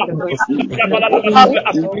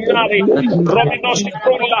 Aspinari. Rominos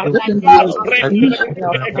Krulla.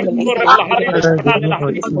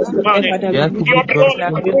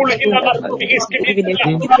 Rule in the Iskimilla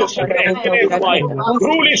Kuspre Kinewai.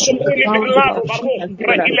 Rule Sumuli Milano Baros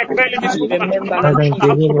Brahile Krelimis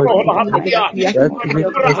Hatia.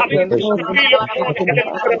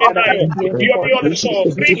 Io so,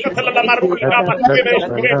 Grita la Maruna Matire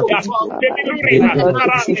Spretia, Temilurina,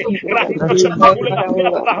 Marande, Rahina Sapule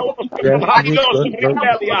Bahuno, Hadios,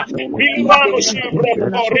 Rebellia, Milano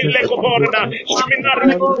Silbro, Rile Coporna,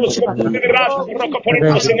 Seminari Miras,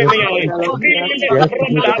 Rocoporino Sinemiai, Mille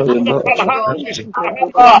Caprona, Alahandis,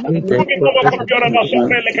 Moving over from Joraba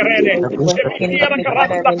Soprele Carene, Seminiera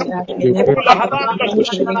Caranda, Ula Harandos,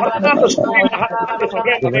 Harandos, Harandos,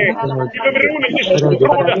 Brene, Iberune is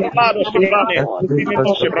Brode Halados, Kibrane,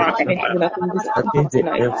 Dimeno Sebrakataya.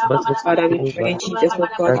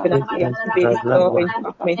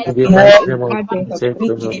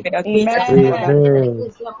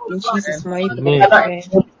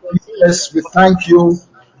 Yes, we thank you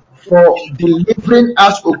for delivering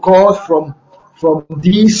us, O God, from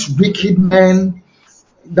these wicked men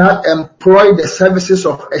that employ the services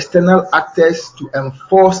of external actors to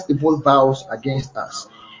enforce evil vows against us.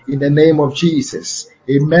 In the name of Jesus.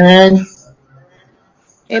 Amen.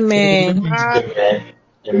 Amen. Amen.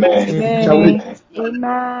 Amen. Shall we?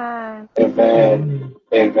 Amen. Amen.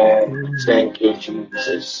 Amen. Thank you,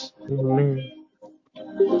 Jesus.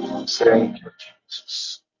 Thank you,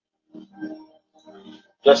 Jesus.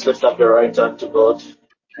 Just lift up your right hand to God.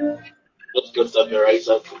 Just lift up your right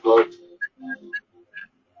hand to God.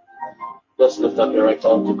 Just lift up your right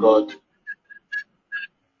hand to God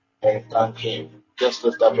and thank Him. Just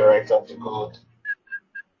lift up your right hand to God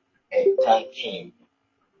and thank Him.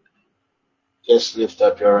 Just lift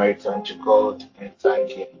up your right hand to God and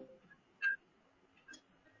thank Him.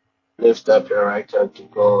 Lift up your right hand to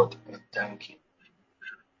God and thank Him.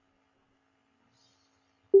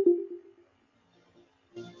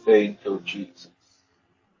 Thank you, Jesus.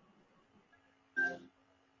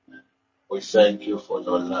 We thank you for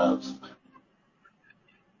your love.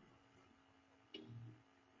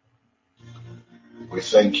 We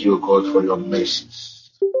thank you, God, for your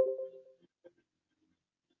mercies.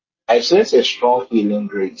 I sense a strong healing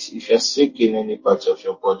grace. If you're sick in any part of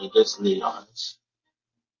your body, just lay your hands.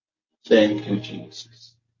 Thank you,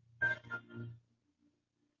 Jesus.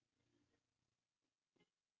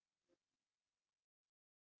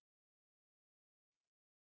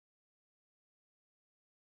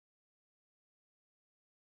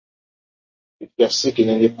 If you're sick in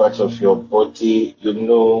any part of your body, you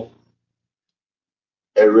know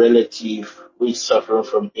a relative who is suffering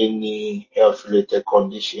from any health related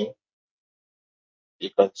condition, you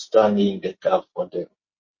can stand in the gap for them.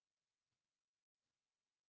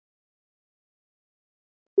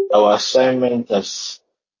 Our assignment as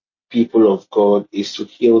people of God is to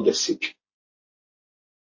heal the sick,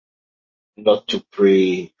 not to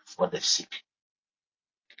pray for the sick.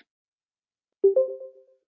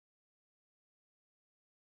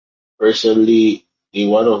 Personally, in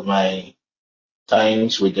one of my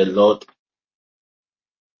times with the Lord,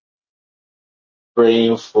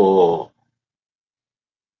 praying for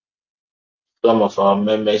some of our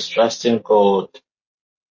members, trusting God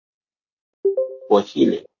for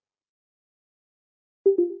healing.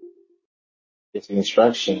 His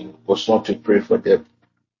instruction was not to pray for them.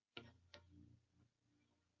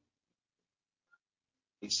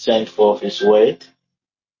 He sent forth His word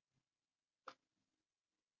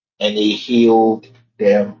and He healed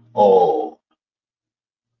them all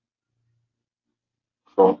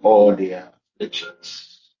from all their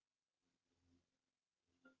afflictions.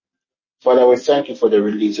 Father, we thank you for the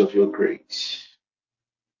release of your grace.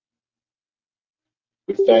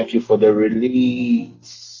 We thank you for the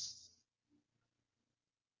release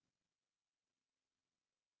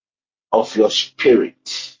of your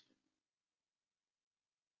spirit.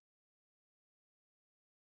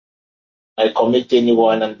 I commit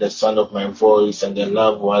anyone under the sound of my voice and their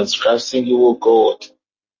loved ones, trusting you, O God,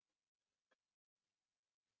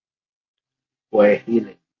 for a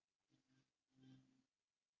healing.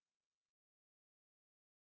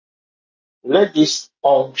 Let this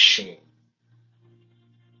unction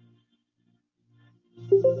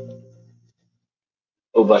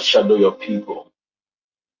overshadow your people.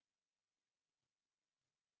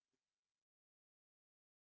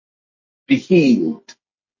 Be healed.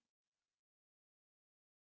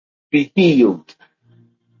 Be healed.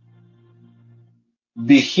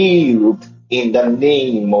 Be healed in the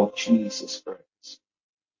name of Jesus Christ.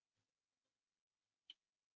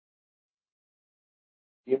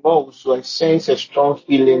 You know, so I sense a strong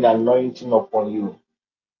healing anointing upon you.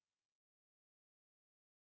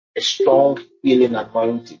 A strong healing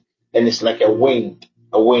anointing. And it's like a wind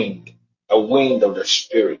of the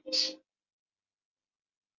Spirit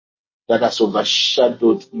that has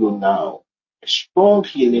overshadowed you now. A strong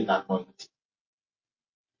healing anointing.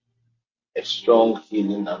 A strong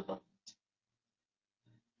healing anointing.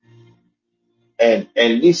 And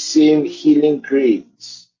this same healing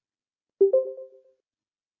grace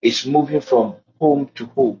is moving from home to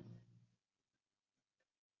home.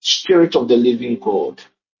 Spirit of the living God,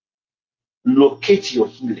 locate your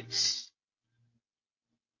healings.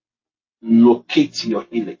 Locate your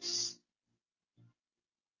healings.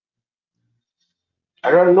 I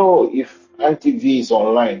don't know if Auntie V is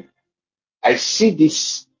online. I see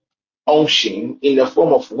this unction in the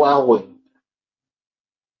form of whirlwind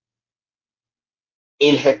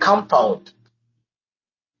in her compound.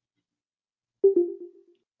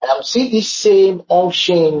 And I'm seeing this same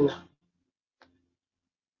unction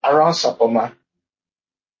around Sapoma.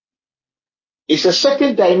 It's a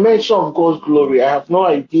second dimension of God's glory. I have no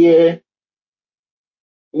idea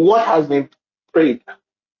what has been prayed,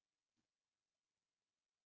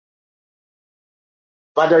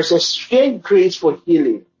 but there's a strange grace for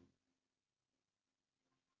healing.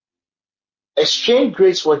 A strange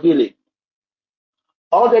grace for healing.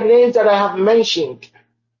 All the names that I have mentioned,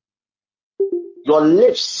 your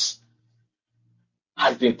lips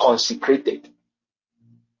has been consecrated.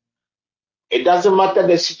 It doesn't matter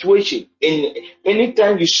the situation.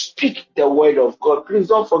 Anytime you speak the word of God, please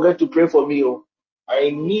don't forget to pray for me. Oh, I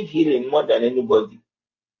need healing more than anybody.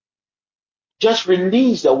 Just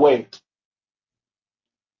release the word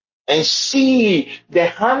and see the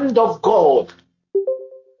hand of God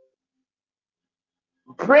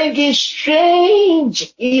bringing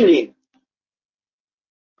strange healing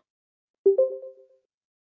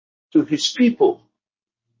to his people.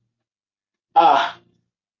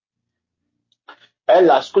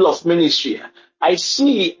 Ella, School of Ministry. I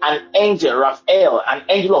see an angel, Raphael, an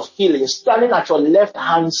angel of healing, standing at your left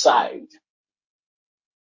hand side.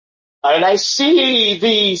 And I see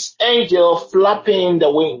this angel flapping the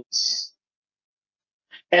wings.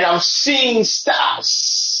 And I'm seeing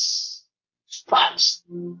stars, sparks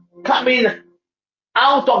coming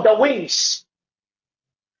out of the wings.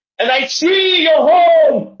 And I see your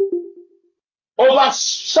home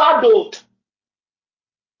overshadowed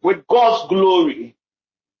with God's glory.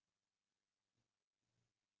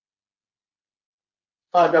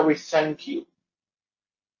 Father, we thank you.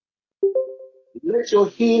 Let your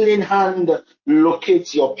healing hand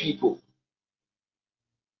locate your people.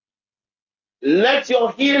 Let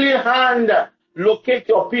your healing hand locate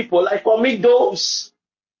your people. I commit those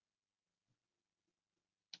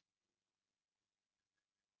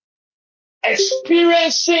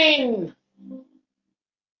experiencing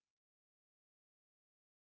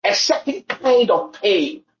a certain kind of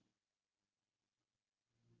pain.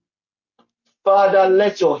 Father,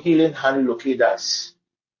 let your healing hand locate us.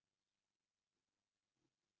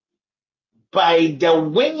 By the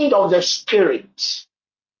wind of the Spirit.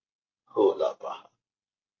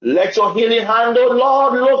 Let your healing hand, oh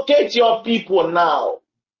Lord, locate your people now.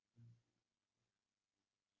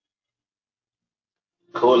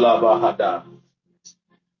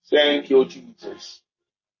 Thank you, Jesus.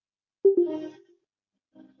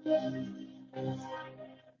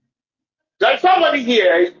 There's somebody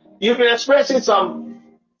here, you've been expressing some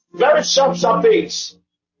very sharp pains.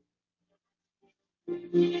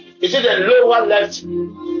 Is it the lower left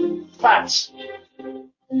part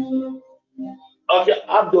of your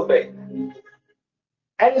abdomen?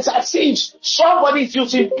 And it's as if somebody's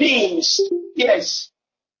using pins. Yes.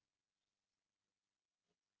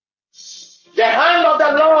 The hand of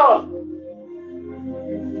the Lord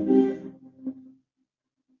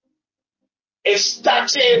is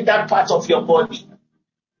touching that part of your body.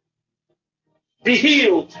 Be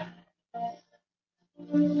healed.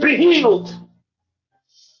 Be healed.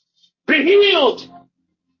 Be healed.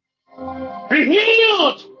 Be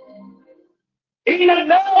healed. In the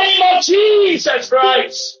name of Jesus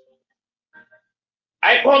Christ.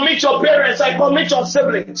 I commit your parents. I commit your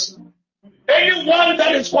siblings. Anyone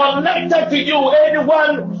that is connected to you,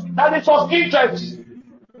 anyone that is of interest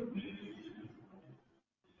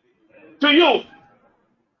to you.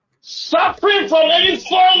 Suffering from any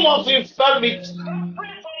form of infirmity.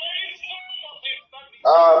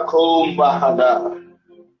 Akomahada.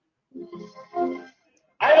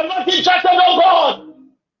 I am not interested, oh God,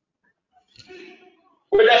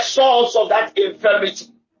 with the source of that infirmity.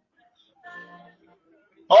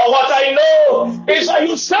 Or what I know is that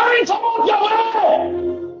you send forth your way.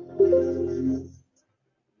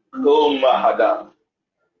 Komahada.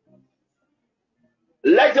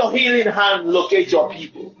 Let your healing hand locate your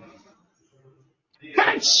people.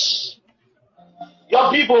 Catch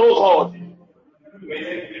your people, oh God.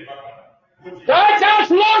 Touch us,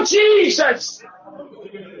 Lord Jesus.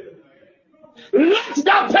 Let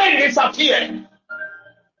that pain disappear.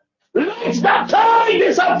 Let that pain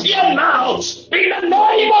disappear now. In the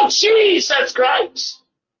name of Jesus Christ.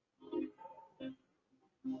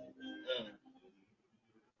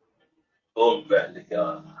 Oh,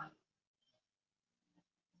 God.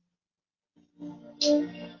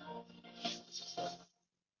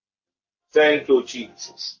 Thank you,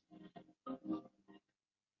 Jesus.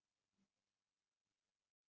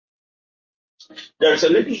 There's a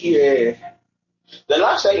lady here. The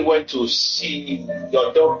last time you went to see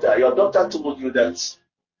your doctor told you that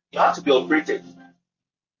you have to be operated.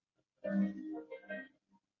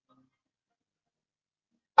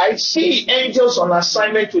 I see angels on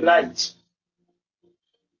assignment tonight,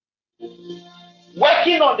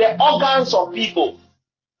 working on the organs of people.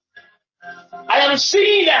 I am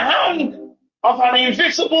seeing the hand of an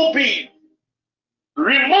invisible being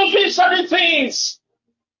removing certain things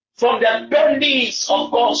from the bellies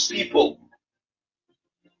of God's people.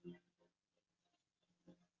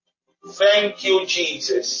 Thank you,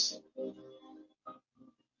 Jesus.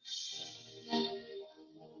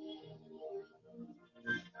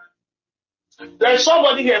 There's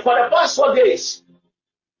somebody here for the past 4 days.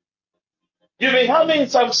 You've been having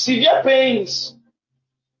some severe pains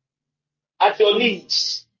at your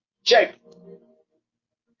knees. Check.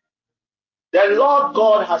 The Lord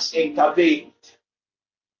God has intervened.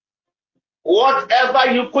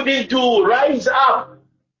 Whatever you couldn't do, rise up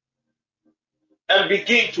and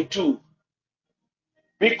begin to do.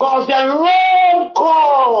 Because the Lord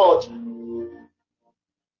God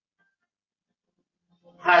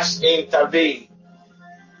has intervened.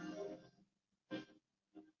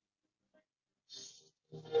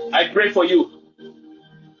 I pray for you.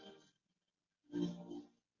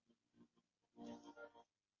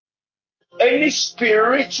 Any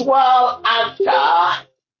spiritual anchor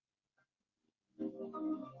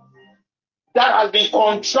that has been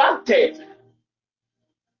contracted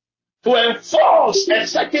to enforce a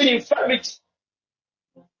certain infirmity,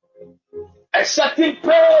 a certain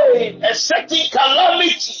pain, a certain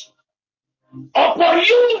calamity upon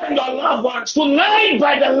you and your loved ones tonight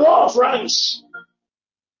by the law of ranks.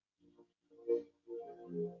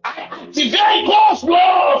 I activate God's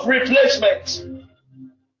law of replacement.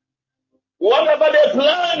 Whatever they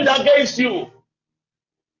planned against you,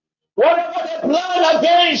 whatever they planned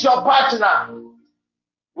against your partner,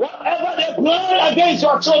 whatever they plan against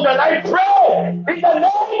your children, I pray in the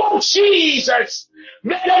name of Jesus.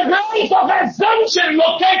 May the grace of exemption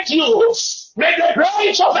locate you. May the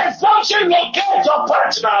grace of exemption locate your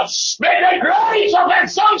partner. May the grace of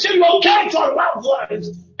exemption locate your loved ones.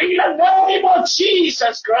 In the name of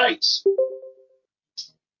Jesus Christ.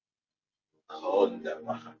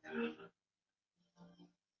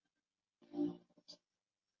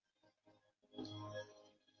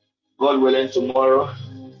 God willing, tomorrow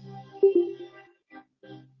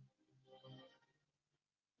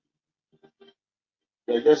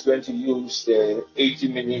we're just going to use the 80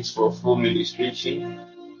 minutes for full ministration.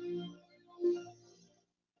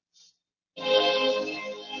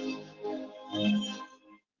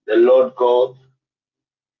 The Lord God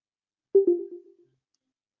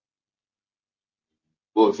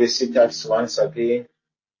will visit us once again.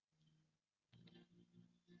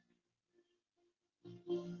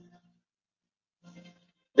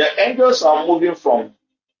 The angels are moving from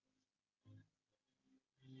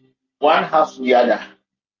one half to the other,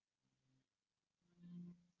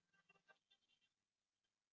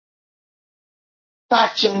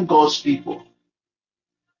 touching God's people.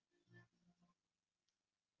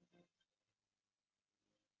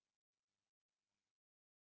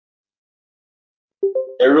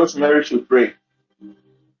 A Rosemary should pray.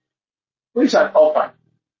 Who is an orphan?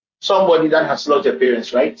 Somebody that has lost their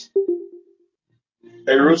parents, right?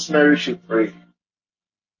 A Rosemary should pray.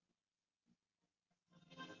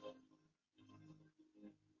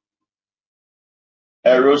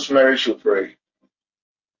 A Rosemary should pray.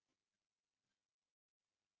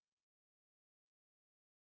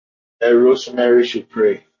 and Rosemary should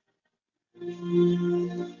pray.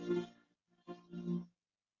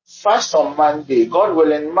 Fast on Monday. God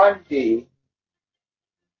willing, Monday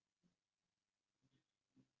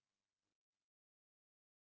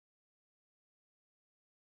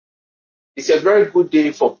is a very good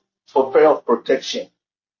day for prayer of protection.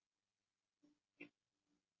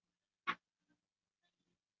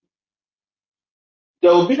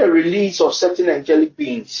 There will be the release of certain angelic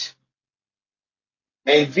beings,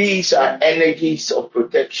 and these are energies of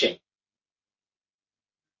protection.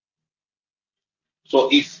 So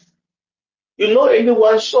if you know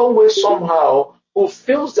anyone somewhere, somehow, who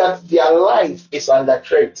feels that their life is under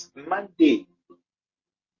threat, Monday,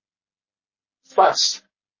 fast,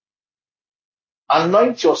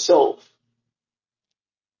 anoint yourself,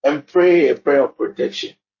 and pray a prayer of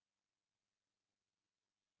protection.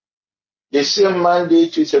 The same Monday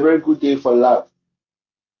too is a very good day for love.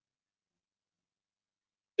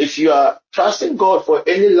 If you are trusting God for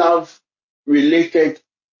any love related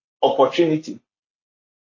opportunity,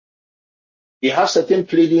 you have certain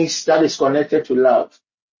pleadings that is connected to love.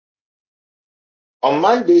 On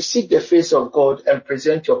Monday, seek the face of God and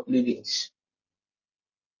present your pleadings.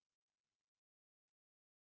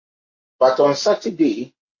 But on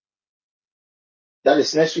Saturday, that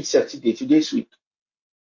is next week Saturday, today's week,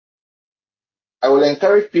 I will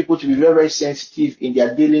encourage people to be very, very sensitive in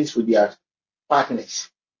their dealings with their partners.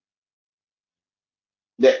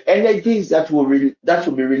 The energies that will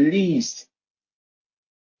be released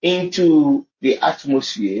into the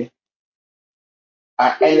atmosphere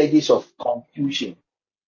are energies of confusion.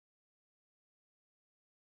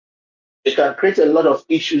 It can create a lot of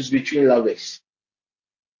issues between lovers.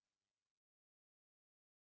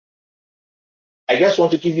 I just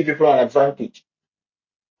want to give you people an advantage.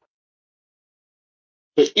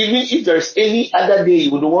 So even if there's any other day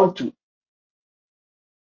you would want to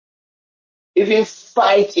even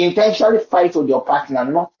intentionally fight with your partner,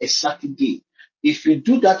 not a Saturday. If you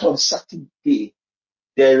do that on Saturday,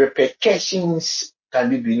 the repercussions can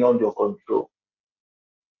be beyond your control.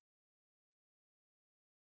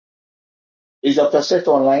 Is Dr. Seth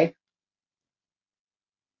online?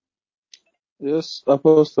 Yes,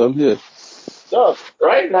 Apostle, I'm here. So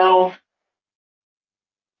right now,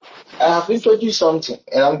 I have introduced something,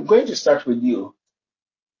 and I'm going to start with you.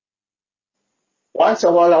 Once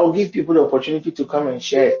a while, I will give people the opportunity to come and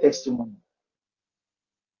share a testimony.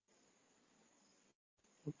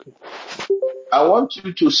 Okay. I want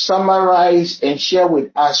you to summarize and share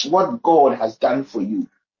with us what God has done for you.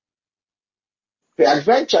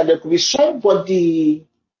 Peradventure, there could be somebody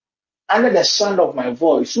under the sound of my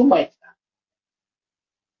voice who might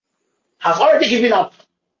have already given up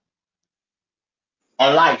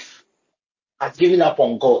on life, has given up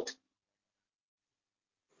on God.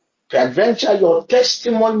 Peradventure, your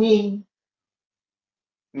testimony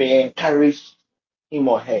may encourage him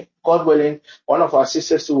or her. God willing, one of our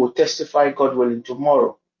sisters who will testify, God willing,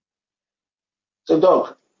 tomorrow. So,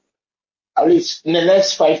 Doc, at least in the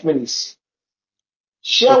next 5 minutes,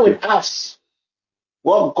 share Okay. with us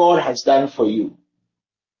what God has done for you.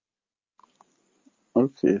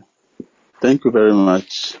 Okay. Thank you very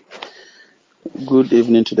much. Good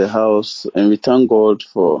evening to the house, and we thank God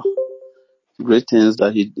for great things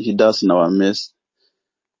that He does in our midst.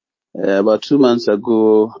 About 2 months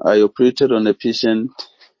ago, I operated on a patient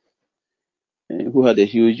who had a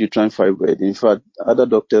huge uterine fibroid. In fact, other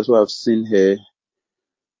doctors who have seen her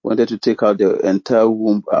wanted to take out the entire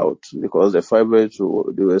womb out because the fibroids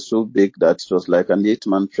they were so big that it was like an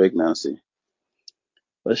 8-month pregnancy.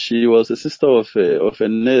 But she was a sister of a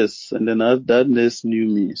nurse, and then that nurse knew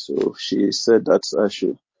me, so she said that I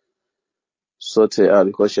should sort her out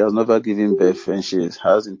because she has never given birth and she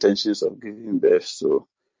has intentions of giving birth, so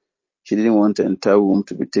she didn't want the entire womb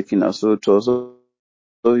to be taken out. So it was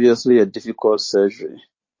obviously a difficult surgery.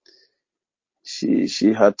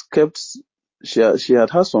 She had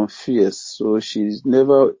had some fears, so she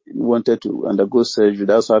never wanted to undergo surgery.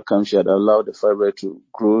 That's how come she had allowed the fibroid to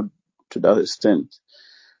grow to that extent.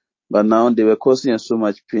 But now they were causing her so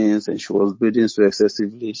much pains and she was bleeding so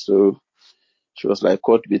excessively. So she was like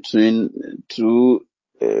caught between two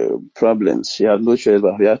problems. She had no choice,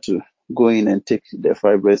 but we had to go in and take the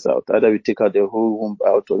fibroids out. Either we take out the whole womb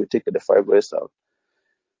out or we take the fibroids out.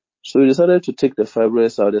 So we decided to take the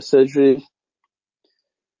fibroids out. The surgery,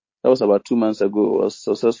 that was about 2 months ago, was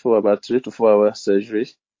successful, about 3 to 4 hour surgery.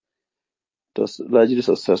 It was largely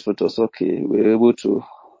successful. It was okay. We were able to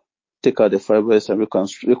take out the fibroids and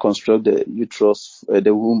reconstruct the uterus,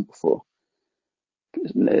 the womb for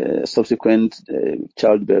subsequent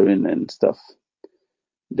childbearing and stuff.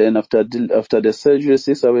 Then after the surgery,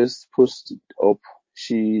 6 hours post-op,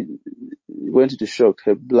 she went into shock.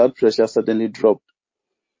 Her blood pressure suddenly dropped.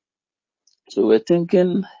 So we're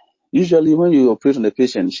thinking, usually when you operate on a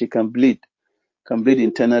patient, she can bleed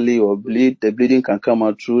internally or bleed. The bleeding can come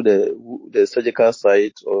out through the surgical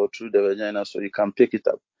site or through the vagina, so you can pick it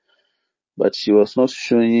up. But she was not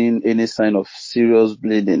showing any sign of serious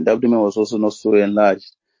bleeding. The abdomen was also not so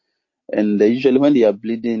enlarged. And usually when they are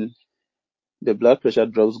bleeding, the blood pressure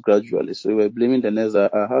drops gradually. So we were blaming the nurse,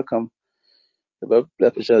 how come the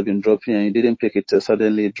blood pressure has been dropping and you didn't pick it,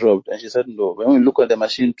 suddenly it dropped? And she said, no. When we look at the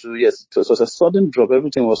machine too, yes, it was a sudden drop.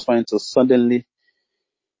 Everything was fine. So suddenly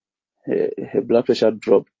her blood pressure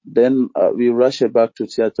dropped. Then we rushed her back to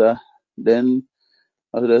theater. Then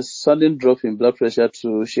after the sudden drop in blood pressure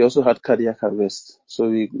too, she also had cardiac arrest. So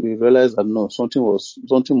we realized that no, something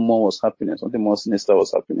more was happening, something more sinister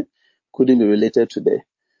was happening. Couldn't be related to the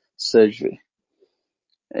surgery.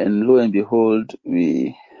 And lo and behold,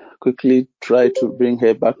 we quickly tried to bring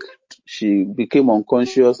her back. She became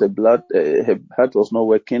unconscious. Her heart was not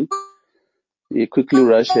working. We quickly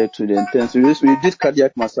rushed her to the intensive. We did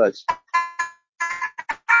cardiac massage.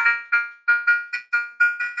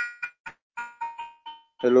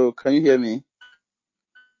 Hello, can you hear me?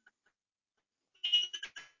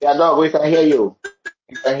 Yeah, no, we can hear you.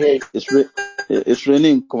 We can hear you. It's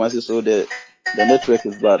raining in Kumasi, so the network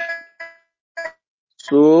is bad.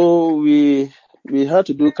 So we had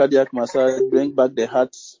to do cardiac massage, bring back the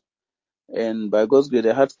heart, and by God's grace,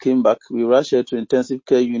 the heart came back. We rushed her to intensive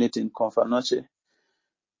care unit in Confanoche,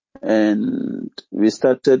 and we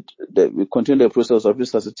continued the process of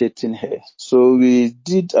resuscitating her. So at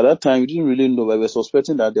that time, we didn't really know, but we were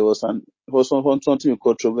suspecting that there was something we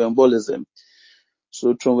call thromboembolism.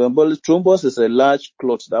 So thrombus is a large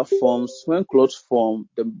clot that forms. When clots form,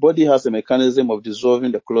 the body has a mechanism of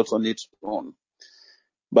dissolving the clots on its own.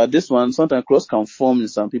 But this one, sometimes clots can form in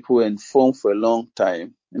some people and form for a long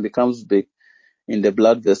time and becomes big in the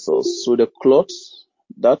blood vessels. So the clots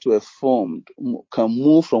that were formed can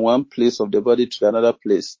move from one place of the body to another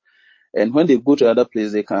place. And when they go to another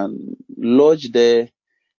place, they can lodge there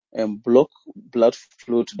and block blood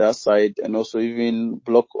flow to that side and also even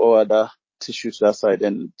block all other tissue to that side,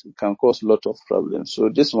 and can cause a lot of problems. So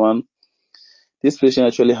this patient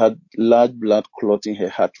actually had large blood clot in her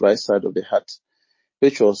heart, right side of the heart,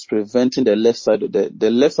 which was preventing the left side of the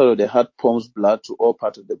left side of the heart pumps blood to all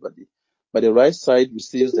parts of the body. But the right side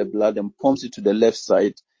receives the blood and pumps it to the left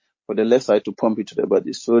side for the left side to pump it to the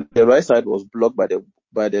body. So the right side was blocked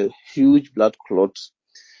by the huge blood clot,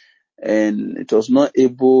 and it was not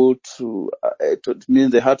able to, it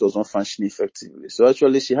means the heart was not functioning effectively. So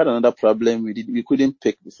actually she had another problem we couldn't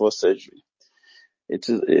pick before surgery.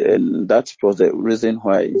 And that was the reason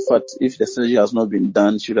why, in fact, if the surgery has not been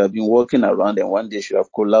done, she would have been walking around and one day she would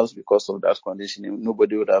have collapsed because of that condition, and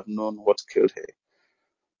nobody would have known what killed her.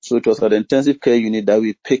 So it was at the intensive care unit that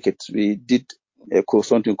we picked it. We did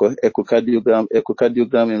something called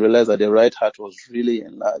echocardiogram, and realized that the right heart was really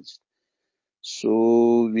enlarged.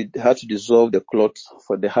 So we had to dissolve the clot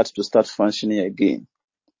for the heart to start functioning again.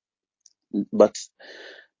 But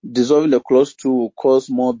dissolving the clot too will cause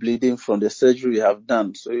more bleeding from the surgery we have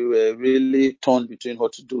done. So we were really torn between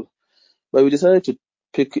what to do. But we decided to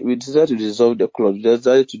dissolve the clot. We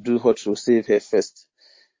decided to do what will save her first.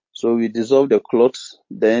 So we dissolved the clot.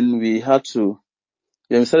 Then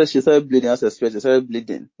she started bleeding as expected. She started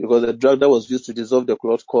bleeding because the drug that was used to dissolve the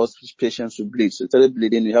clot caused patients to bleed. So it started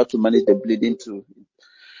bleeding. We have to manage the bleeding too.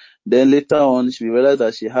 Then later on, we realized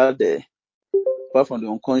that she had, apart from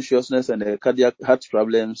the unconsciousness and the cardiac heart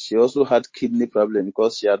problems, she also had kidney problem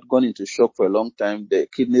because she had gone into shock for a long time. The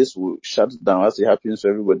kidneys will shut down, as it happens to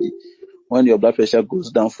everybody. When your blood pressure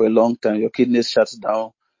goes down for a long time, your kidneys shut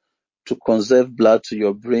down to conserve blood to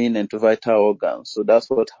your brain and to vital organs. So that's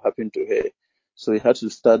what happened to her. So we had to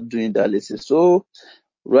start doing dialysis. So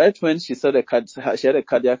right when she had a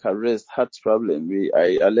cardiac arrest, heart problem,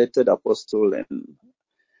 I alerted Apostle and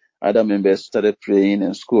other members started praying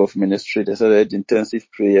in School of Ministry. They started intensive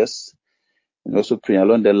prayers and also praying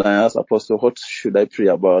along the line. I asked Apostle, what should I pray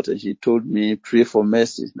about? And he told me, pray for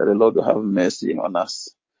mercy, that the Lord will have mercy on us.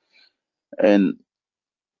 And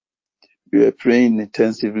we were praying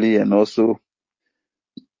intensively, and also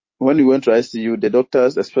when we went to ICU, the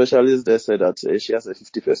doctors, the specialists, they said that she has a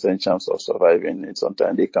 50% chance of surviving it.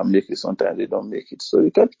 Sometimes they can make it, sometimes they don't make it. So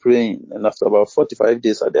we kept praying, and after about 45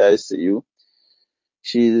 days at the ICU,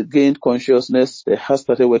 she gained consciousness. The heart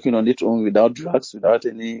started working on its own without drugs, without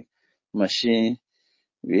any machine.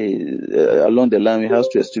 Along the line, we have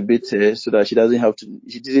to extubate her so that she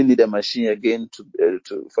didn't need a machine again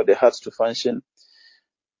for the heart to function.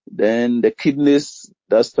 Then the kidneys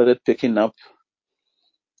that started picking up.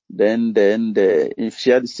 If she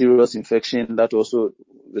had a serious infection, that also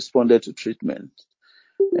responded to treatment.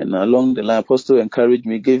 And along the line, Apostle encouraged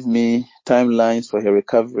me, gave me timelines for her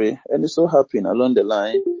recovery. And it so happened along the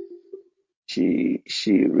line, she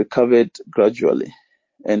recovered gradually.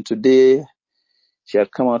 And today, she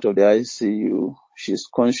had come out of the ICU. She's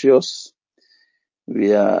conscious.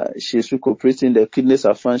 She's recuperating. The kidneys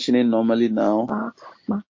are functioning normally now.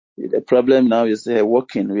 The problem now is her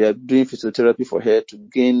walking. We are doing physiotherapy for her to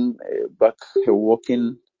gain back her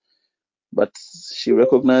walking, but she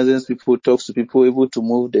recognizes people, talks to people, able to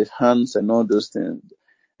move the hands and all those things,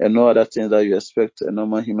 and no other things that you expect a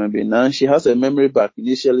normal human being. Now she has a memory back.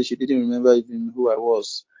 Initially, she didn't remember even who I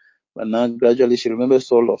was, but now gradually she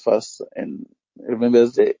remembers all of us and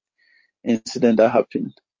remembers the incident that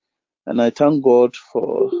happened. And I thank God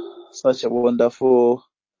for such a wonderful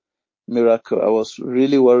miracle. I was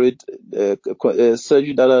really worried.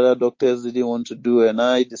 Surgery that other doctors didn't want to do, and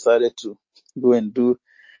I decided to go and do.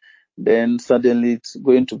 Then suddenly it's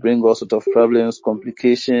going to bring all sorts of problems,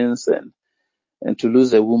 complications, and to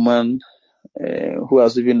lose a woman who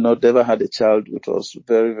has even not ever had a child, which was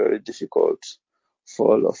very, very difficult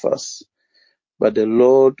for all of us. But the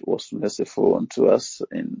Lord was merciful unto us,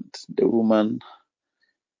 and the woman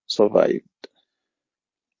survived.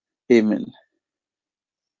 Amen.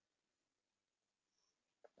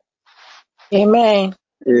 Amen.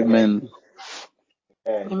 Amen. Amen.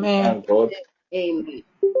 And we Amen. thank God. Amen.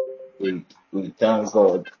 We thank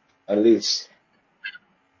God. At least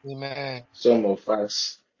Amen. some of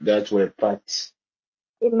us that were part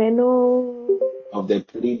Amen. Oh. of the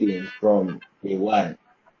pleading from the one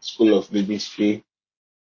school of ministry,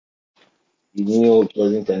 we knew it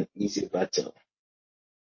wasn't an easy battle.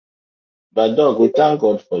 But dog, we thank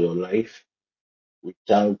God for your life. We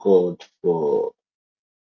thank God for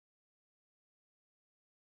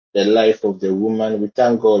the life of the woman. We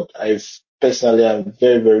thank God. I'm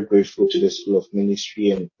very, very grateful to the School of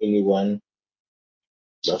Ministry and anyone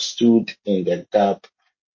that stood in the gap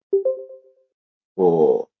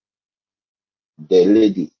for the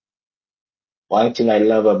lady. One thing I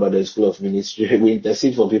love about the School of Ministry, we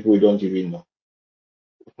intercede for people we don't even know.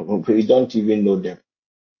 We don't even know them.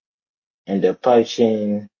 And the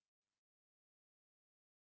passion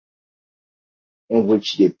in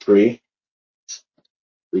which they pray,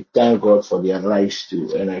 we thank God for their lives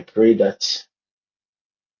too. And I pray that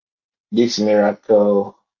this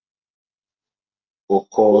miracle will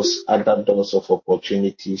cause other doors of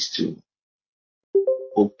opportunities to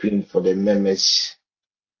open for the members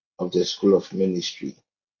of the School of Ministry.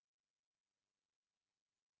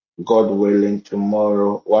 God willing,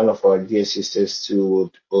 tomorrow, one of our dear sisters too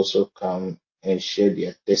would also come and share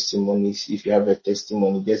their testimonies. If you have a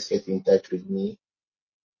testimony, just get in touch with me.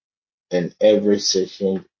 And every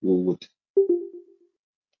session, we would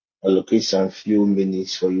allocate some few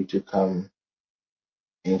minutes for you to come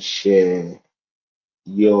and share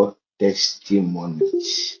your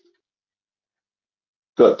testimonies.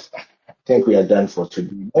 Good. I think we are done for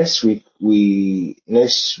today.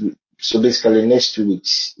 So basically next 2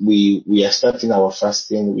 weeks, we are starting our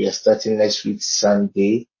fasting. We are starting next week,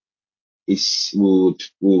 Sunday. This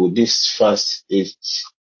fast is,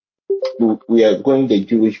 we are going the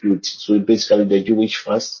Jewish route. So basically the Jewish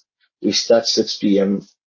fast, we start 6 p.m.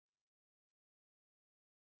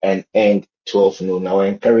 and end 12 noon. Now I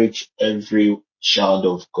encourage every child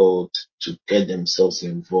of God to get themselves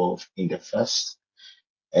involved in the fast.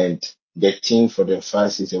 And the theme for the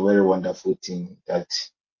fast is a very wonderful thing that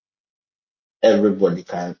everybody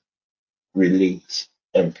can relate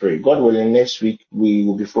and pray. God willing, next week we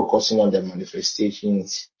will be focusing on the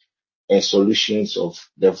manifestations and solutions of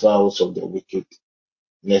the vows of the wicked.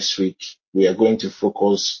 Next week we are going to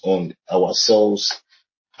focus on ourselves,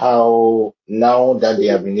 how now that they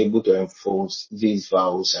have been able to enforce these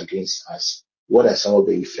vows against us, what are some of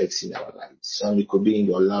the effects in our lives? Some it could be in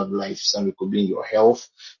your love life, some it could be in your health,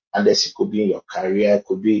 others it could be in your career, it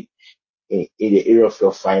could be in the area of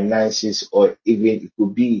your finances, or even it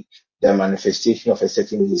could be the manifestation of a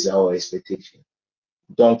certain desire or expectation.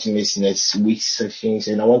 Don't miss next week's sessions.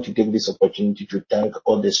 And I want to take this opportunity to thank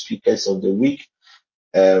all the speakers of the week.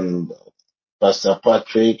 Pastor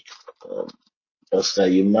Patrick, Pastor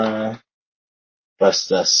Yuma,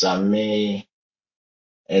 Pastor Same,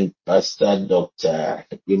 and Pastor Dr.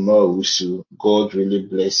 Imo Usu. God really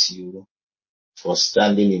bless you for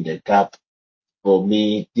standing in the gap. For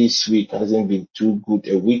me, this week hasn't been too good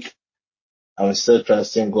a week. I'm still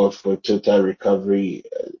trusting God for total recovery.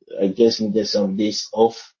 I just needed some days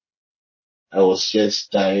off. I was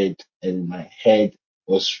just tired and my head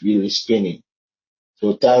was really spinning.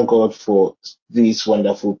 So thank God for these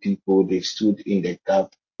wonderful people. They stood in the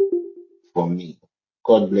gap for me.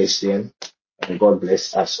 God bless them and God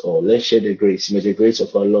bless us all. Let's share the grace. May the grace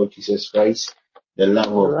of our Lord Jesus Christ, the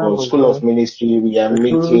love The of love God. of School of God. Ministry, we are The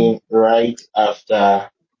true meeting right after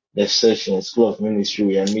the session. School of Ministry,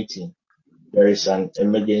 we are meeting. There is an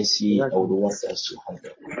emergency I would exactly. want us to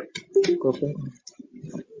handle. Okay.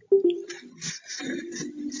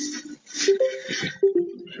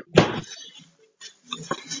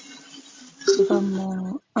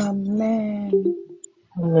 Amen.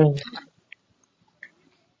 Amen.